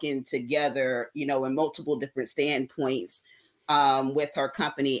been working together, in multiple different standpoints with her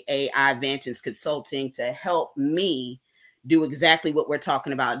company, AI Vantage Consulting, to help me do exactly what we're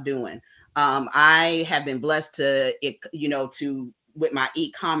talking about doing. I have been blessed to, with my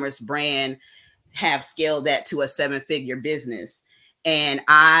e-commerce brand, have scaled that to a seven-figure business. And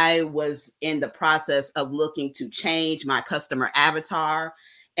I was in the process of looking to change my customer avatar.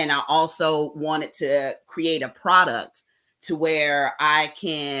 And I also wanted to create a product to where I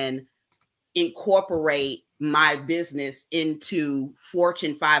can incorporate my business into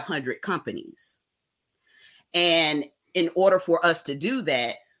Fortune 500 companies. And in order for us to do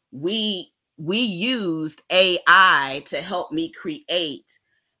that, we used AI to help me create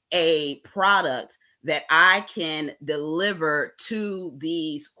a product that I can deliver to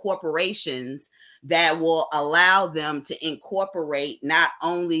these corporations that will allow them to incorporate not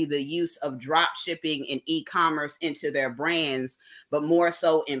only the use of drop shipping and e-commerce into their brands, but more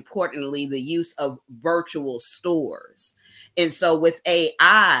so importantly, the use of virtual stores. And so with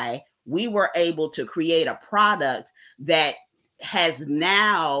AI, we were able to create a product that has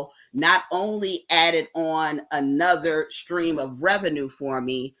now not only added on another stream of revenue for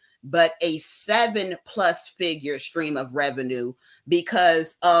me, but a 7+ figure stream of revenue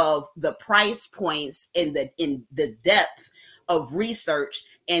because of the price points in the depth of research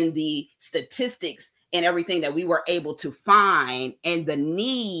and the statistics and everything that we were able to find, and the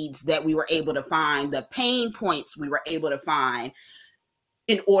needs that we were able to find, the pain points we were able to find,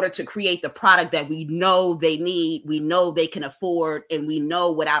 in order to create the product that we know they need, we know they can afford, and we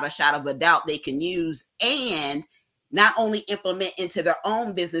know without a shadow of a doubt they can use, and not only implement into their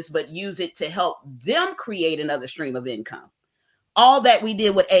own business, but use it to help them create another stream of income. All that we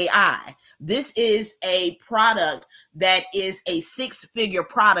did with AI. This is a product that is a 6-figure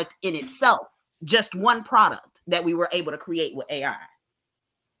product in itself. Just one product that we were able to create with AI.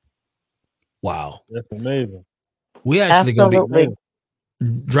 Wow. That's amazing. We actually going to Absolutely. be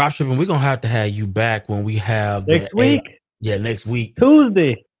dropshipping. We're going to have you back when we have Next week? Yeah, next week.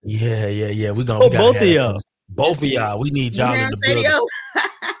 Tuesday. Yeah. We both of y'all. Both of y'all. We need y'all in the building.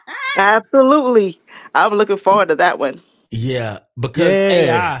 Absolutely. I'm looking forward to that one. Yeah, because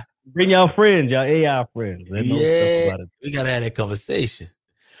AI. Bring y'all friends, y'all AI friends. They know stuff about it. We got to have that conversation.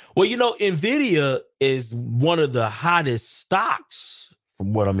 Well, NVIDIA is one of the hottest stocks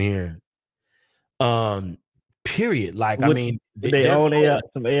from what I'm hearing. Period. Like, they own AI,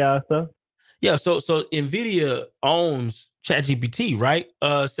 some AI stuff. Yeah. So NVIDIA owns ChatGPT, right?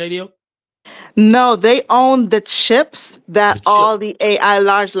 Sadio? No, they own the chips that all the AI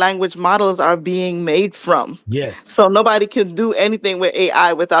large language models are being made from. Yes. So nobody can do anything with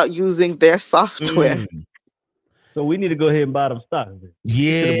AI without using their software. So we need to go ahead and buy them stocks.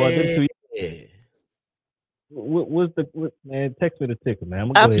 Yeah. Man, text me the ticker,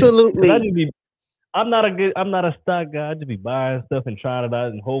 man. Absolutely. I'm not a stock guy. I just be buying stuff and trying it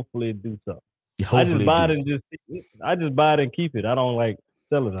out and hopefully it do something. I just buy it and keep it. I don't like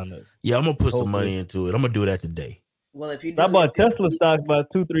sell it on that. Yeah, I'm gonna put some money into it. I'm gonna do that today. Well, if you I bought Tesla stocks about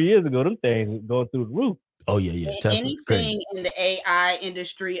 2-3 years ago, them things going through the roof. Oh yeah. Anything in the AI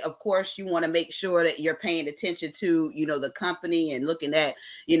industry, of course, you want to make sure that you're paying attention to, the company and looking at,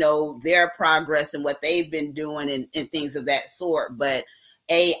 their progress and what they've been doing and things of that sort. But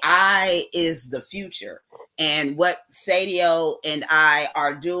AI is the future. And what Sadio and I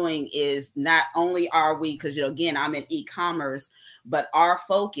are doing is not only are we, because, again, I'm in e-commerce, but our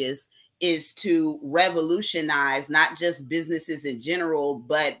focus is to revolutionize not just businesses in general,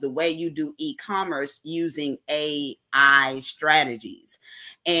 but the way you do e-commerce using AI strategies.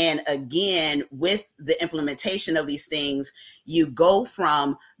 And again, with the implementation of these things, you go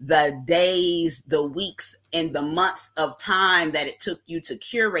from the days, the weeks, and the months of time that it took you to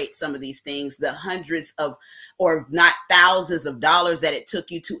curate some of these things, the hundreds of, or not thousands of dollars that it took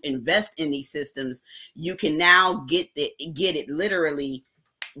you to invest in these systems. You can now get it literally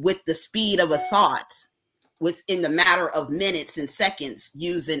with the speed of a thought, within the matter of minutes and seconds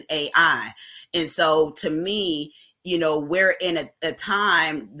using AI. And so to me, we're in a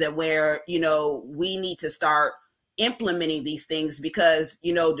time where we need to start implementing these things, because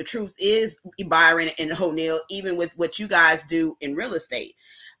the truth is, Byron and O'Neal, even with what you guys do in real estate,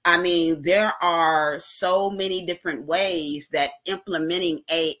 there are so many different ways that implementing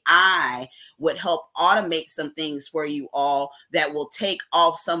AI would help automate some things for you all that will take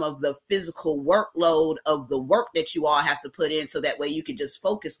off some of the physical workload of the work that you all have to put in, so that way you can just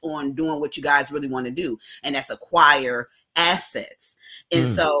focus on doing what you guys really want to do, and that's acquire assets. And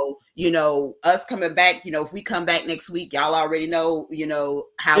so, us coming back, if we come back next week, y'all already know,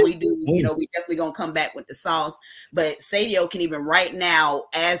 how we do, we definitely gonna come back with the sauce. But Sadio can even right now,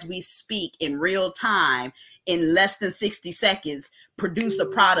 as we speak, in real time, in less than 60 seconds, produce a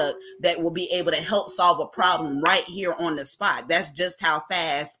product that will be able to help solve a problem right here on the spot. That's just how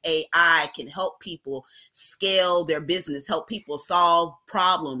fast AI can help people scale their business, help people solve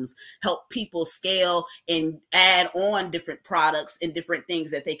problems, help people scale and add on different products and different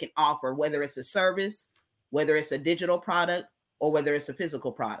things that they can offer, whether it's a service, whether it's a digital product, or whether it's a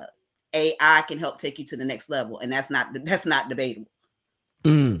physical product. AI can help take you to the next level, and that's not debatable.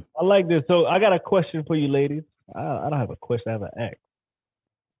 I like this. So I got a question for you, ladies. I don't have a question. I have an act.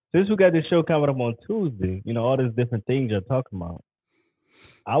 Since we got this show coming up on Tuesday, all these different things you're talking about,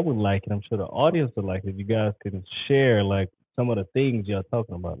 I would like, and I'm sure the audience would like, if you guys can share like some of the things you're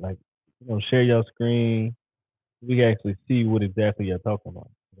talking about, like share your screen. We can actually see what exactly you're talking about.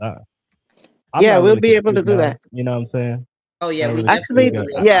 We'll be able to do that. You know what I'm saying? Oh yeah,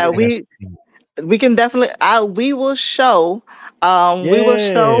 we can definitely. We will show. We will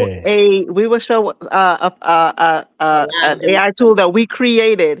show an AI tool that we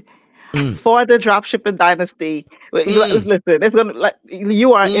created for the dropshipping dynasty. Listen, it's gonna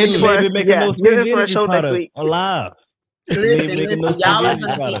you are in for a show next week. Alive. Listen, y'all are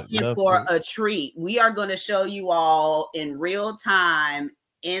going to be in for a treat. We are going to show you all in real time,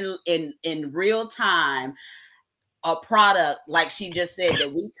 in real time, a product, like she just said,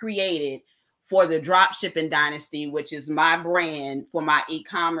 that we created for the drop shipping dynasty, which is my brand for my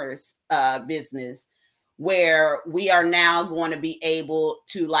e-commerce business, where we are now going to be able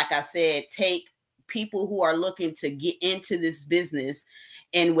to, like I said, take people who are looking to get into this business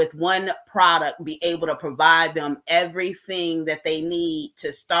and with one product be able to provide them everything that they need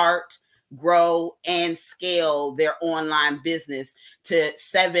to start, grow, and scale their online business to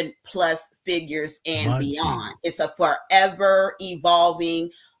 7+ figures and beyond. It's a forever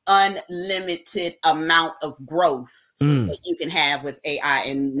evolving, unlimited amount of growth that you can have with AI.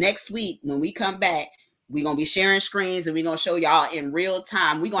 And next week, when we come back, we're going to be sharing screens and we're going to show y'all in real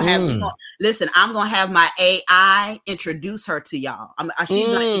time. We're going to have, I'm going to have my AI introduce her to y'all. She's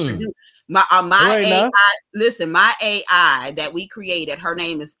going to introduce my AI. Listen, my AI that we created, her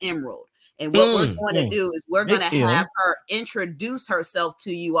name is Emerald. And what we're going to do is we're going to have her introduce herself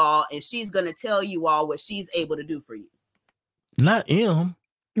to you all, and she's going to tell you all what she's able to do for you. Not M.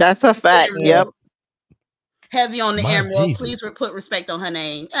 That's a fact. Emerald. Yep. Heavy on the Emerald. Jesus. Please put respect on her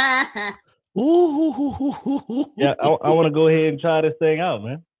name. Ooh. Yeah, I want to go ahead and try this thing out,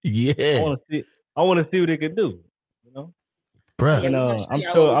 man. Yeah. I want to see what it can do. You know, bruh. And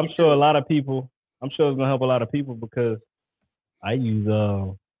I'm sure a lot of people. I'm sure it's gonna help a lot of people because I use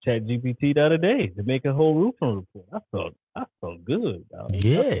ChatGPT the other day to make a whole roofing report. I felt good. Dog.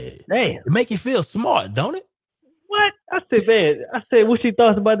 Yeah. Damn. It make you feel smart, don't it? What? I said, what she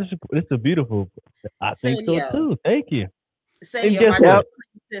thought about this report? It's a beautiful. I think so too. Thank you. My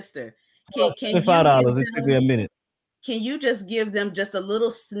sister. Can $5. It took me a minute. Can you just give them just a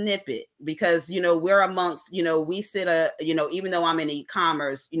little snippet? Because, we're amongst, we sit, even though I'm in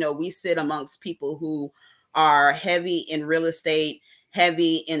e-commerce, we sit amongst people who are heavy in real estate,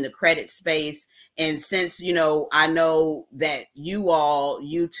 heavy in the credit space. And since, I know that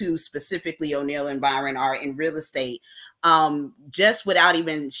you two specifically, O'Neal and Byron, are in real estate, just without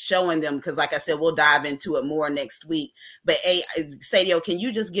even showing them, because like I said, we'll dive into it more next week. But Sadio, can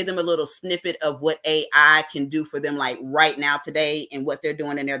you just give them a little snippet of what AI can do for them, like right now, today, and what they're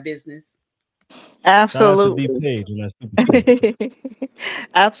doing in their business? Absolutely.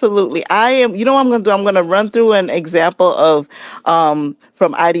 Absolutely. You know what I'm going to do? I'm going to run through an example of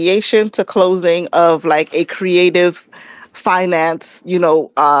from ideation to closing of like a creative finance,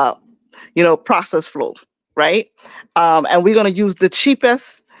 process flow, right? And we're going to use the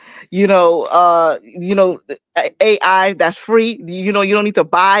cheapest, AI that's free. You don't need to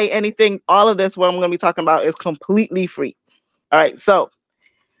buy anything. All of this, what I'm going to be talking about, is completely free. All right. So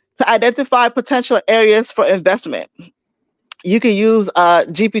to identify potential areas for investment, you can use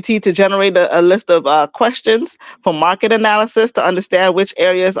GPT to generate a list of questions for market analysis to understand which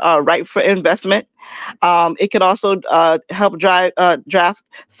areas are ripe for investment. It can also help draft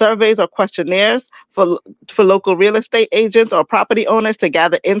surveys or questionnaires for local real estate agents or property owners to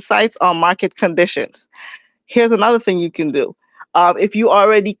gather insights on market conditions. Here's another thing you can do. If you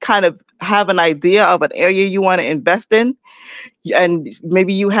already kind of have an idea of an area you want to invest in, and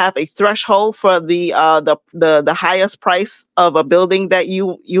maybe you have a threshold for the highest price of a building that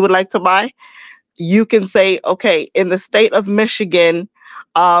you would like to buy, you can say, okay, in the state of Michigan,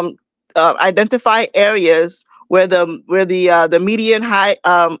 identify areas where the median high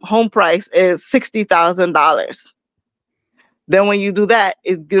home price is $60,000. Then when you do that,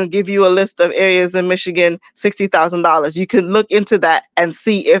 it's going to give you a list of areas in Michigan, $60,000. You can look into that and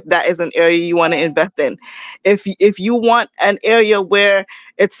see if that is an area you want to invest in. If you want an area where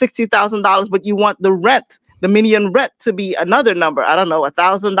it's $60,000, but you want the median rent to be another number, I don't know,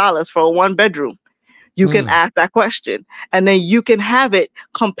 $1,000 for a 1-bedroom, you can ask that question, and then you can have it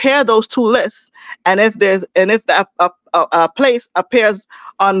compare those two lists. And if a place appears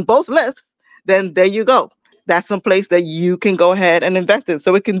on both lists, then there you go. That's some place that you can go ahead and invest in.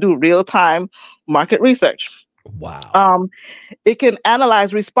 So it can do real-time market research. Wow. It can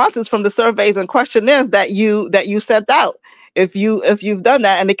analyze responses from the surveys and questionnaires that you sent out. If you've done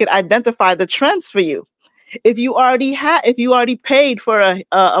that, and it can identify the trends for you. If you already paid for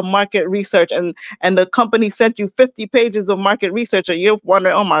a market research and the company sent you 50 pages of market research, and you're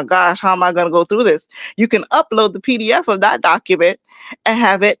wondering, oh my gosh, how am I going to go through this? You can upload the PDF of that document and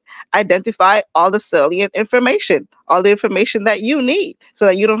have it identify all the salient information, all the information that you need, so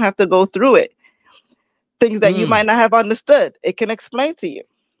that you don't have to go through it. Things that you might not have understood, it can explain to you.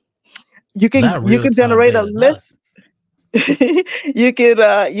 You can generate a list. You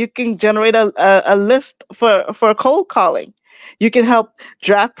can generate a list for cold calling. You can help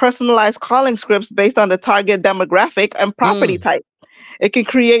draft personalized calling scripts based on the target demographic and property type. It can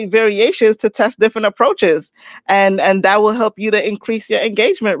create variations to test different approaches, and that will help you to increase your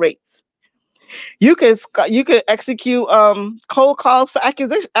engagement rates. You can execute cold calls for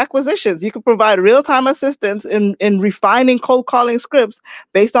acquisitions. You can provide real-time assistance in refining cold calling scripts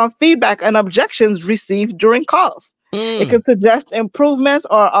based on feedback and objections received during calls. It can suggest improvements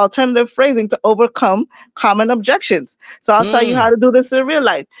or alternative phrasing to overcome common objections. So I'll tell you how to do this in real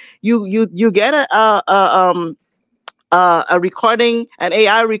life. You get a recording, an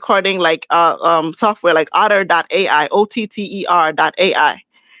AI recording, like software like Otter.ai, OTTER.ai.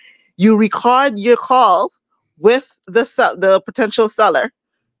 You record your call with the potential seller.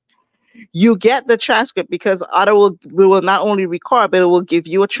 You get the transcript because Otter will not only record, but it will give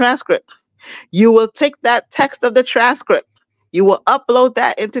you a transcript. You will take that text of the transcript. You will upload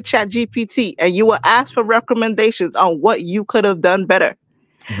that into ChatGPT, and you will ask for recommendations on what you could have done better.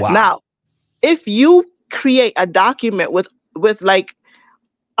 Wow. Now, if you create a document with like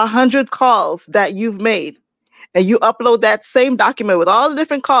 100 calls that you've made, and you upload that same document with all the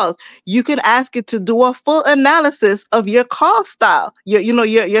different calls, you can ask it to do a full analysis of your call style,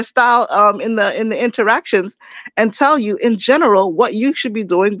 your style in the interactions, and tell you in general what you should be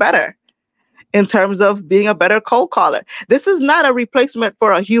doing better in terms of being a better cold caller. This is not a replacement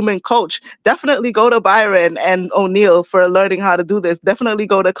for a human coach. Definitely go to Byron and O'Neill for learning how to do this. Definitely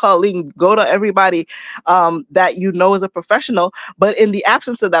go to Colleen, go to everybody that you know is a professional. But in the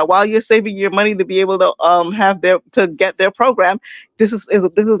absence of that, while you're saving your money to be able to get their program, this is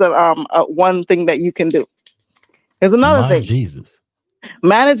one thing that you can do. Here's another thing. Jesus.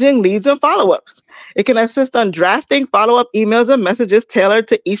 Managing leads and follow-ups. It can assist on drafting follow-up emails and messages tailored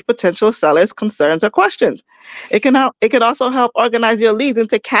to each potential seller's concerns or questions. It can also help organize your leads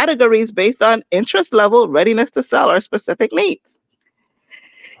into categories based on interest level, readiness to sell, or specific needs.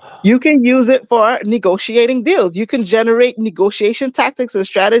 You can use it for negotiating deals. You can generate negotiation tactics and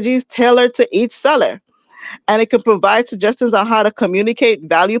strategies tailored to each seller. And it can provide suggestions on how to communicate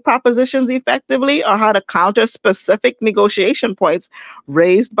value propositions effectively or how to counter specific negotiation points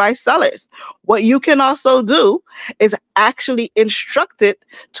raised by sellers. What you can also do is actually instruct it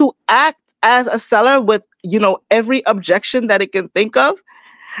to act as a seller with, every objection that it can think of.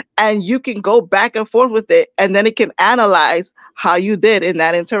 And you can go back and forth with it, and then it can analyze how you did in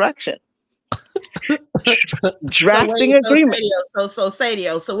that interaction. Drafting agreement. So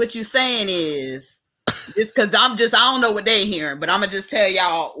Sadio, so what you're saying is, just because I don't know what they're hearing, but I'm gonna just tell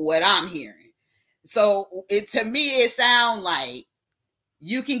y'all what I'm hearing. So to me, it sounds like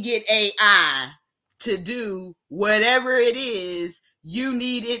you can get AI to do whatever it is you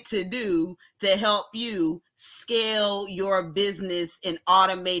need it to do to help you scale your business and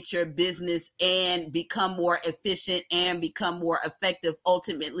automate your business and become more efficient and become more effective,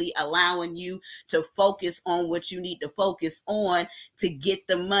 ultimately allowing you to focus on what you need to focus on to get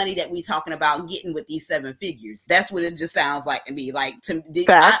the money that we're talking about getting with these 7 figures. That's what it just sounds like to me. Like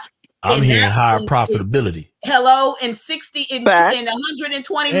I'm hearing higher profitability. Hello, in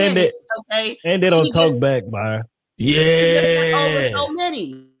 120 minutes, okay? And they don't talk back, Byron. Yeah. Over so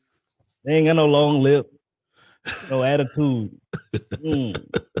many. They ain't got no long lip, no attitude. Jesus.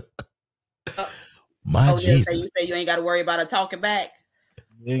 So you say you ain't got to worry about her talking back?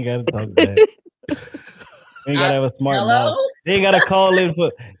 You ain't got to talk back. You ain't got to have a smart mouth. They ain't got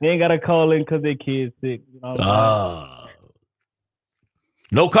to call in because their kids sick.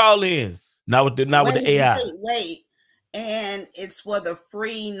 No call-ins. Not with the AI. Wait. And it's for the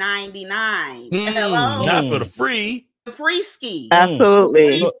free 99. Not for the free. The free ski.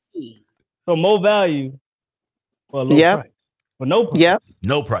 Absolutely. So more value for a low price. For no price. Yep.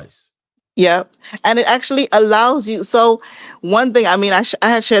 No price. Yep. And it actually allows you. So one thing, I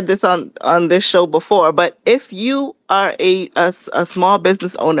had shared this on this show before, but if you are a small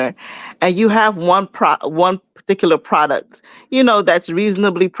business owner and you have one particular product, that's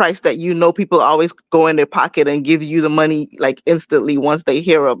reasonably priced, that people always go in their pocket and give you the money like instantly once they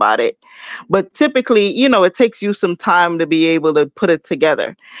hear about it. But typically, it takes you some time to be able to put it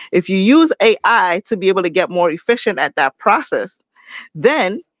together. If you use AI to be able to get more efficient at that process,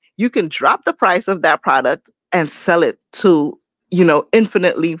 then you can drop the price of that product and sell it to,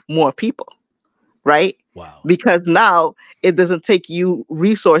 infinitely more people. Right? Wow. Because now it doesn't take you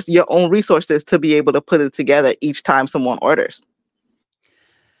your own resources to be able to put it together each time someone orders.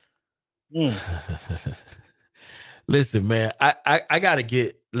 Listen, man, I gotta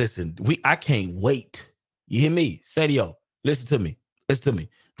I can't wait. You hear me? Sadio, listen to me.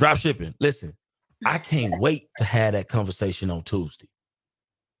 Drop shipping. Listen, I can't wait to have that conversation on Tuesday.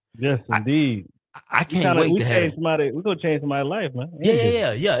 Yes, indeed. I can't wait to have it. We're gonna change somebody's life, man.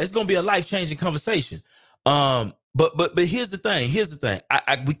 Yeah. It's gonna be a life-changing conversation. But here's the thing.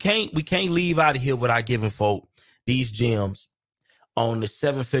 We can't leave out of here without giving folk these gems. on the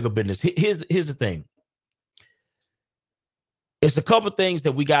 7-figure business. Here's the thing. It's a couple things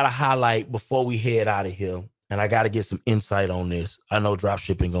that we got to highlight before we head out of here. And I got to get some insight on this. I know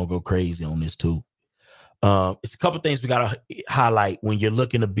dropshipping going to go crazy on this too. It's a couple things we got to highlight when you're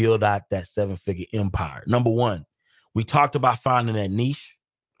looking to build out that 7-figure empire. Number one, we talked about finding that niche.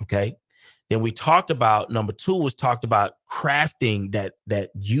 Okay. Then we talked about, number two was talked about crafting that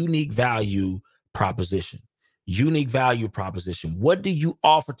unique value proposition. Unique value proposition. What do you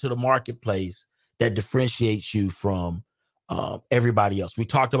offer to the marketplace that differentiates you from everybody else? We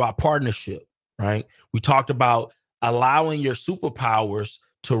talked about partnership, right? We talked about allowing your superpowers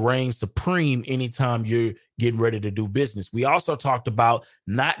to reign supreme anytime you're getting ready to do business. We also talked about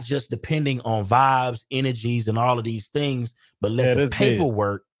not just depending on vibes, energies, and all of these things, but let the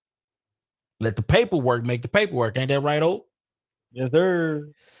paperwork make the paperwork. Ain't that right, O? Yes, sir.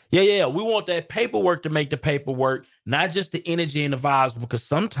 Yeah. We want that paperwork to make the paperwork, not just the energy and the vibes, because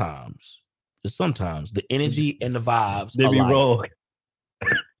sometimes the energy and the vibes they be wrong.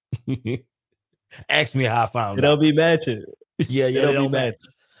 Ask me how I found it. Don't be matching. Yeah, they don't match.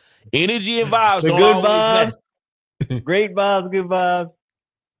 Energy and vibes the don't good always vibes, great vibes, good vibes,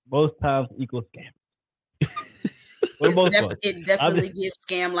 most times equal scam. It definitely gives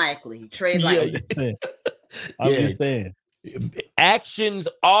scam likely. Trade likely. I'm just saying. Actions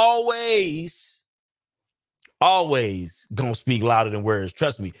always gonna speak louder than words.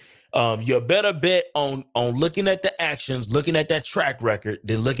 Trust me. You're better bet on looking at the actions, looking at that track record,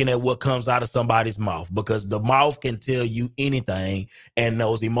 than looking at what comes out of somebody's mouth, because the mouth can tell you anything, and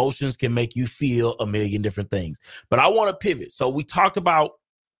those emotions can make you feel a million different things. But I want to pivot. So we talked about,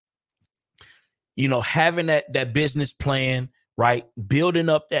 having that business plan, right? Building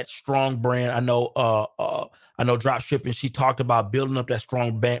up that strong brand. I know Dropshipping, she talked about building up that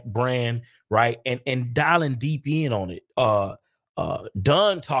strong brand, right? And dialing deep in on it.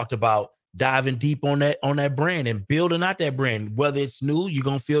 Dunn talked about diving deep on that brand and building out that brand. Whether it's new, you're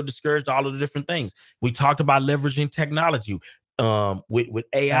gonna feel discouraged, all of the different things. We talked about leveraging technology with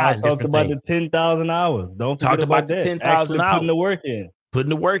AI. I talked about the 10,000 hours. Don't forget about the 10,000 hours. Putting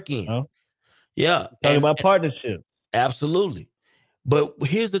the work in. Huh? Yeah. Talking about partnerships. Absolutely. But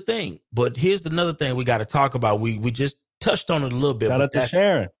here's the thing. Here's another thing we got to talk about. We just touched on it a little bit. Shout out to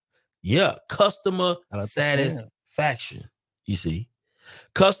Sharon. Yeah. Customer satisfaction. You see,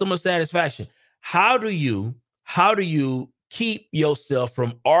 customer satisfaction. How do you keep yourself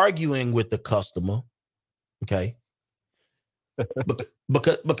from arguing with the customer? Okay.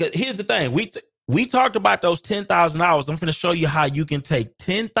 because here's the thing. We talked about those 10,000 hours. I'm going to show you how you can take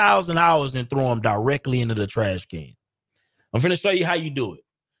 10,000 hours and throw them directly into the trash can. I'm going to show you how you do it.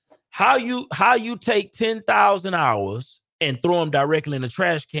 How you take 10,000 hours and throw them directly in the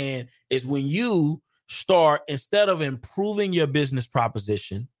trash can is when you start, instead of improving your business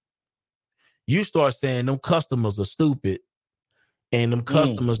proposition, you start saying them customers are stupid and them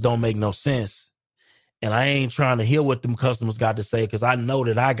customers don't make no sense. And I ain't trying to hear what them customers got to say, because I know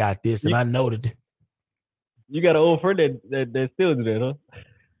that I got this, and I know that. You got an old friend that still do that,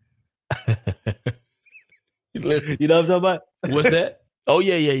 huh? Listen, you know what I'm talking about? What's that? Oh,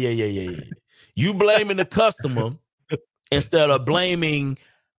 yeah. You blaming the customer instead of blaming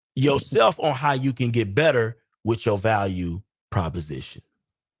yourself on how you can get better with your value proposition.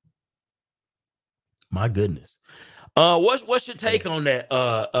 My goodness. What's your take on that,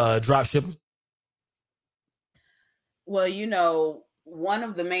 dropshipping? Well, one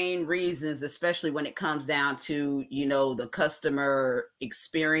of the main reasons, especially when it comes down to, the customer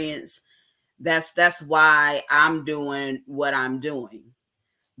experience, that's why I'm doing what I'm doing.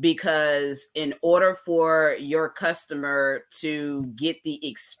 Because in order for your customer to get the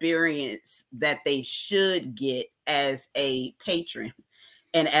experience that they should get as a patron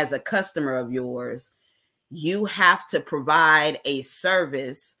and as a customer of yours, you have to provide a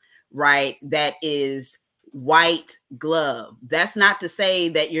service, right, that is white glove. That's not to say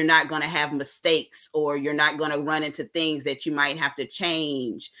that you're not going to have mistakes or you're not going to run into things that you might have to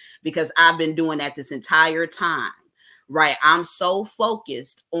change, because I've been doing that this entire time, right? I'm so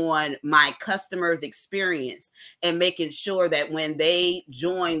focused on my customers' experience and making sure that when they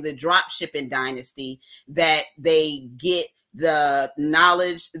join the dropshipping dynasty, that they get the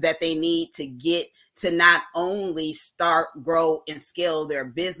knowledge that they need to get to not only start, grow, and scale their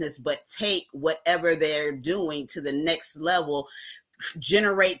business, but take whatever they're doing to the next level,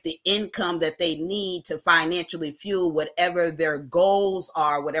 generate the income that they need to financially fuel whatever their goals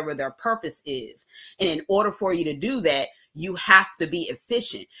are, whatever their purpose is. And in order for you to do that, you have to be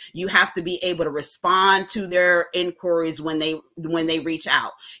efficient. You have to be able to respond to their inquiries when they reach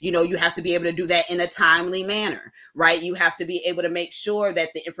out. You know, you have to be able to do that in a timely manner, right? You have to be able to make sure that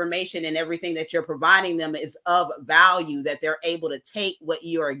the information and everything that you're providing them is of value, that they're able to take what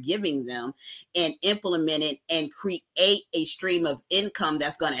you are giving them and implement it and create a stream of income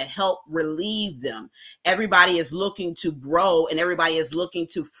that's going to help relieve them. Everybody is looking to grow, and everybody is looking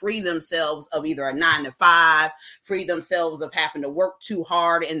to free themselves of either a 9-to-5, free themselves of having to work too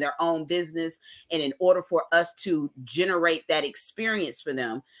hard in their own business. And in order for us to generate that experience for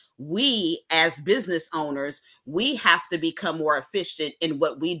them, we as business owners, we have to become more efficient in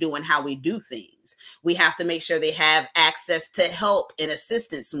what we do and how we do things. We have to make sure they have access to help and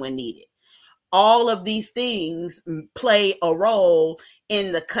assistance when needed. All of these things play a role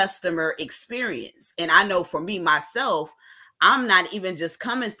in the customer experience. And I know for me, myself, I'm not even just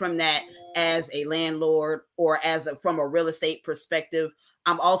coming from that as a landlord or from a real estate perspective.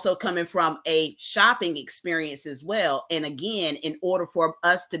 I'm also coming from a shopping experience as well. And again, in order for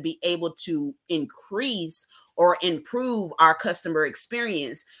us to be able to increase or improve our customer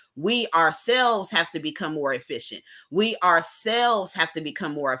experience, we ourselves have to become more efficient. We ourselves have to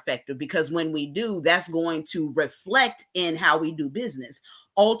become more effective, because when we do, that's going to reflect in how we do business,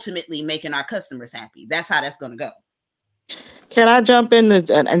 ultimately making our customers happy. That's how that's going to go. Can I jump in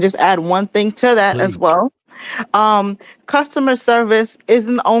and just add one thing to that as well? Customer service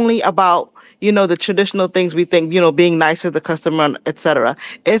isn't only about, the traditional things we think, being nice to the customer, etc.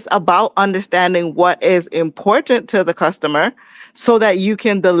 It's about understanding what is important to the customer so that you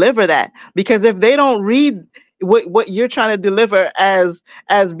can deliver that. Because if they don't read what you're trying to deliver as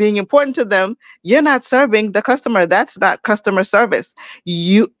being important to them, you're not serving the customer. That's not customer service.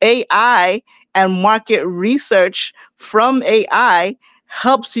 AI and market research from AI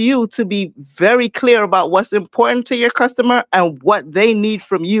helps you to be very clear about what's important to your customer and what they need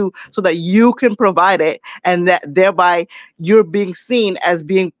from you so that you can provide it, and that thereby you're being seen as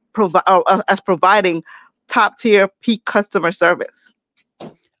being providing top tier peak customer service.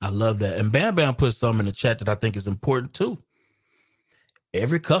 I love that. And Bam Bam put something in the chat that I think is important too.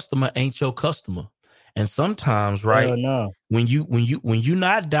 Every customer ain't your customer. And sometimes, right, when you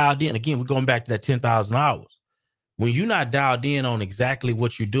not dialed in, again, we're going back to that 10,000 hours. When you're not dialed in on exactly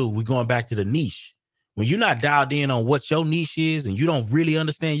what you do, we're going back to the niche. When you're not dialed in on what your niche is and you don't really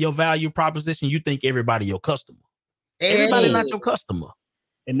understand your value proposition, you think everybody your customer. Everybody not your customer.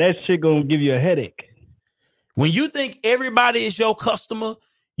 And that shit going to give you a headache. When you think everybody is your customer,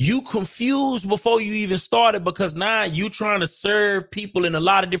 you confused before you even started, because now you trying to serve people in a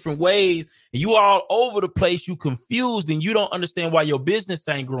lot of different ways. And you all over the place. You confused and you don't understand why your business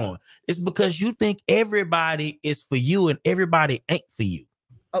ain't growing. It's because you think everybody is for you and everybody ain't for you.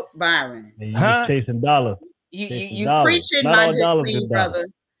 Oh, Byron. You chasing dollars. You preaching, my good queen, brother.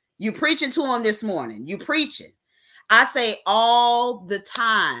 You preaching to him this morning. You preaching. I say all the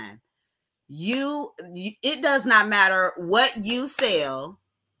time, it does not matter what you sell.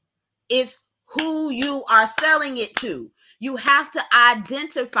 It's who you are selling it to. You have to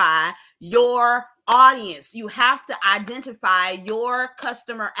identify your audience. You have to identify your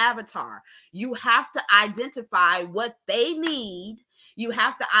customer avatar. You have to identify what they need. You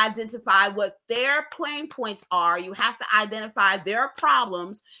have to identify what their pain points are. You have to identify their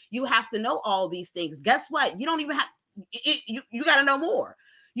problems. You have to know all these things. Guess what? You don't even have, you got to know more.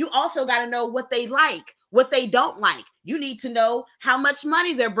 You also got to know what they like, what they don't like. You need to know how much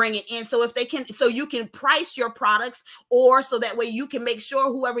money they're bringing in. So you can price your products, or so that way you can make sure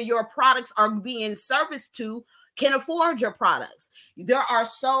whoever your products are being serviced to can afford your products. There are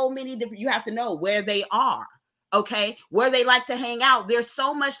so many different, you have to know where they are. Okay. Where they like to hang out. There's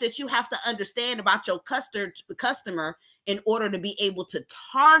so much that you have to understand about your customer in order to be able to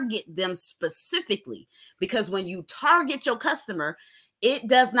target them specifically. Because when you target your customer, it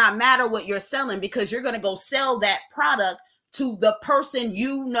does not matter what you're selling, because you're going to go sell that product to the person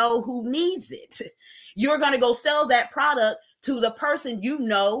you know who needs it. You're going to go sell that product to the person you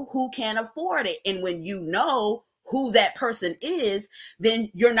know who can afford it. And when you know who that person is, then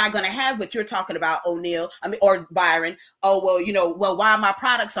you're not going to have what you're talking about, O'Neal, or Byron. Oh, well, why my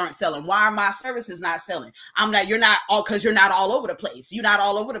products aren't selling? Why are my services not selling? You're not all over the place. You're not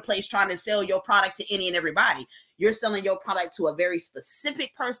all over the place trying to sell your product to any and everybody. You're selling your product to a very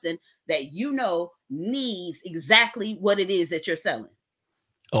specific person that you know needs exactly what it is that you're selling.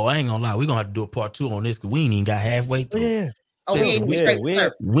 Oh, I ain't gonna lie. We're gonna have to do a part 2 on this, because we ain't even got halfway through. Yeah. Oh, we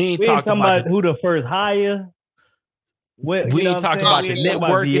ain't talking about who the first hire. We ain't talking about the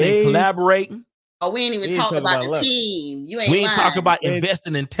networking and collaborating. Oh, we ain't even talking about the team. We ain't talking about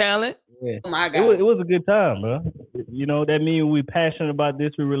investing in talent. Yeah. Oh my God. It was a good time, bro. You know, that means we're passionate about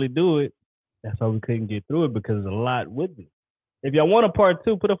this. We really do it. That's why we couldn't get through it because there's a lot with it. If y'all want a part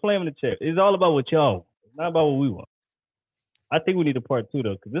 2, put a flame in the chat. It's all about what y'all want. It's not about what we want. I think we need a part 2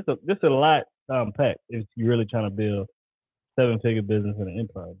 though, because this is a lot to unpack if you're really trying to build 7-figure business and an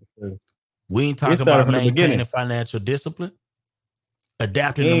empire. Because we ain't talking about maintaining financial discipline,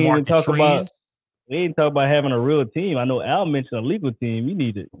 adapting to market trends. We ain't talking about having a real team. I know Al mentioned a legal team. You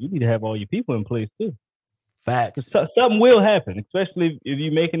need to have all your people in place too. Facts. Something will happen, especially if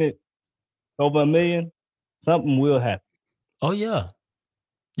you're making it over $1 million. Something will happen. Oh yeah,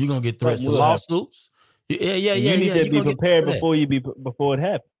 you're gonna get threats to lawsuits. Yeah. You need to be prepared before it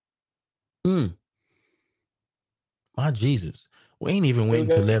happens. My Jesus, we ain't even waiting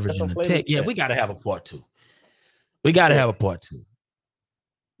to leveraging the tech. Yeah, we gotta have a part 2. We gotta have a part 2.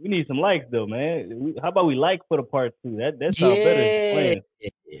 We need some likes though, man. How about we like for the part 2? That sounds better than playing.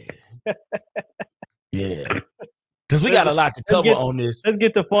 Yeah. Because we got a lot to cover on this. Let's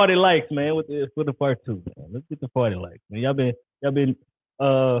get to 40 likes, man, for the part 2, man. Let's get to 40 likes, man. Y'all been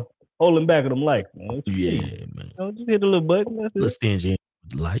holding back on them likes, man. Yeah, man. You know, just hit the little button. Let's stingy with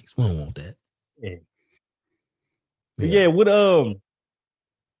the likes. We don't want that. Yeah. It's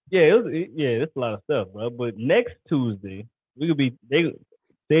a lot of stuff, bro. But next Tuesday,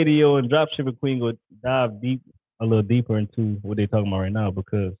 Sadio and Dropshipping Queen will dive a little deeper into what they're talking about right now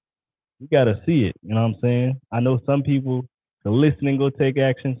because you gotta see it. You know what I'm saying? I know some people can listen and go take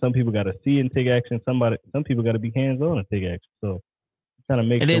action. Some people gotta see and take action. Some people gotta be hands-on and take action. So I'm trying to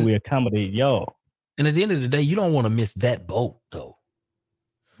make sure we accommodate y'all. And at the end of the day, you don't want to miss that boat though.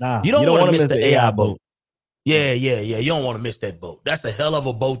 Nah, you don't want to miss the AI boat. Yeah. You don't want to miss that boat. That's a hell of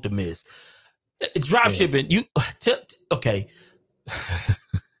a boat to miss. Dropshipping, okay.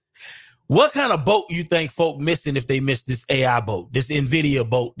 What kind of boat you think folk missing if they miss this AI boat, this NVIDIA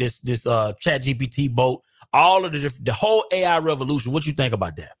boat, this ChatGPT boat, all of the whole AI revolution? What you think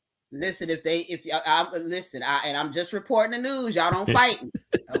about that? Listen, I'm just reporting the news. Y'all don't fight me.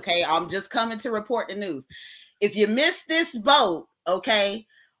 Okay. I'm just coming to report the news. If you miss this boat, okay,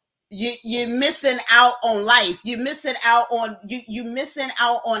 you're missing out on life. You're missing out on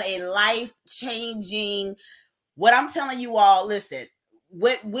a life-changing. What I'm telling you all, listen,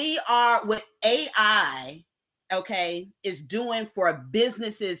 what AI, okay, is doing for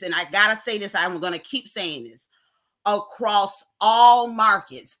businesses, and I gotta say this, I'm gonna keep saying this, across all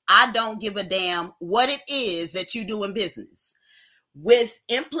markets. I don't give a damn what it is that you do in business. With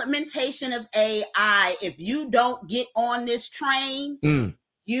implementation of AI, if you don't get on this train,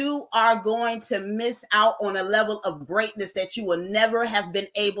 you are going to miss out on a level of greatness that you will never have been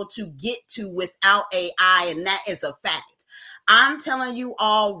able to get to without AI, and that is a fact. I'm telling you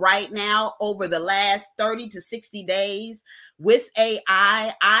all right now, over the last 30 to 60 days with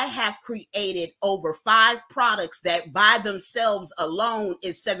AI, I have created over 5 products that by themselves alone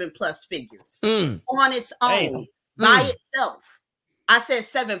is 7+ figures on its own, by itself. I said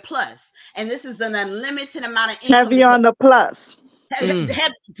 7+, and this is an unlimited amount of income. Heavy on the plus.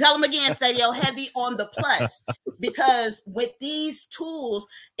 Tell them again, Sadio, heavy on the plus, because with these tools,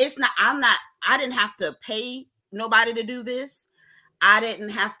 I didn't have to pay nobody to do this. I didn't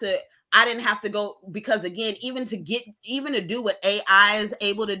have to go, because again, even to do what AI is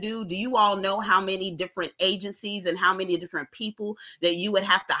able to do you all know how many different agencies and how many different people that you would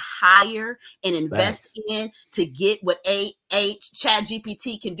have to hire and invest in to get what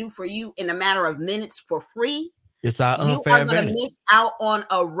ChatGPT can do for you in a matter of minutes for free? It's our unfair advantage. You are going to miss out on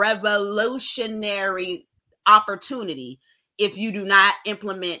a revolutionary opportunity if you do not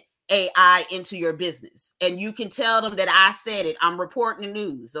implement AI into your business. And you can tell them that I said it. I'm reporting the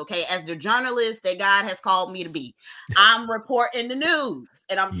news, okay? As the journalist that God has called me to be, I'm reporting the news.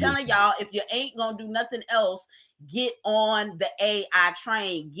 And I'm telling y'all, if you ain't going to do nothing else, get on the AI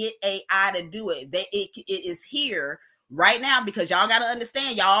train. Get AI to do it. It is here right now, because y'all got to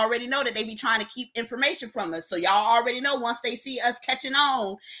understand, y'all already know that they be trying to keep information from us. So y'all already know, once they see us catching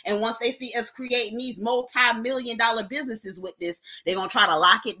on and once they see us creating these multi-million-dollar businesses with this, they're going to try to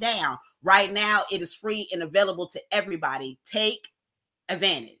lock it down. Right now, it is free and available to everybody. Take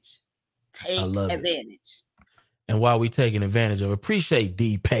advantage. Take advantage. And while we taking advantage of, appreciate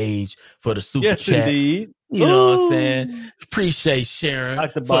D Page for the super chat. Indeed. You know what I'm saying? Appreciate Sharon.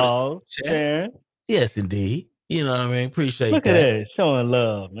 Dr. Ball. Sharon. Yes, indeed. You know what I mean? Appreciate Look that. Look at that. Showing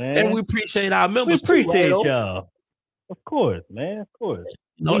love, man. And we appreciate our members too. We appreciate y'all. Of course, man. Of course.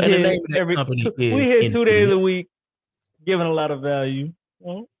 No, and the name of that company is we hit 2 days a week, giving a lot of value.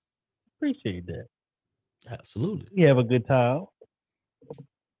 Well, appreciate that. Absolutely. We have a good time.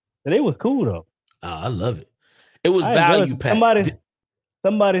 But it was cool, though. Oh, I love it. It was value packed.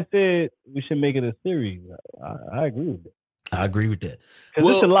 somebody said we should make it a series. I agree with that. I agree with that.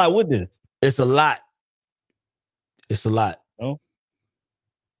 Because it's a lot with this. It's a lot. It's a lot. No?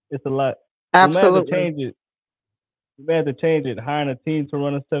 It's a lot. Absolutely. You may have to change it. Hiring a team to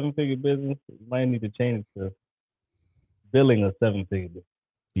run a 7-figure business. You might need to change it to billing a 7-figure business.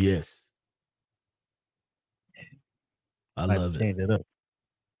 Yes. I love it. Change it up.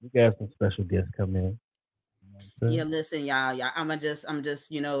 We got some special guests come in. Yeah, listen, y'all. I'm just,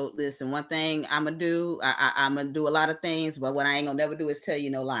 listen, one thing I'm gonna do, I'm gonna do a lot of things, but what I ain't gonna never do is tell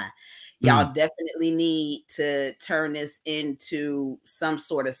you no lie. Y'all definitely need to turn this into some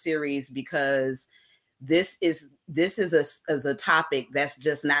sort of series, because this is a topic that's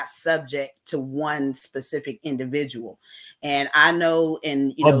just not subject to one specific individual. And I know,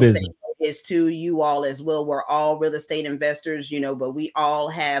 and same is to you all as well. We're all real estate investors, but we all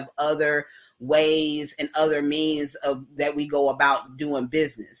have other ways and other means of that we go about doing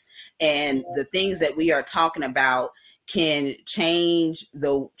business. And the things that we are talking about can change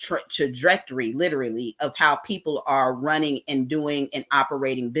the trajectory, literally, of how people are running and doing and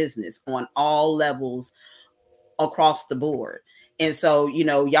operating business on all levels across the board. And so,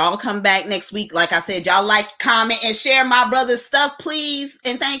 y'all come back next week. Like I said, y'all like, comment, and share my brother's stuff, please.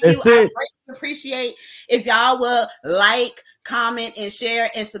 And thank you. I greatly appreciate if y'all will like, comment, and share,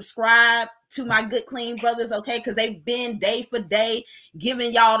 and subscribe to my Good Clean brothers, okay? Because they've been day for day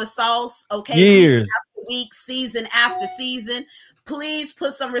giving y'all the sauce, okay? Years. Week after week, season after season. Please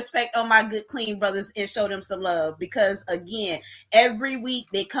put some respect on my Good Clean brothers and show them some love, because again, every week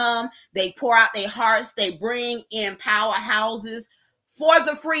they come, they pour out their hearts, they bring in powerhouses for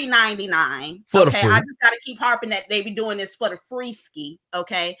the free 99. Okay, I just gotta keep harping that they be doing this for the free ski.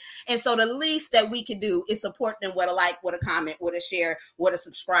 Okay, and so the least that we can do is support them with a like, with a comment, with a share, with a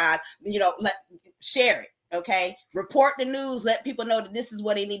subscribe. Share it. Okay, report the news, let people know that this is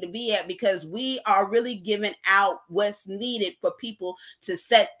where they need to be at, because we are really giving out what's needed for people to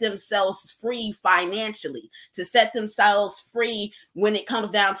set themselves free financially, to set themselves free when it comes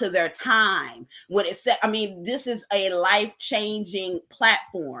down to their time. This is a life-changing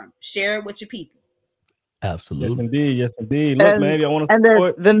platform. Share it with your people. Absolutely. Yes, indeed. Look, man, I want to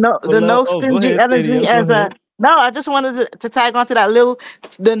support the no stingy energy as a. No, I just wanted to tag onto that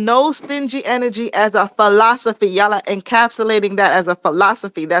the no stingy energy as a philosophy. Y'all are encapsulating that as a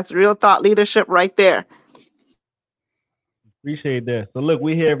philosophy. That's real thought leadership right there. Appreciate that. So look,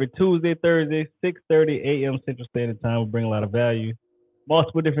 we're here every Tuesday, Thursday, 6:30 a.m. Central Standard Time. We bring a lot of value,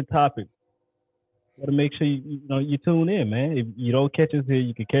 multiple different topics. Got to make sure you tune in, man. If you don't catch us here,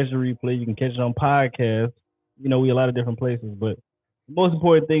 you can catch the replay. You can catch it on podcast. We a lot of different places, but the most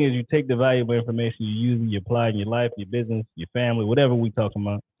important thing is you take the valuable information you use and you apply in your life, your business, your family, whatever we talking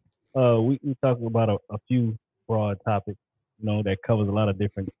about. We talking about a few broad topics, that covers a lot of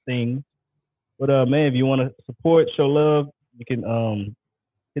different things. But man, if you want to support, show love, you can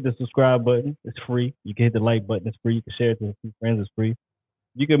hit the subscribe button. It's free. You can hit the like button. It's free. You can share it to a few friends. It's free.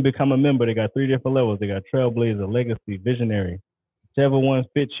 You can become a member. They got 3 different levels. They got Trailblazer, Legacy, Visionary. Whichever one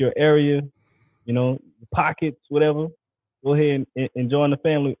fits your area, pockets, whatever. Go ahead and join the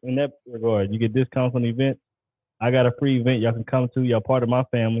family in that regard. You get discounts on events. I got a free event y'all can come to. Y'all part of my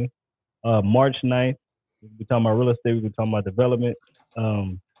family. March 9th, we'll be talking about real estate. We'll be talking about development,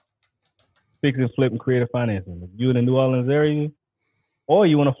 fix and flip, and creative financing. If you're in the New Orleans area, or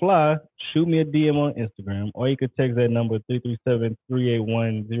you want to fly, shoot me a DM on Instagram, or you could text that number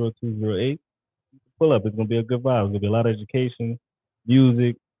 337-381-0208. Pull up. It's going to be a good vibe. It's going to be a lot of education,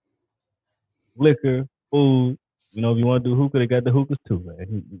 music, liquor, food. If you want to do hookah, they got the hookahs too,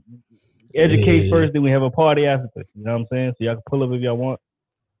 man. Educate first, then we have a party after. You know what I'm saying? So y'all can pull up if y'all want.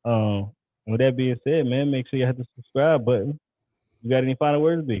 And with that being said, man, make sure you hit the subscribe button. You got any final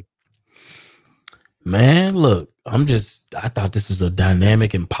words, B? Man, look, I thought this was a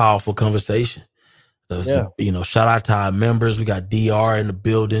dynamic and powerful conversation. Shout out to our members. We got DR in the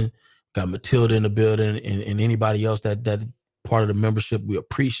building, got Matilda in the building, and anybody else that part of the membership. We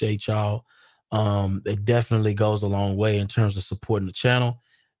appreciate y'all. It definitely goes a long way in terms of supporting the channel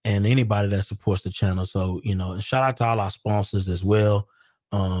and anybody that supports the channel. So, and shout out to all our sponsors as well.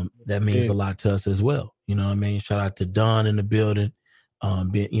 That means a lot to us as well. You know what I mean? Shout out to Don in the building,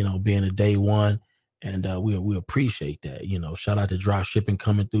 being a day one. And we appreciate that. Shout out to Drop Shipping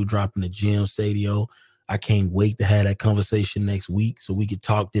coming through, dropping the gem, Sadio. I can't wait to have that conversation next week so we can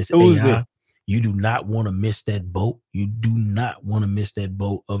talk this AI. You do not want to miss that boat. You do not want to miss that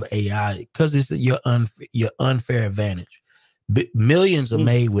boat of AI, because it's your unfair advantage. Millions are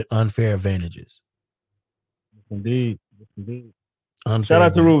made with unfair advantages. Indeed. Shout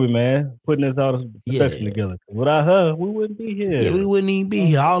out to Ruby, man, putting this all the production Yeah. together. Without her, we wouldn't be here. Yeah, we wouldn't even be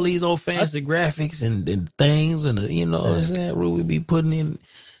here. All these old fancy graphics and things, and you know what I'm saying. Ruby be putting in,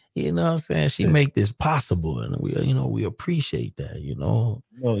 you know what I'm saying. She make this possible, and we appreciate that. You know,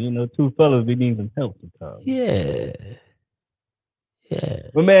 two fellas be needing help sometimes. Yeah.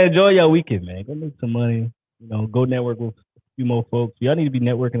 But man, enjoy your weekend, man. Go make some money. Go network with a few more folks. Y'all need to be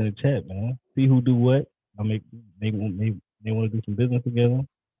networking in the chat, man. See who do what. They want to do some business together.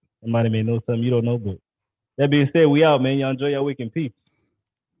 Somebody may know something you don't know, but that being said, we out, man. Y'all enjoy your weekend. Peace.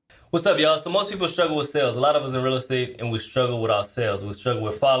 What's up, y'all? So most people struggle with sales. A lot of us in real estate, and we struggle with our sales. We struggle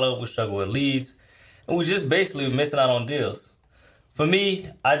with follow-up. We struggle with leads. And we just basically missing out on deals. For me,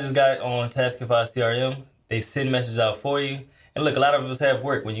 I just got on Taskify CRM. They send messages out for you. And look, a lot of us have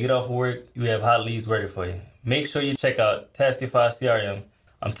work. When you get off of work, you have hot leads ready for you. Make sure you check out Taskify CRM.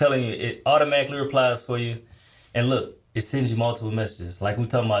 I'm telling you, it automatically replies for you. And look, it sends you multiple messages. Like we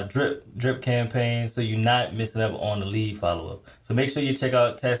talking about drip campaigns, so you're not missing up on the lead follow-up. So make sure you check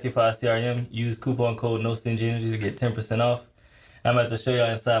out Taskify CRM. Use coupon code NoStingyEnergy to get 10% off. I'm about to show y'all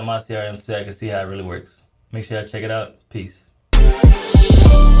inside my CRM so I can see how it really works. Make sure y'all check it out. Peace.